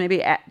her is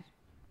maybe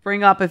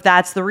bring up if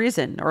that's the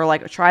reason, or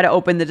like try to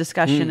open the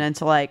discussion and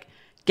to like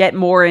get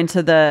more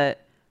into the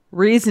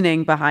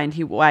reasoning behind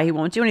why he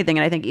won't do anything.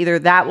 And I think either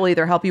that will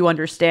either help you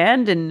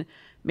understand and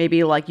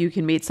maybe like you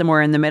can meet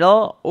somewhere in the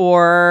middle,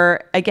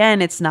 or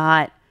again, it's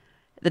not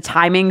the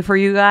timing for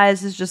you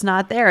guys is just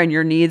not there and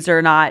your needs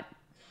are not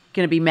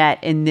going to be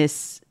met in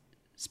this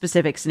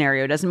specific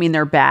scenario. It doesn't mean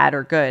they're bad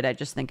or good. I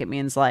just think it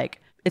means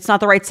like it's not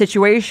the right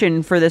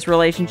situation for this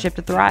relationship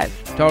to thrive.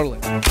 Totally.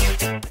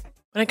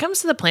 When it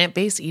comes to the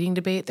plant-based eating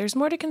debate, there's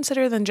more to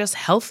consider than just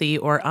healthy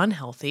or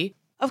unhealthy.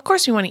 Of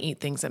course, we want to eat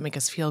things that make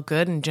us feel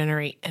good and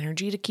generate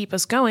energy to keep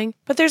us going,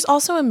 but there's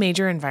also a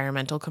major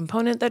environmental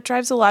component that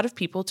drives a lot of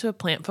people to a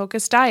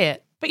plant-focused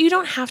diet. But you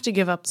don't have to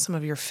give up some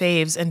of your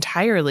faves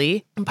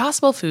entirely.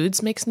 Impossible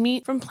Foods makes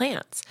meat from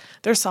plants.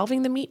 They're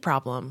solving the meat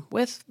problem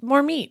with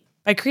more meat.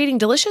 By creating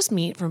delicious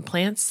meat from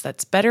plants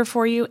that's better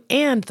for you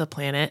and the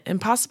planet,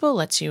 Impossible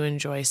lets you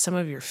enjoy some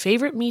of your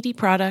favorite meaty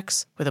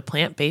products with a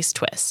plant-based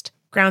twist.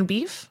 Ground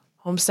beef,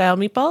 home-style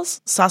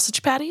meatballs,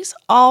 sausage patties,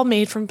 all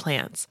made from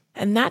plants.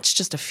 And that's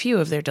just a few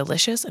of their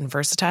delicious and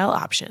versatile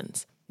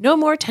options. No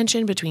more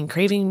tension between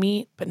craving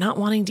meat but not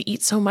wanting to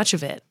eat so much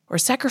of it, or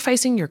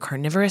sacrificing your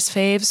carnivorous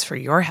faves for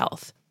your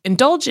health.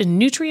 Indulge in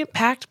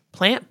nutrient-packed,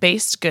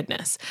 plant-based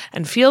goodness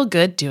and feel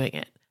good doing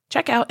it.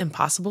 Check out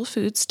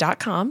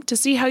ImpossibleFoods.com to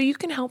see how you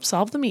can help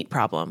solve the meat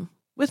problem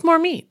with more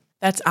meat.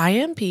 That's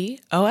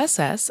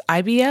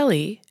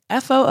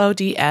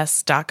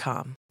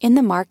ImpossibleFoods.com. In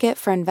the market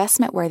for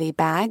investment-worthy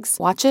bags,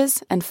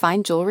 watches, and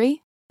fine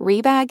jewelry,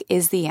 Rebag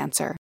is the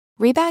answer.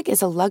 Rebag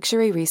is a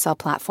luxury resale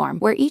platform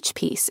where each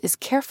piece is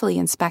carefully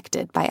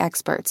inspected by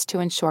experts to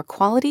ensure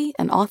quality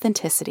and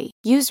authenticity.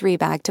 Use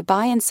Rebag to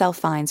buy and sell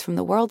finds from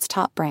the world's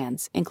top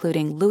brands,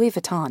 including Louis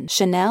Vuitton,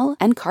 Chanel,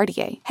 and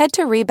Cartier. Head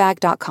to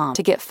Rebag.com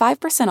to get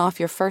 5% off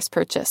your first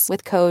purchase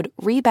with code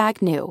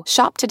REBAGNEW.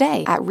 Shop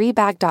today at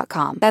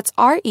Rebag.com. That's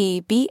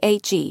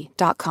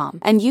REBAG.com.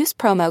 And use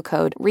promo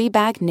code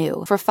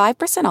REBAGNEW for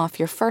 5% off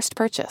your first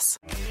purchase.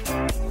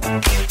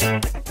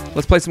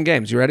 Let's play some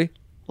games. You ready?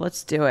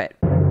 Let's do it.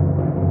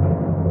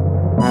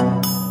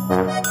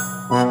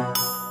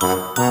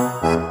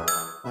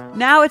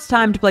 Now it's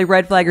time to play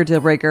Red Flag or Deal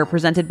Breaker,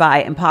 presented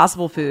by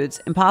Impossible Foods.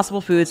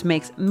 Impossible Foods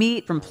makes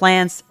meat from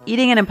plants.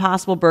 Eating an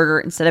Impossible Burger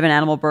instead of an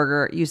animal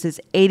burger uses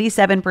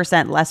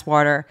 87% less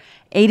water,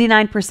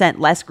 89%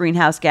 less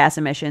greenhouse gas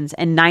emissions,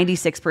 and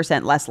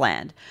 96% less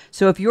land.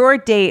 So if your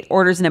date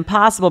orders an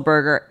Impossible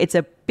Burger, it's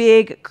a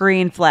big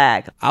green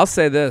flag. I'll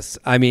say this.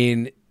 I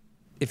mean,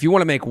 if you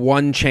want to make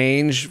one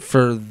change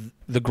for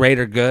the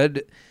greater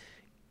good,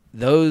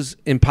 those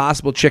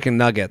Impossible chicken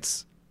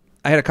nuggets.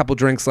 I had a couple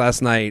drinks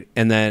last night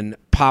and then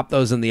popped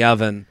those in the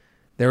oven.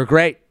 They were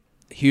great.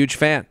 Huge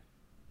fan.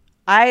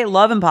 I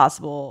love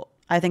Impossible.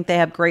 I think they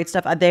have great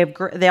stuff.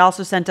 They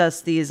also sent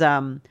us these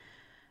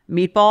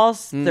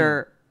meatballs.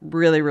 They're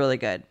really, really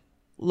good.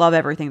 Love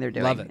everything they're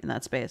doing in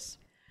that space.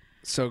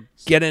 So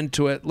get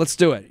into it. Let's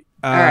do it.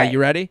 All right. You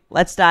ready?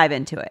 Let's dive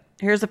into it.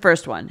 Here's the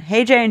first one.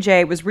 Hey,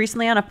 J&J was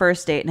recently on a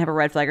first date and have a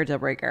red flag or deal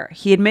breaker.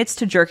 He admits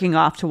to jerking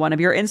off to one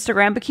of your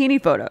Instagram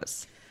bikini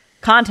photos.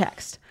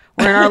 Context.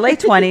 We're in our late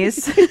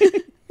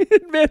 20s.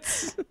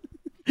 Admits.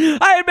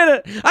 I admit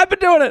it. I've been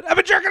doing it. I've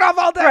been jerking off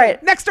all day.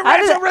 Right. Next to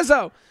Rancho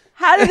Rizzo.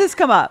 How did this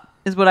come up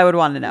is what I would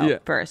want to know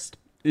first.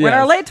 We're in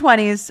our late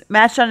 20s,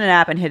 matched on an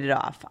app and hit it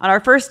off. On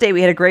our first date,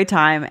 we had a great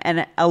time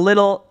and a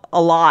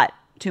lot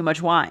too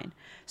much wine.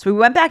 So we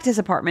went back to his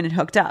apartment and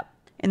hooked up.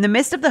 In the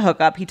midst of the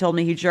hookup, he told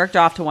me he jerked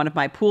off to one of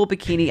my pool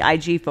bikini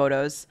IG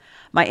photos.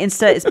 My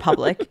Insta is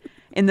public.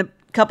 In the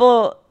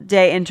couple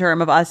day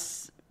interim of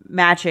us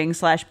matching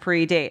 /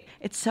 pre-date,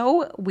 it's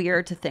so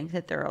weird to think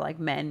that there are like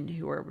men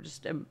who are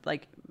just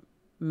like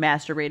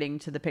masturbating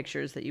to the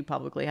pictures that you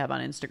publicly have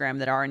on Instagram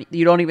that aren't,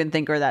 you don't even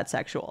think are that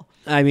sexual.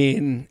 I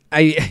mean,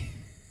 I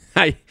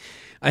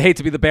hate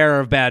to be the bearer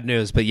of bad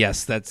news, but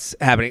yes, that's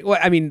happening. Well,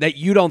 I mean, that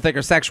you don't think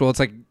are sexual. It's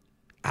like,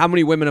 how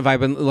many women have I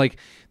been like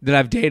that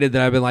I've dated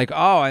that I've been like, oh,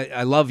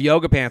 I love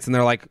yoga pants, and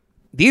they're like,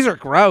 these are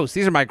gross.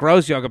 These are my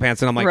gross yoga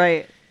pants, and I'm like,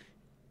 right,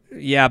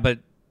 yeah, but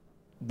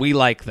we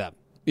like them.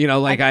 You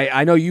know, like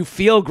I know you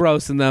feel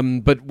gross in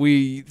them, but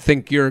we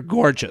think you're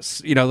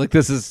gorgeous. You know, like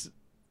this is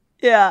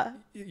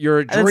you're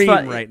a dream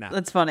right now.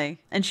 That's funny.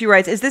 And she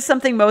writes, is this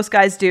something most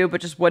guys do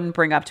but just wouldn't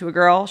bring up to a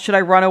girl? Should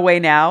I run away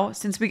now?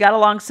 Since we got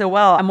along so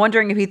well, I'm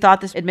wondering if he thought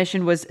this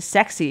admission was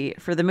sexy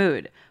for the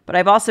mood. But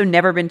I've also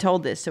never been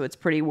told this, so it's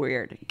pretty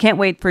weird. Can't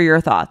wait for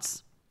your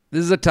thoughts.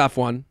 This is a tough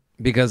one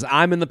because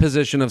I'm in the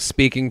position of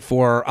speaking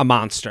for a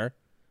monster.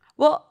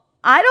 Well,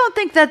 I don't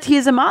think that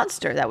he's a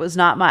monster. That was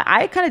not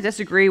I kind of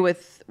disagree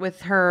with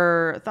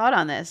her thought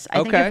on this.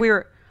 I think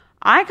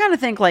I kind of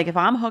think like if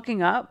I'm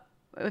hooking up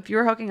if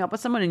you're hooking up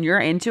with someone and you're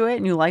into it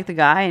and you like the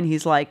guy and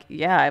he's like,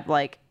 yeah, I've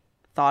like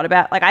thought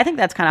about, like, I think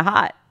that's kind of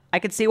hot. I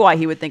could see why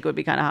he would think it would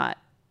be kind of hot.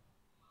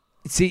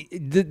 See,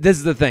 this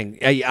is the thing.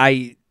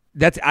 I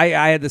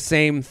had the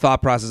same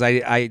thought process.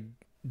 I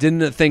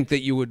didn't think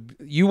that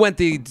you went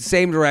the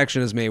same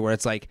direction as me, where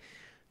it's like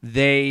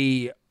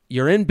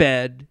you're in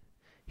bed.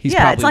 He's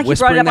probably it's like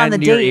whispering he brought it up that on in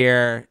the your date.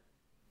 ear.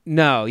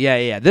 No,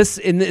 yeah. This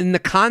in the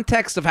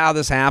context of how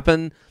this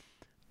happened,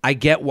 I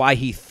get why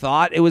he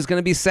thought it was going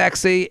to be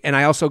sexy, and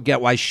I also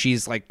get why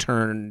she's like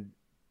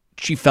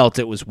she felt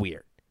it was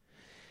weird.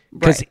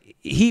 Because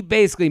he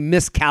basically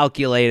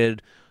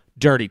miscalculated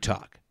dirty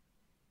talk.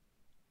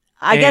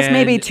 I guess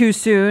maybe too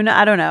soon.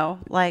 I don't know.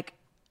 Like,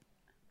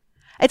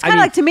 it's kind of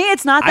like, to me,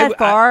 it's not that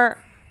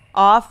far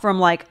off from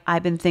like,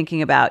 I've been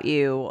thinking about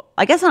you.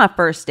 I guess on a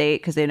first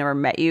date, because they never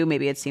met you,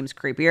 maybe it seems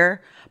creepier.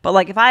 But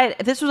like, if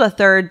this was a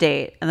third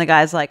date and the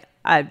guy's like,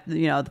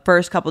 the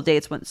first couple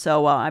dates went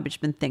so well, I've just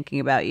been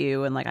thinking about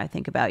you, and like, I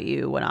think about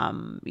you when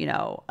I'm,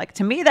 like,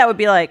 to me, that would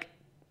be like,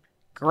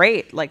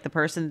 great. Like, the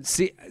person.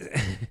 See,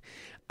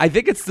 I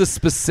think it's the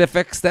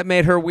specifics that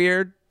made her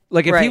weird.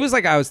 Like, if he was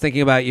like, I was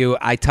thinking about you,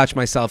 I touch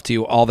myself to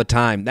you all the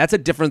time. That's a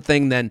different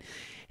thing than,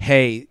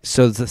 hey,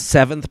 so the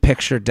 7th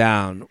picture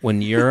down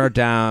when you're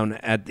down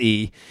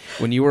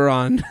when you were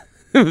on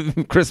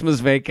Christmas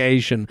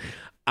vacation,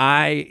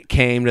 I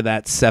came to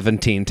that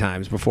 17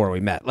 times before we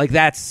met. Like,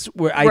 that's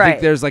where I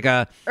think there's like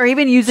or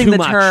even using too the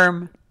much.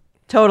 term,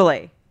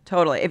 totally.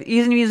 If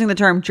even using the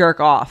term jerk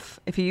off,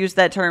 if you use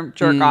that term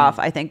jerk off,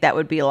 I think that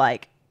would be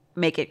like,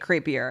 make it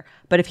creepier.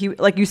 But if you,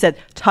 like you said,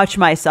 touch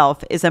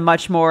myself is a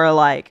much more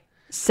like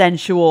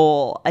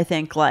sensual, I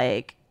think,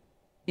 like,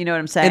 you know what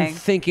I'm saying? And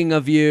thinking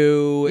of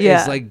you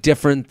is like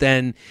different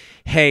than,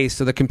 hey,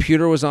 so the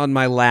computer was on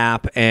my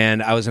lap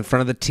and I was in front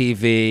of the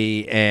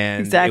TV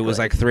and it was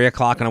like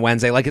 3:00 on a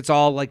Wednesday. Like, it's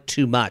all like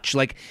too much.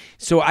 Like,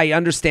 so I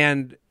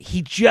understand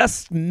he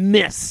just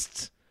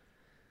missed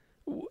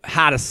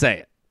how to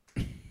say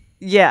it.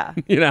 Yeah.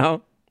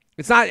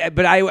 It's not,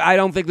 but I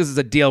don't think this is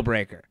a deal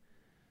breaker.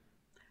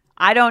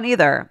 I don't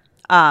either.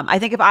 I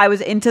think if I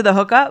was into the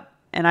hookup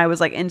and I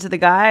was like into the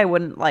guy, I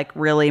wouldn't like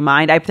really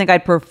mind. I think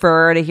I'd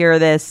prefer to hear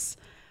this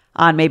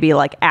on maybe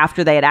like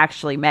after they had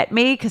actually met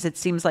me, because it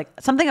seems like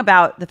something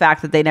about the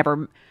fact that they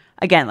never,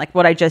 again, like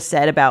what I just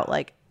said about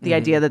like the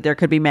idea that there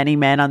could be many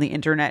men on the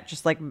internet,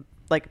 just like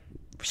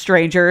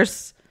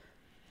strangers.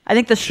 I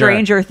think the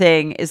stranger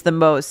thing is the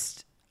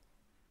most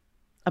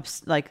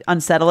like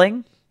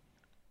unsettling.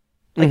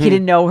 Like, he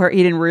didn't know her.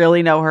 He didn't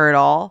really know her at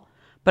all.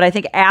 But I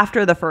think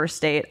after the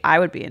first date, I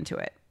would be into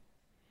it.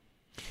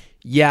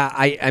 Yeah,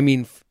 I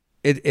mean,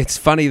 it's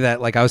funny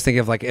that, like, I was thinking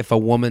of, like, if a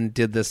woman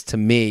did this to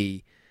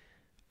me,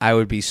 I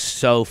would be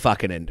so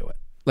fucking into it.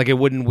 Like, it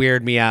wouldn't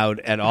weird me out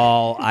at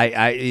all.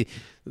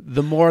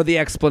 The more the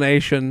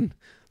explanation,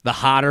 the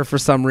hotter for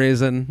some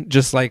reason.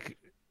 Just like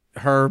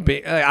her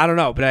being, I don't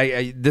know, but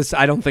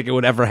I don't think it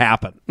would ever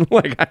happen.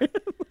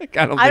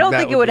 I don't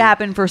think it would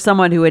happen for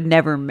someone who had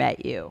never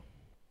met you,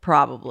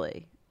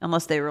 probably,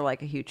 unless they were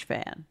like a huge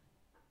fan.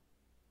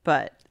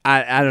 But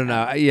I don't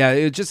know. Yeah,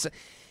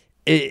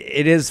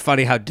 it is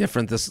funny how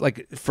different this,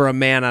 like, for a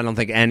man, I don't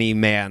think any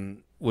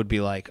man would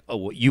be like,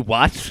 oh, you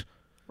what?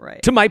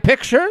 Right. To my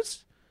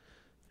pictures?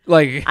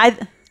 Like,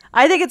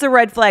 I think it's a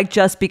red flag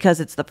just because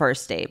it's the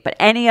first date. But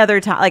any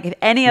other time, like if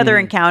any other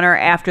encounter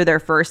after their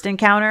first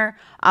encounter,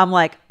 I'm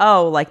like,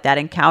 oh, like that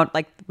encounter,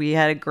 like we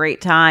had a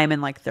great time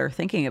and like they're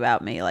thinking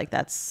about me. Like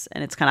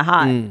and it's kind of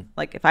hot.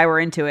 Like if I were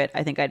into it,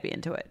 I think I'd be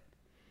into it.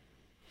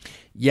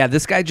 Yeah,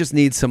 this guy just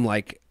needs some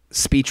like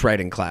speech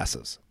writing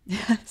classes.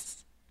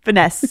 Yes.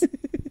 Finesse.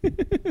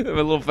 A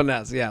little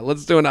finesse. Yeah,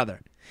 let's do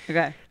another.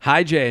 Okay.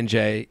 Hi,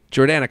 J&J.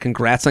 Jordana,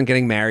 congrats on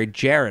getting married.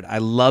 Jared, I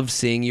loved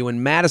seeing you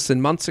in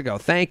Madison months ago.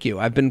 Thank you.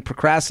 I've been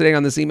procrastinating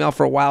on this email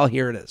for a while.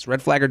 Here it is.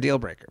 Red flag or deal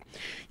breaker.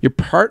 Your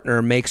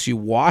partner makes you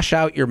wash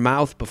out your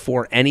mouth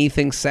before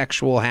anything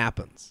sexual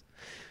happens.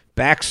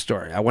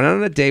 Backstory. I went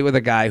on a date with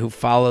a guy who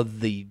followed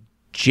the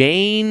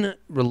Jain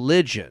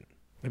religion.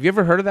 Have you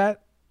ever heard of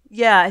that?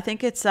 Yeah, I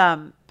think it's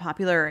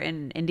popular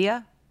in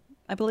India,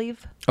 I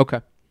believe. Okay.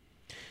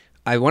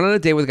 I went on a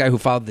date with a guy who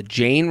followed the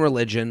Jain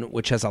religion,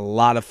 which has a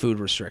lot of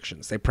food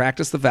restrictions. They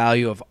practice the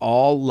value of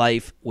all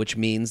life, which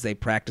means they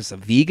practice a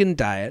vegan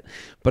diet,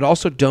 but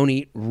also don't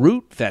eat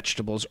root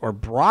vegetables or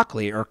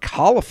broccoli or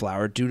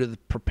cauliflower due to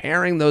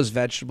preparing those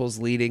vegetables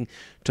leading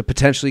to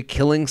potentially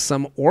killing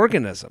some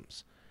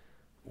organisms.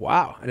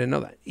 Wow, I didn't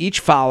know that.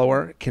 Each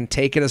follower can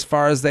take it as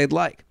far as they'd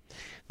like.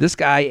 This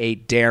guy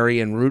ate dairy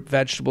and root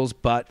vegetables,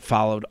 but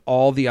followed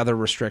all the other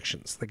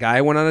restrictions. The guy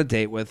I went on a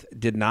date with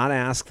did not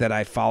ask that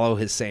I follow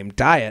his same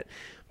diet,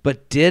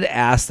 but did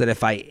ask that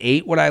if I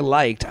ate what I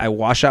liked, I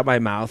wash out my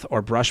mouth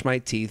or brush my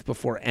teeth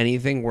before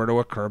anything were to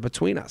occur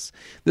between us.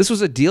 This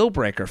was a deal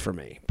breaker for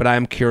me, but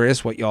I'm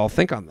curious what y'all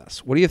think on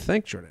this. What do you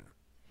think, Jordan?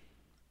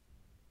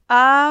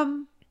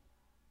 I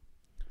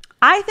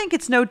think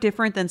it's no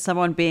different than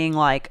someone being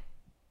like,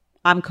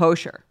 I'm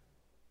kosher.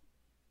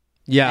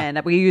 Yeah.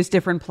 And we use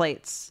different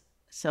plates.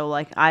 So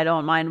like, I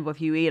don't mind if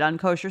you eat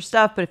unkosher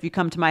stuff, but if you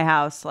come to my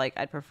house, like,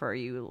 I'd prefer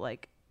you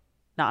like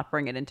not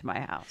bring it into my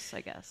house, I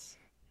guess.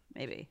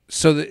 Maybe.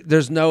 So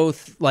there's no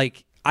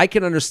like, I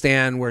can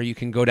understand where you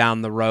can go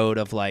down the road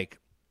of like,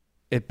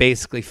 it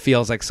basically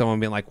feels like someone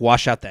being like,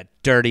 wash out that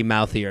dirty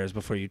mouth ears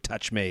before you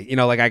touch me. You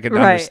know, like I could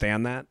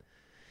understand that.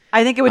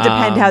 I think it would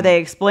depend how they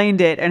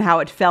explained it and how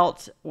it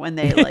felt when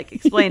they like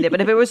explained it.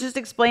 But if it was just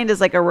explained as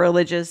like a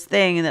religious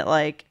thing and that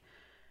like,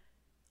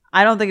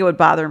 I don't think it would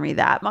bother me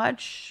that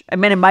much. I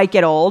mean, it might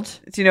get old.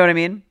 Do you know what I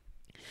mean?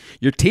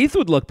 Your teeth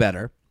would look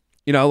better.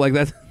 You know, like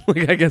that's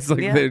like, I guess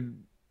like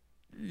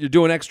you're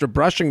doing extra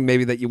brushing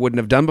maybe that you wouldn't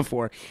have done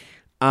before.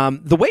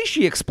 The way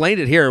she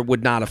explained it here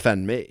would not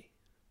offend me.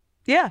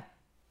 Yeah.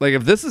 Like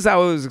if this is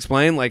how it was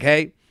explained, like,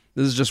 hey,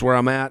 this is just where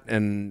I'm at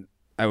and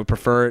I would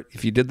prefer it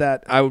if you did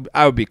that. I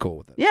would be cool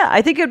with it. Yeah,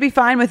 I think it would be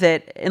fine with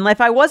it. And if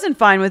I wasn't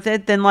fine with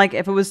it, then like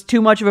if it was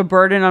too much of a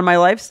burden on my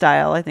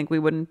lifestyle, I think we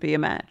wouldn't be a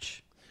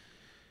match.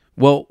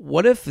 Well,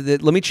 what if,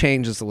 let me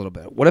change this a little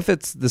bit. What if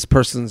it's this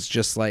person's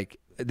just like,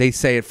 they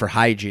say it for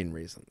hygiene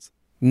reasons,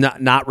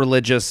 not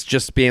religious,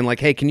 just being like,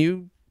 hey, can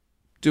you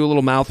do a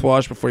little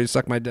mouthwash before you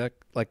suck my dick?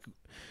 Like,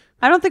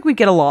 I don't think we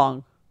get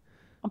along.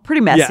 I'm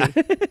pretty messy.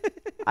 Yeah.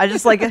 I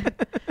just like, do you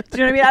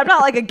know what I mean? I'm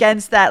not like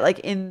against that. Like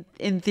in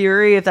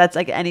theory, if that's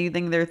like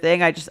anything their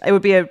thing, it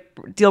would be a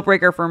deal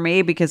breaker for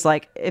me because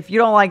like, if you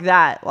don't like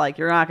that, like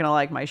you're not going to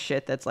like my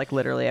shit that's like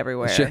literally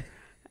everywhere. Shit.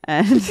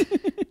 And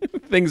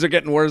things are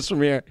getting worse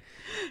from here.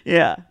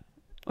 Yeah.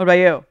 What about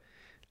you?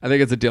 I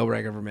think it's a deal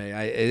breaker for me.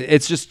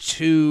 It's just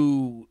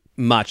too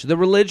much. The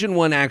religion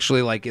one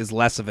actually like is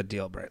less of a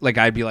deal breaker. Like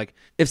I'd be like,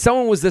 if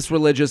someone was this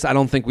religious, I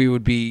don't think we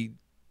would be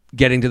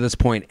getting to this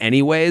point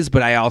anyways,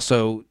 but I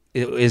also,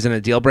 it isn't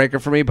a deal breaker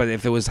for me. But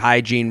if it was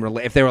hygiene,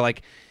 if they were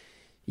like,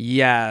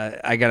 yeah,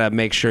 I got to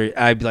make sure,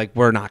 I'd be like,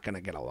 we're not going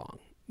to get along.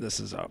 This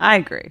is over. I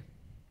agree.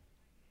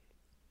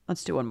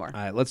 Let's do one more.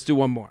 All right, let's do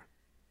one more.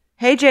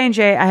 Hey,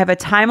 J&J, I have a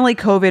timely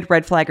COVID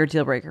red flag or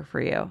deal breaker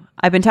for you.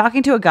 I've been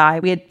talking to a guy.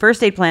 We had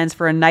first date plans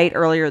for a night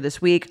earlier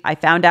this week. I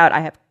found out I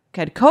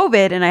had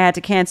COVID and I had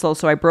to cancel,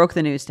 so I broke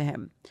the news to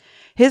him.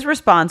 His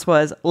response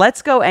was,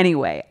 let's go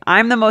anyway.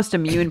 I'm the most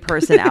immune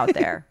person out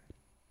there.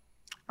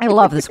 I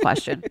love this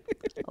question.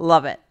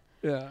 Love it.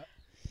 Yeah.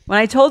 When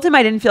I told him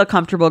I didn't feel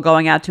comfortable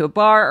going out to a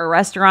bar or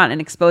restaurant and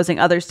exposing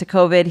others to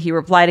COVID, he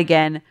replied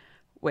again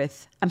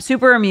with, I'm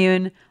super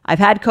immune. I've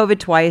had COVID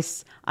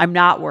twice. I'm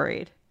not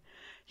worried.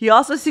 He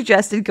also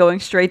suggested going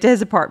straight to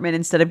his apartment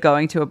instead of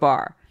going to a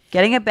bar.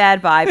 Getting a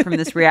bad vibe from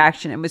this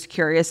reaction and was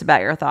curious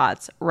about your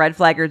thoughts. Red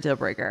flag or deal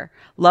breaker?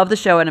 Love the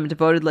show and I'm a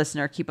devoted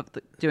listener. Keep up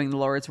doing the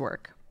Lord's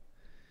work.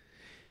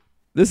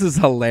 This is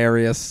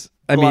hilarious.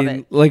 I Love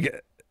mean,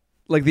 it.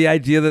 like the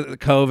idea that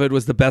COVID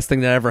was the best thing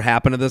that ever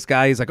happened to this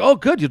guy. He's like, oh,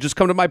 good. You'll just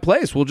come to my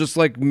place. We'll just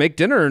like make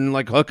dinner and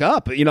like hook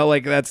up. You know,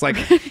 like that's like,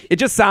 it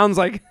just sounds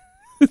like,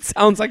 it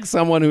sounds like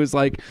someone who's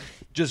like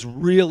just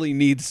really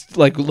needs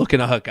like looking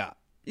to hook up.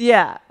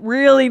 Yeah,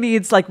 really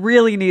needs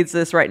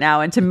this right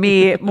now. And to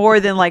me, more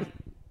than like,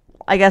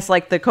 I guess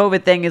like the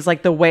COVID thing is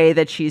like the way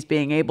that she's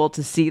being able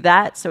to see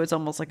that. So it's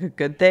almost like a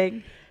good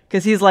thing.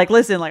 Because he's like,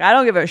 listen, like I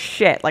don't give a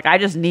shit. Like I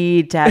just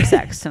need to have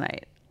sex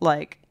tonight.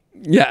 Like,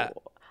 yeah,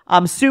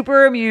 I'm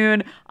super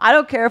immune. I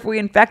don't care if we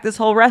infect this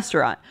whole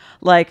restaurant.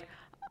 Like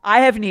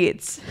I have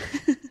needs.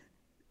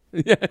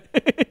 Yeah.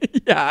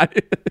 Yeah.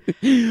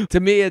 To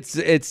me,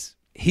 it's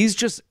he's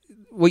just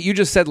what you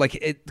just said. Like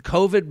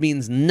COVID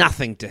means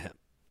nothing to him.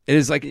 It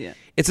is like,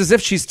 It's as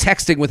if she's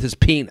texting with his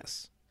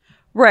penis.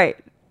 Right.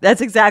 That's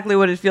exactly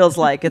what it feels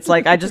like. It's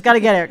like, I just got to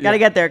get there, got to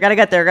get there, got to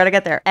get there, got to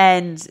get there.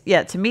 And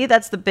yeah, to me,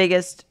 that's the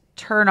biggest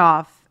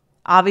turnoff.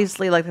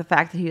 Obviously, like the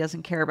fact that he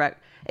doesn't care about.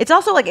 It's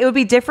also like, it would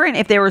be different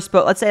if they were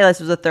let's say this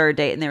was a third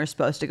date and they were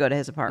supposed to go to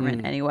his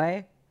apartment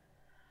anyway.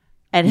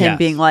 And him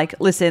being like,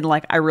 listen,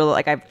 like, I really,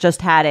 like, I've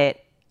just had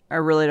it. I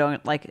really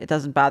don't, like, it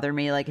doesn't bother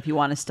me. Like, if you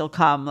want to still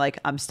come, like,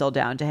 I'm still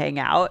down to hang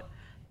out.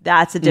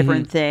 That's a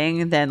different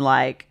thing than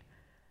like,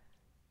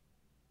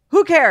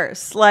 who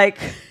cares? Like,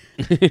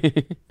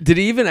 did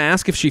he even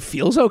ask if she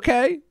feels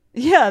okay?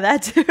 Yeah,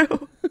 that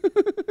too.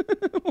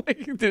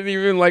 Like, didn't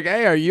even like,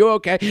 hey, are you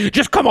okay?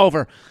 Just come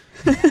over.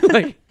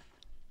 Like,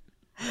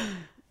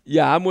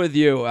 yeah, I'm with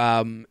you.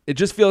 It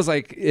just feels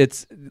like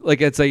it's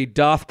a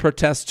doth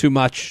protest too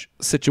much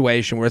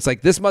situation where it's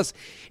like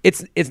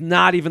it's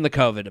not even the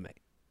COVID to me.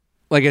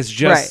 Like it's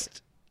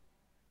just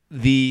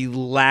the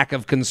lack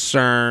of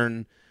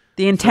concern,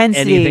 the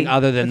intensity, anything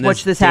other than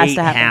which this has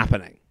to happen.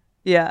 Happening.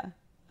 Yeah.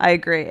 I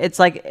agree. It's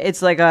like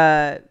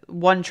a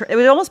one. It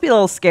would almost be a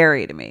little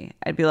scary to me.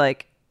 I'd be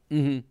like,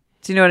 do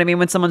you know what I mean?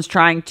 When someone's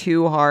trying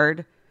too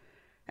hard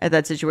at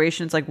that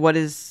situation, it's like, what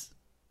is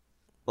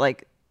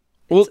like?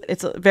 Well,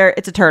 it's a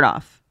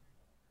turnoff.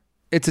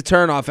 It's a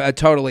turnoff,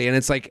 totally. And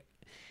it's like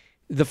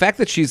the fact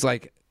that he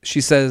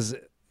says,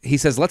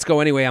 let's go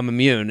anyway. I'm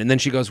immune, and then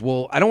she goes,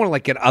 well, I don't want to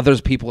like get other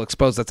people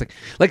exposed. That's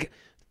like.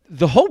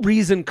 The whole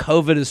reason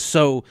COVID is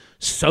so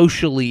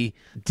socially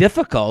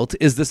difficult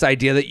is this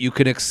idea that you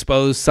can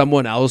expose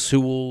someone else who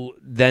will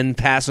then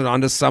pass it on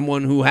to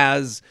someone who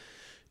has,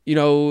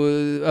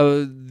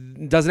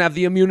 doesn't have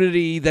the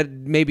immunity that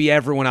maybe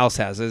everyone else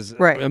has, is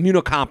Right.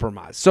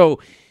 immunocompromised. So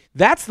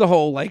that's the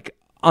whole like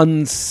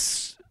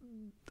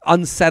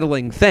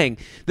unsettling thing.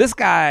 This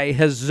guy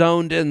has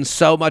zoned in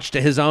so much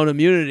to his own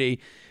immunity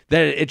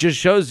that it just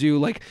shows you,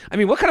 like, I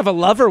mean, what kind of a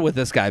lover would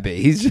this guy be?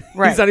 He's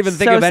not even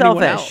thinking of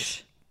anyone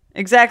else.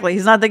 Exactly.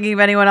 He's not thinking of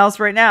anyone else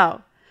right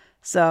now.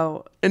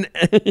 So And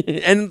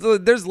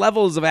there's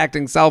levels of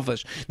acting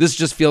selfish. This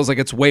just feels like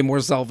it's way more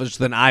selfish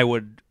than I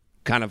would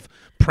kind of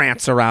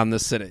prance around the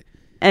city.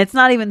 And it's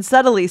not even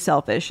subtly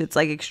selfish. It's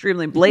like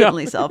extremely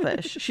blatantly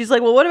selfish. She's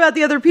like, well, what about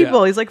the other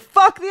people? Yeah. He's like,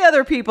 fuck the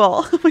other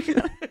people.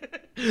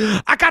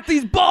 I got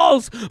these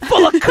balls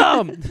full of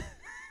cum.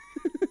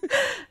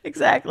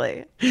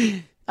 Exactly.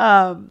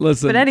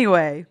 Listen. But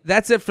anyway,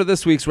 That's it for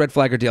this week's Red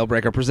Flag or Deal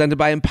Breaker, presented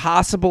by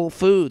Impossible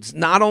Foods.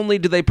 Not only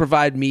do they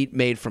provide meat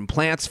made from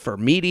plants for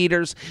meat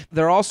eaters,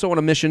 they're also on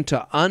a mission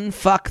to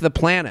unfuck the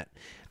planet.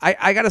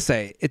 I gotta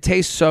say, it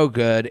tastes so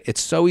good.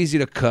 It's so easy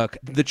to cook.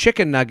 The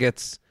chicken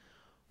nuggets,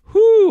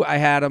 I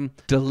had them.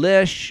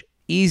 Delish,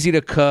 easy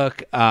to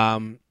cook.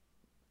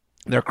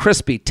 They're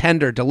crispy,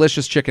 tender,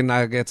 delicious chicken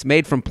nuggets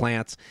made from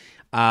plants.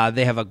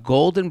 They have a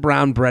golden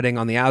brown breading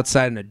on the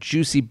outside and a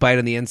juicy bite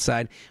on the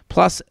inside.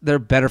 Plus, they're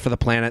better for the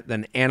planet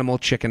than animal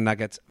chicken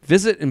nuggets.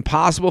 Visit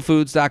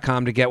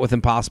ImpossibleFoods.com to get with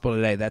Impossible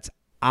today. That's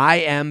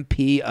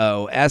IMPOSSIBLE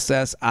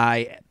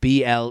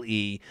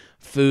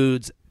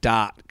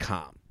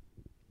Foods.com.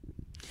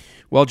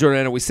 Well,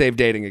 Jordana, we saved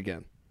dating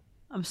again.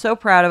 I'm so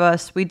proud of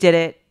us. We did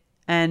it.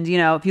 And,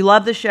 if you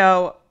love the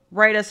show,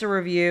 write us a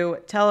review,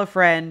 tell a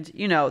friend,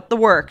 the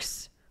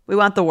works. We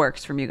want the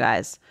works from you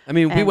guys. I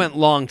mean, we went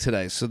long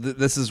today, so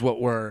this is what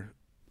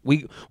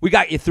we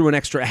got you through an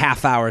extra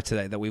half hour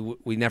today that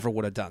we never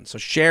would have done. So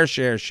share.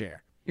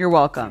 You're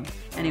welcome.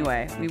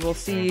 Anyway, we will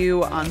see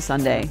you on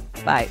Sunday.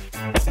 Bye.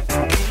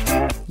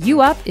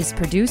 You Up is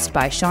produced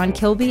by Sean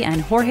Kilby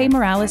and Jorge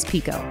Morales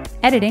Pico.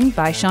 Editing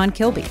by Sean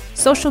Kilby.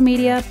 Social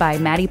media by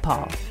Maddie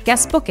Paul.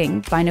 Guest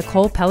booking by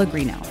Nicole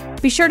Pellegrino.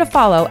 Be sure to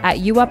follow at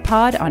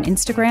YouUpPod on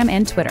Instagram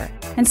and Twitter.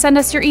 And send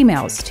us your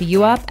emails to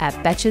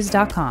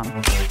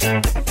youup@betches.com.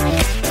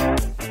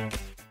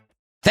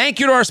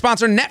 Thank you to our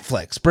sponsor,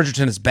 Netflix.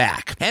 Bridgerton is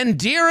back. And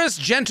dearest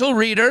gentle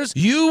readers,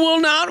 you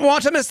will not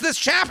want to miss this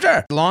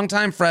chapter.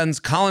 Longtime friends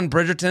Colin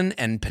Bridgerton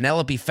and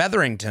Penelope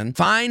Featherington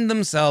find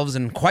themselves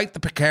in quite the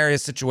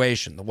precarious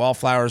situation. The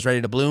wallflower is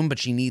ready to bloom, but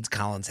she needs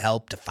Colin's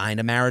help to find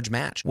a marriage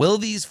match. Will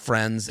these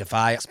friends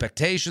defy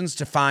expectations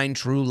to find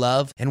true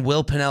love? And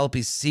will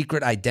Penelope's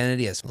secret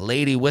identity as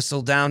Lady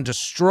Whistledown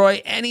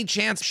destroy any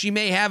chance she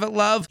may have at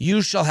love?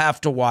 You shall have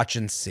to watch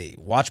and see.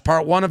 Watch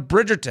part 1 of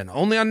Bridgerton,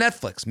 only on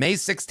Netflix, May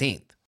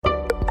 16th.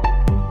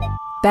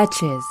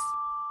 Betches.